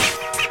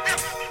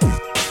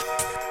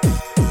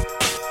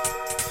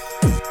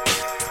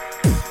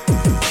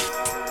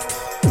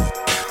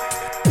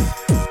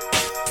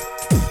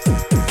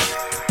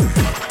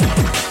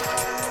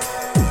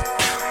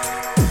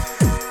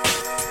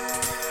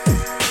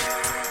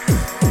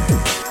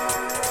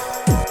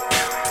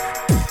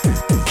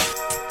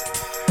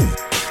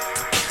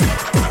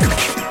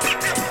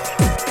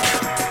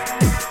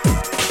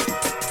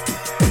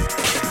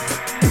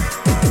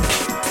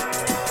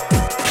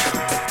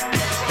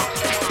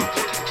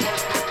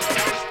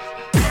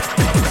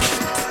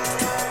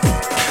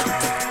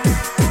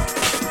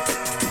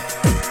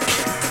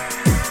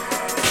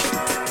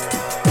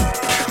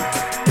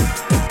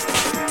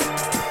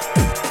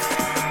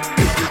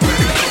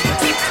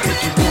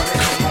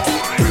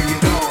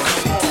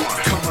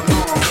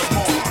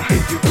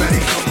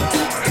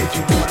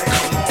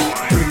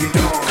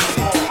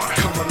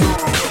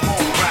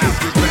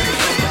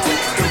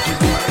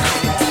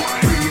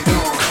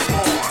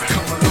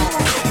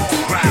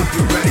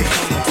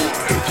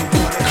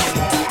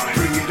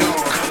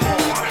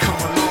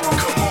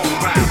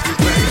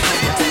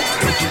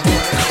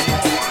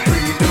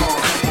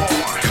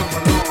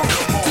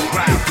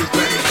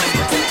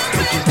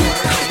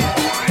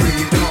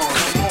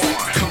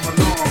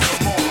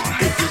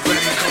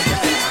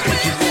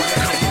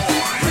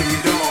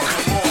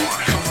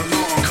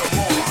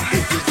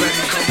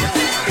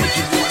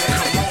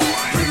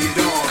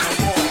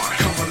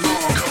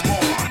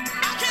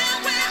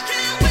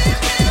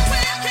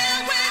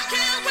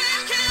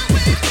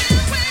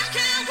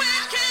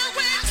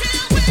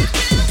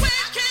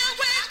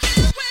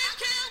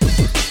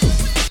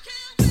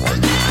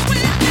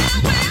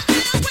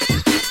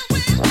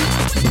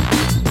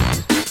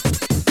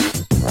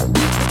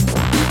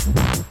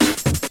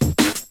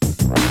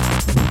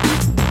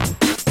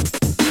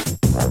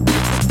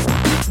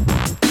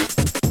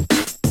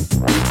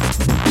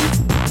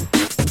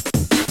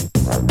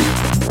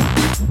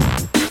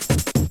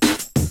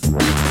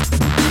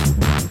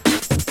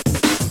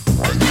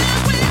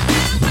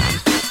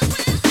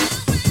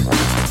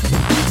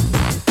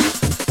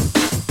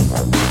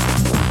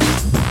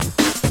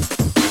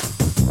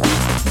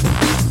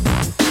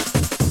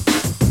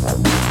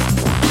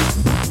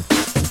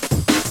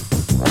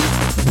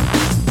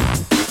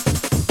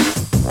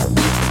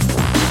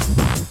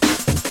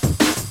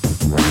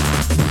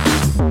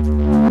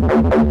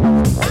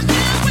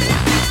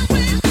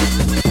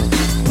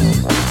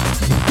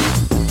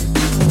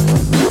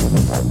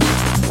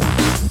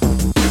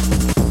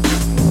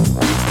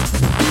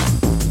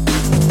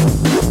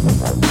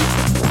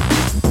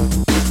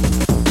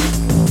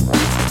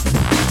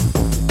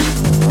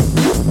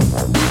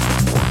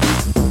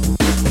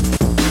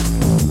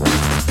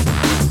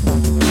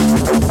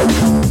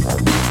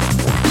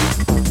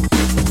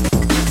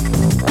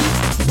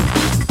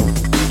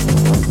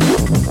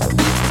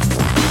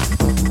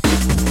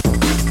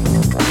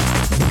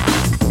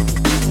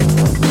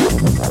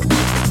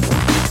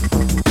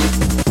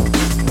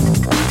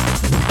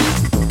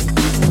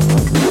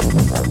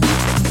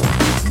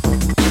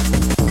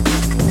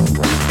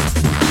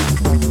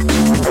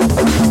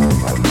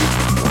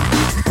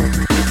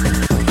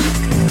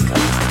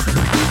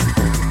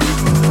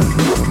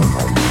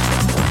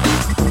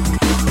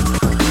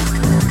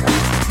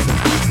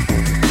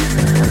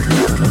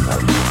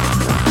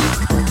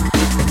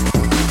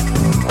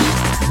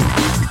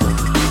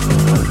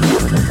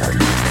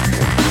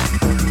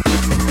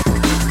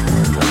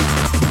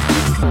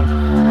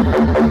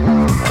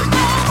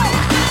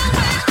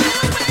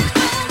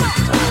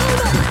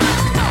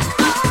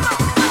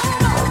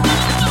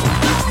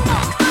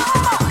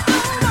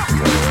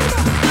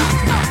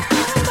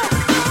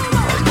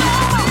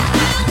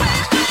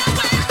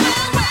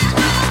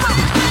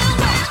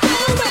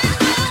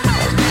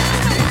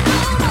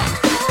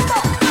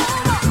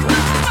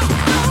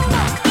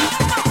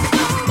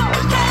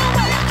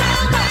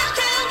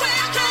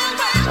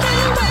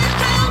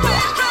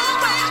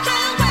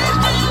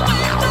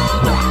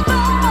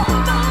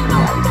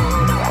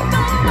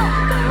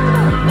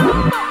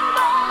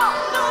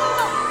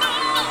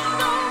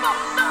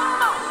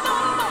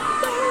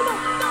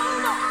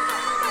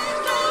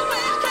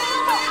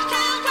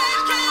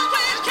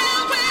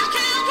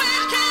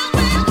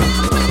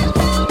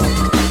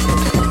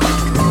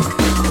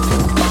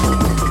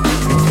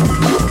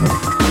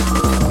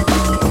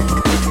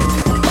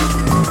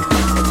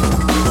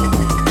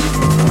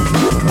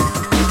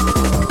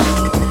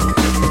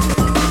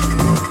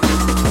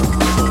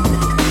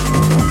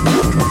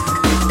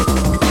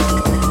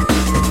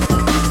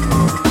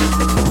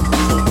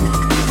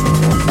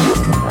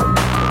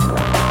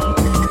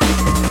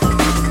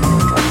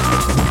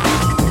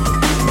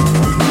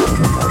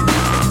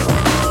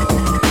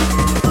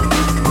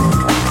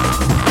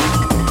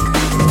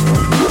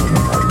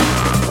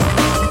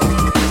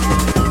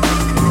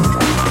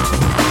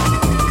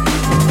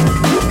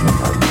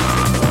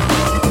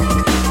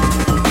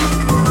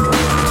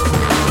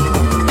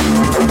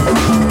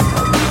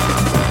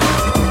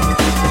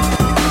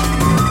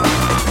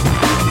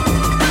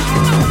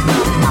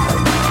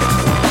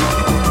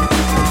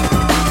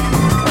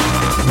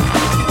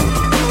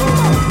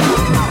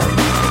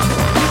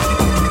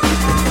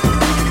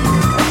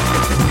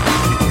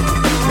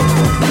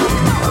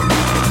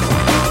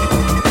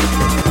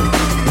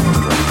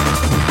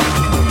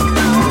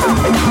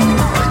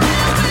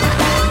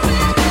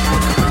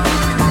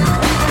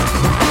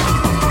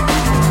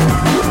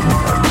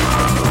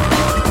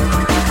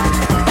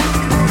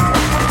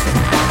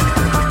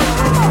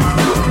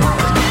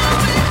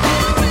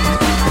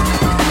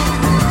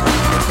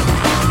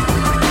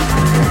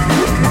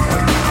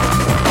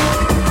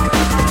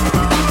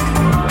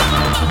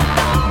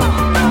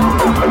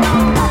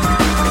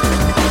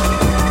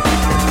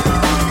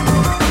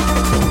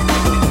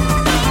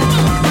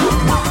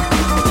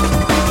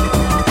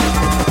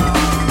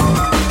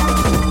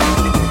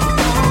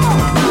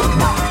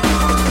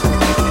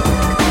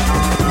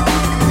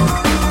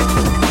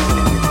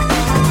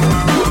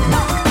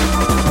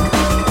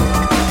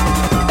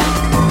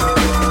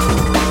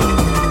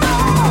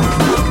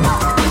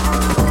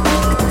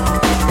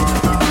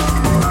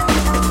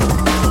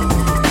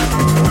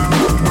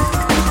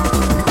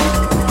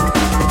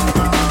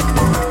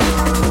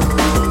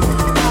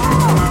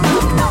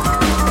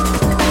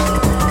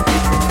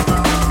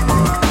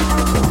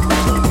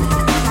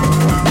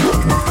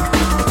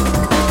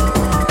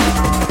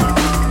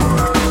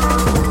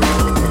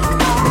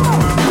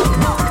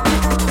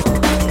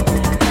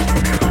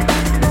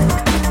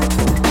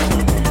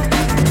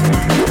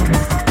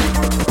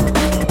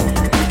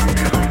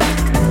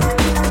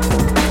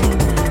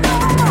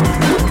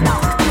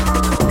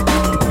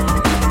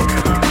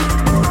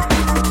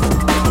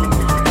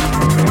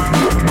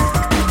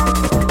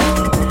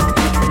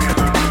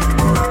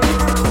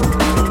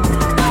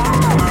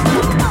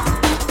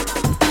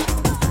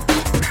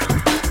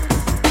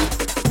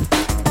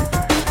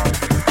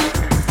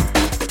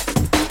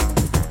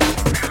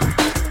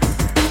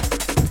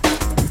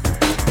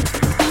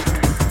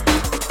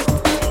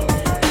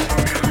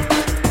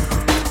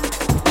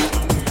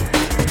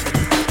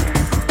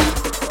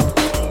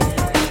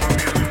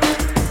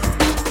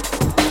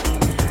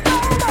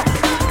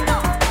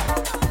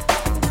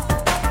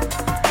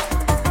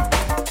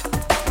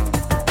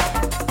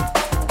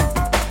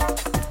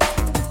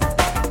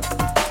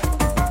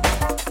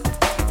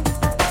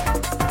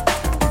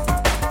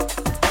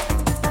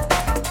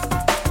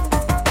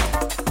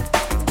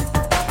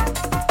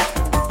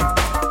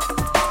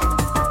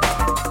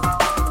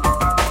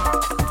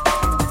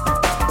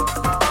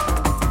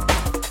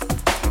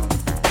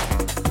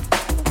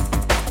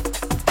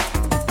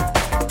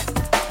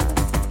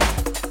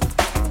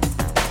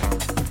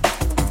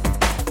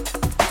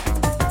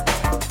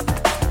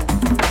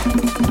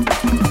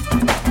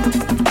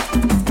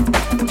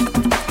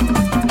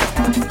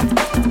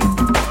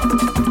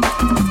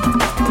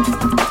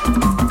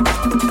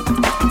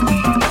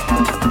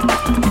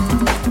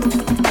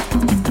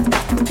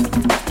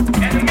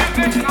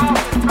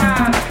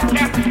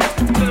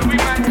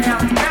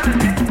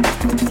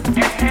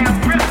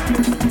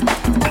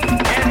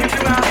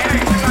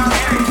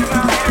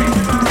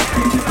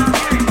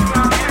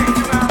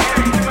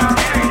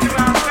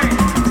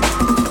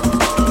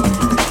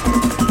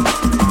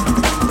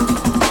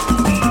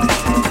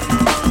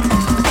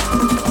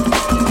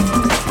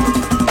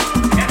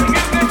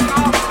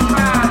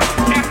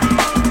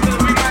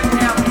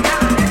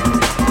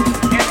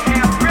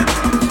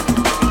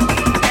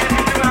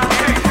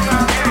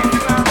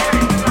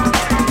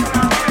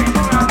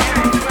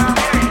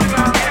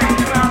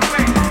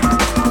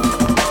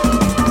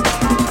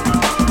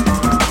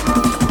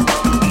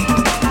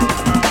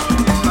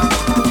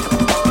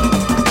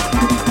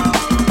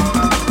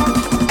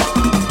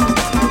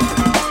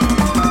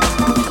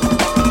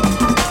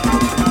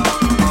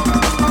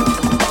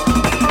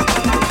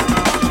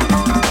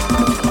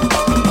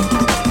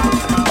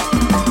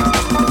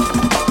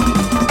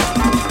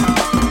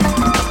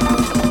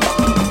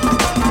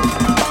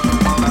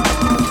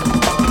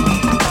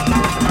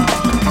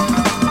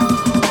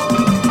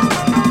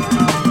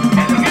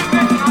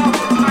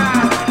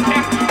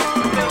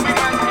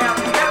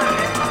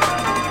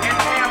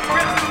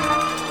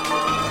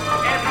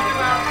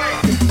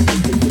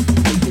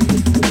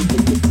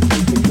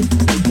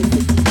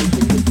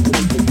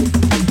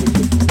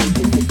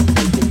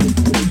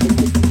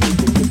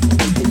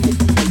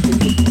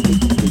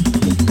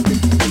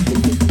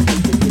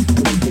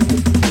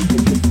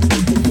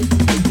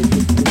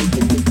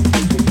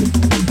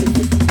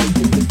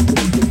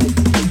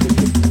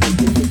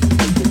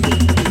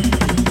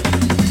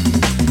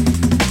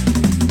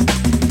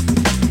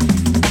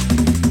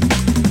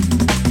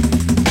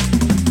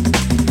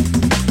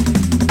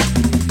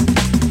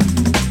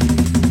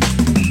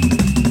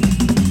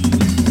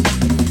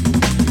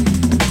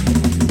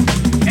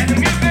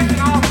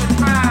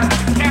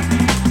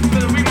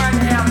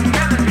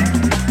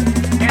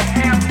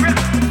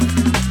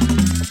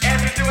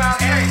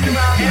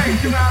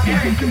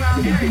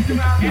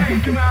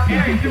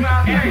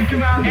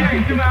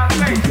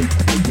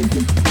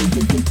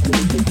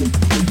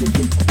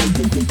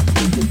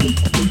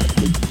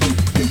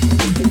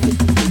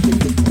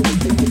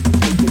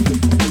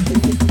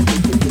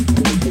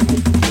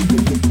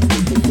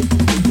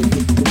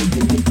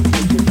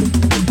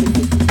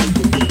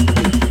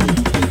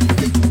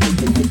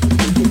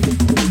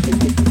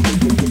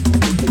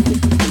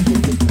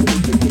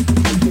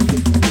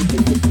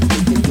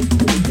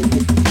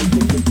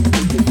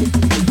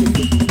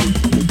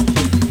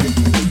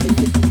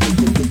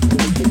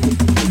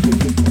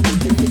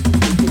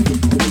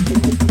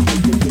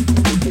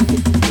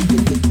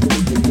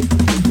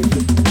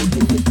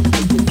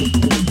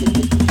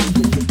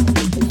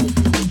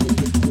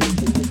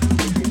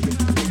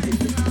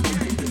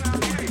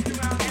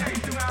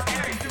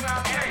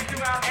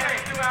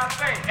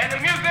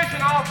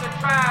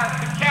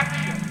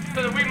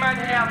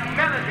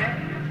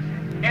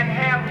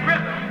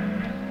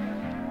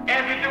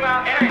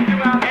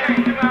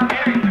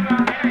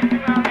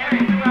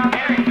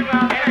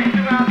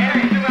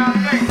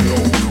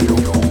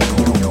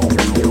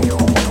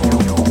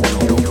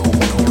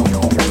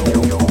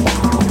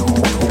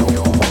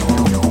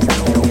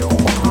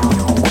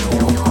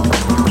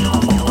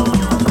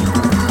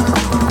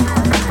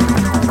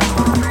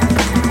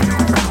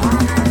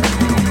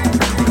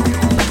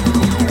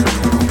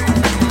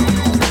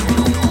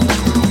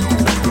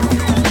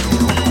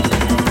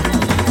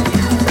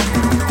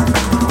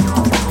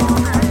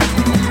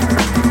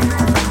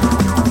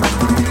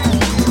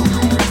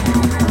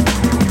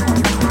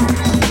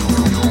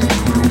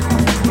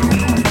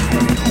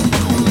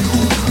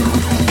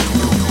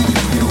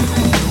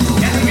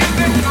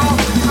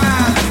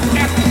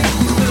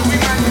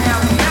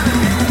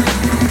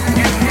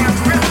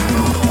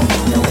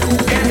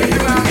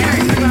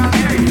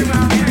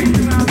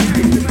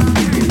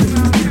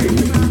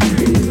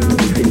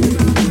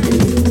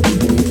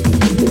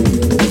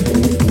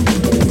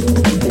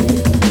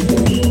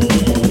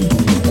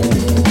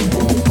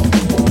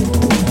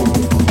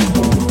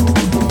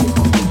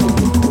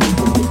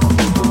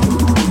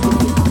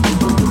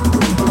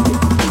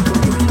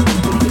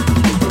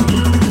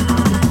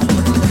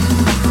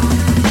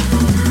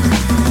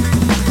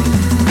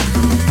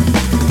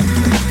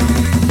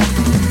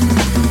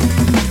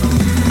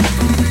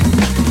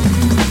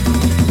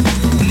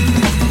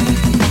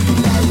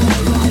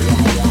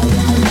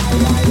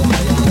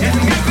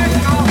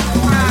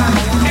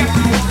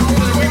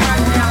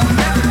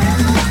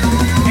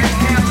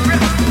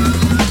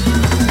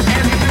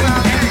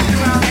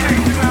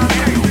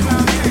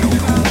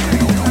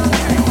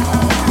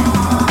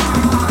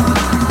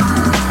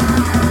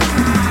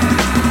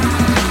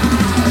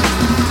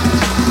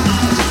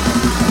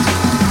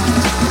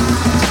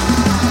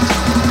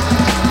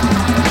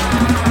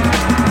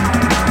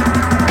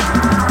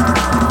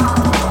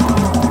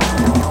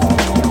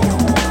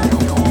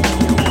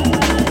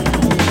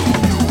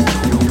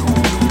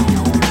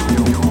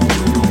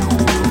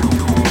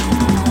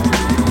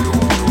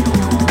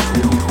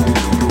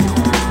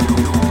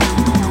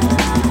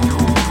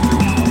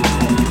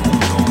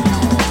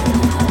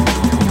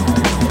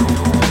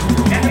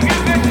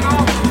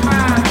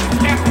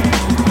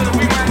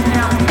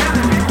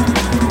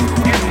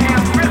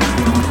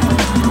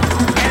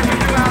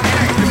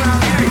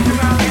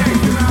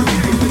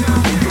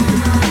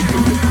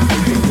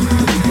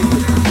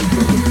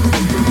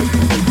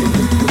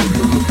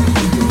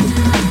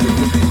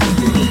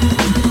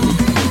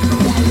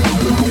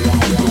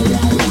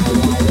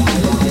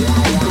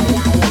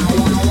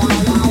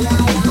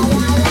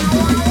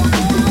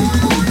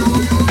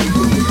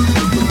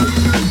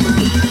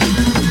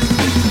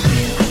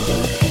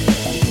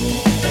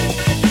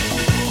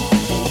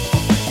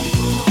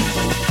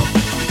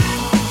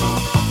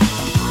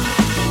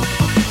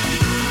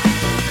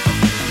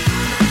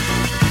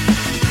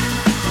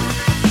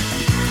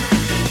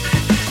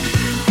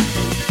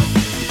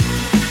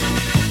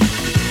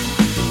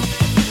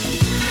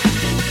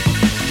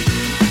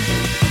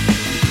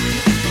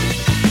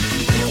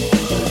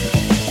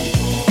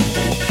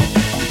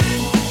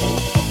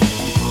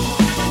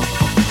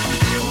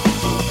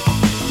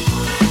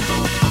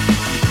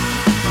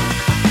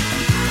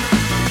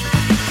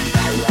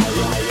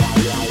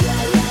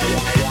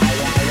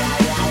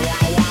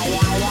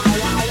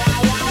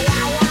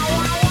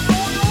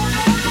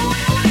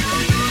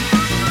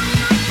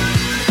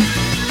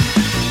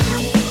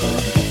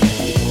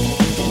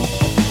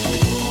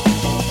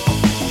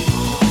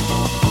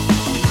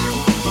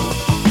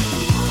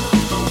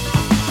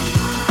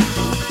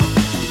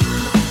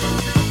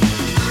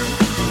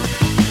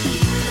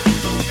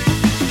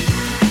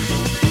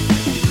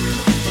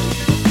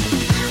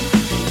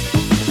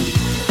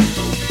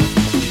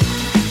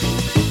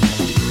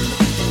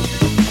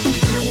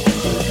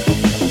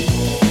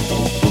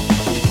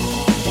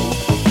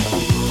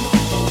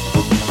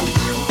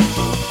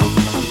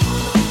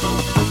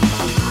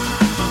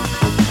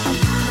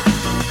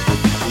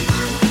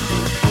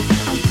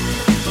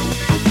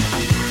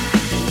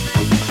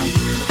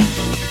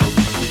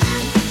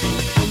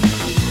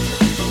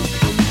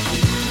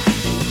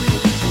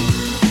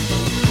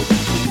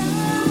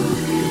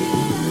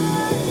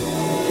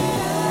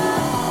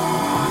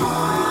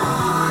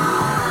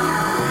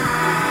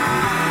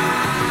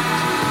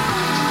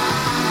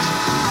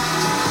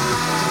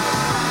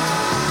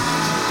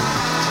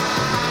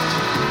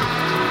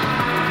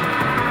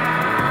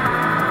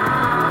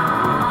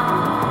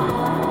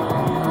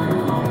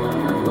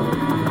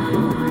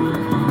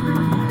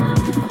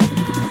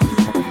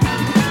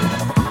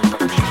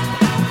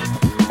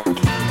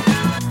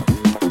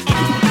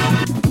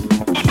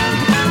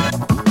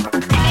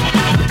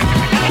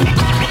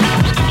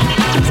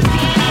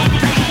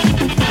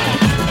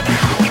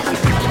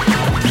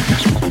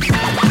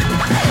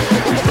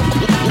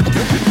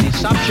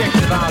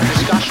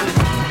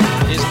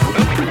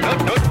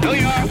 New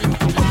York.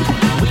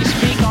 We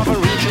speak of a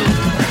region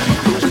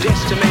whose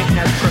destiny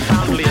has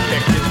profoundly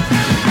affected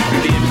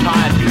the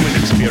entire human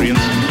experience.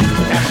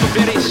 At the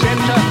very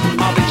center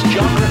of its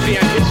geography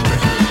and history,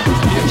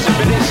 it's a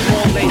very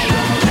small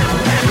nation.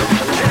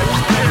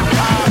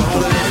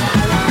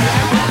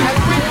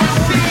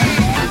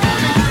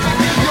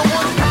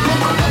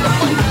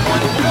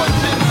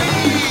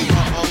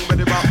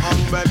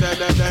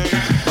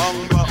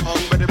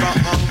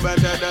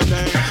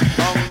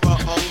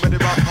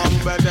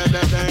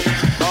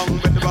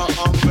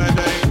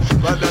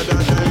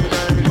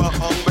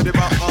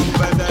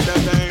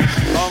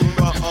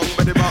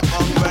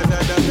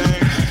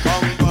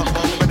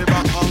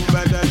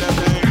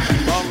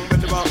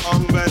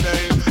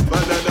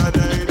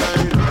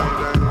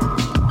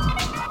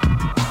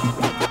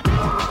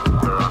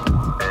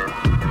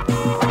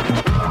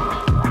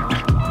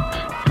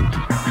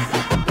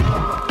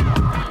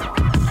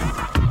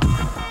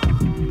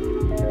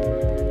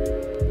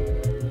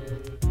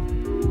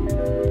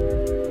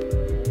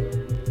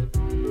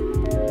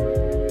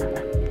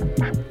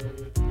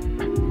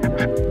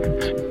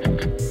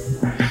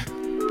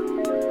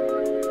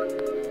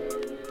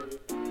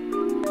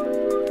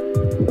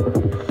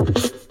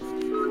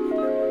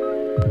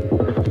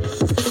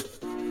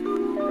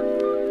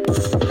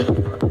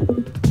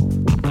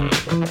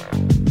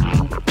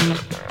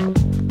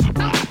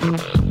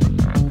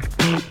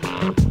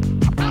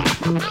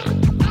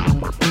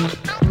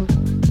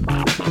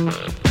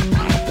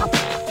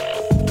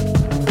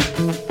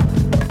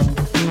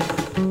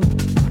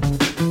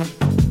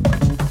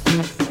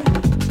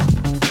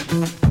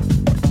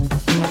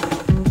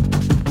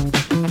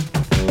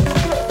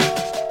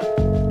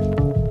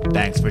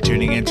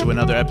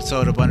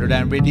 Episode of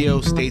Underland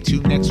Radio. Stay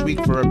tuned next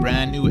week for a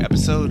brand new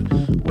episode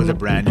with a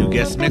brand new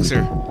guest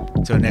mixer.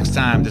 Till next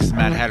time, this is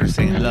Mad Hatter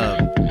saying love,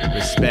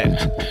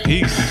 respect,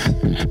 peace.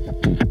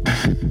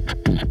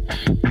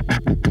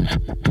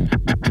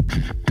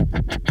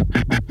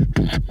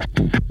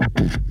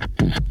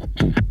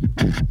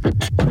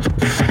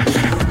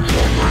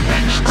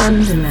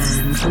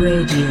 Underland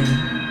Radio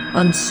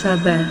on Sub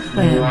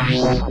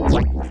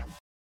FM.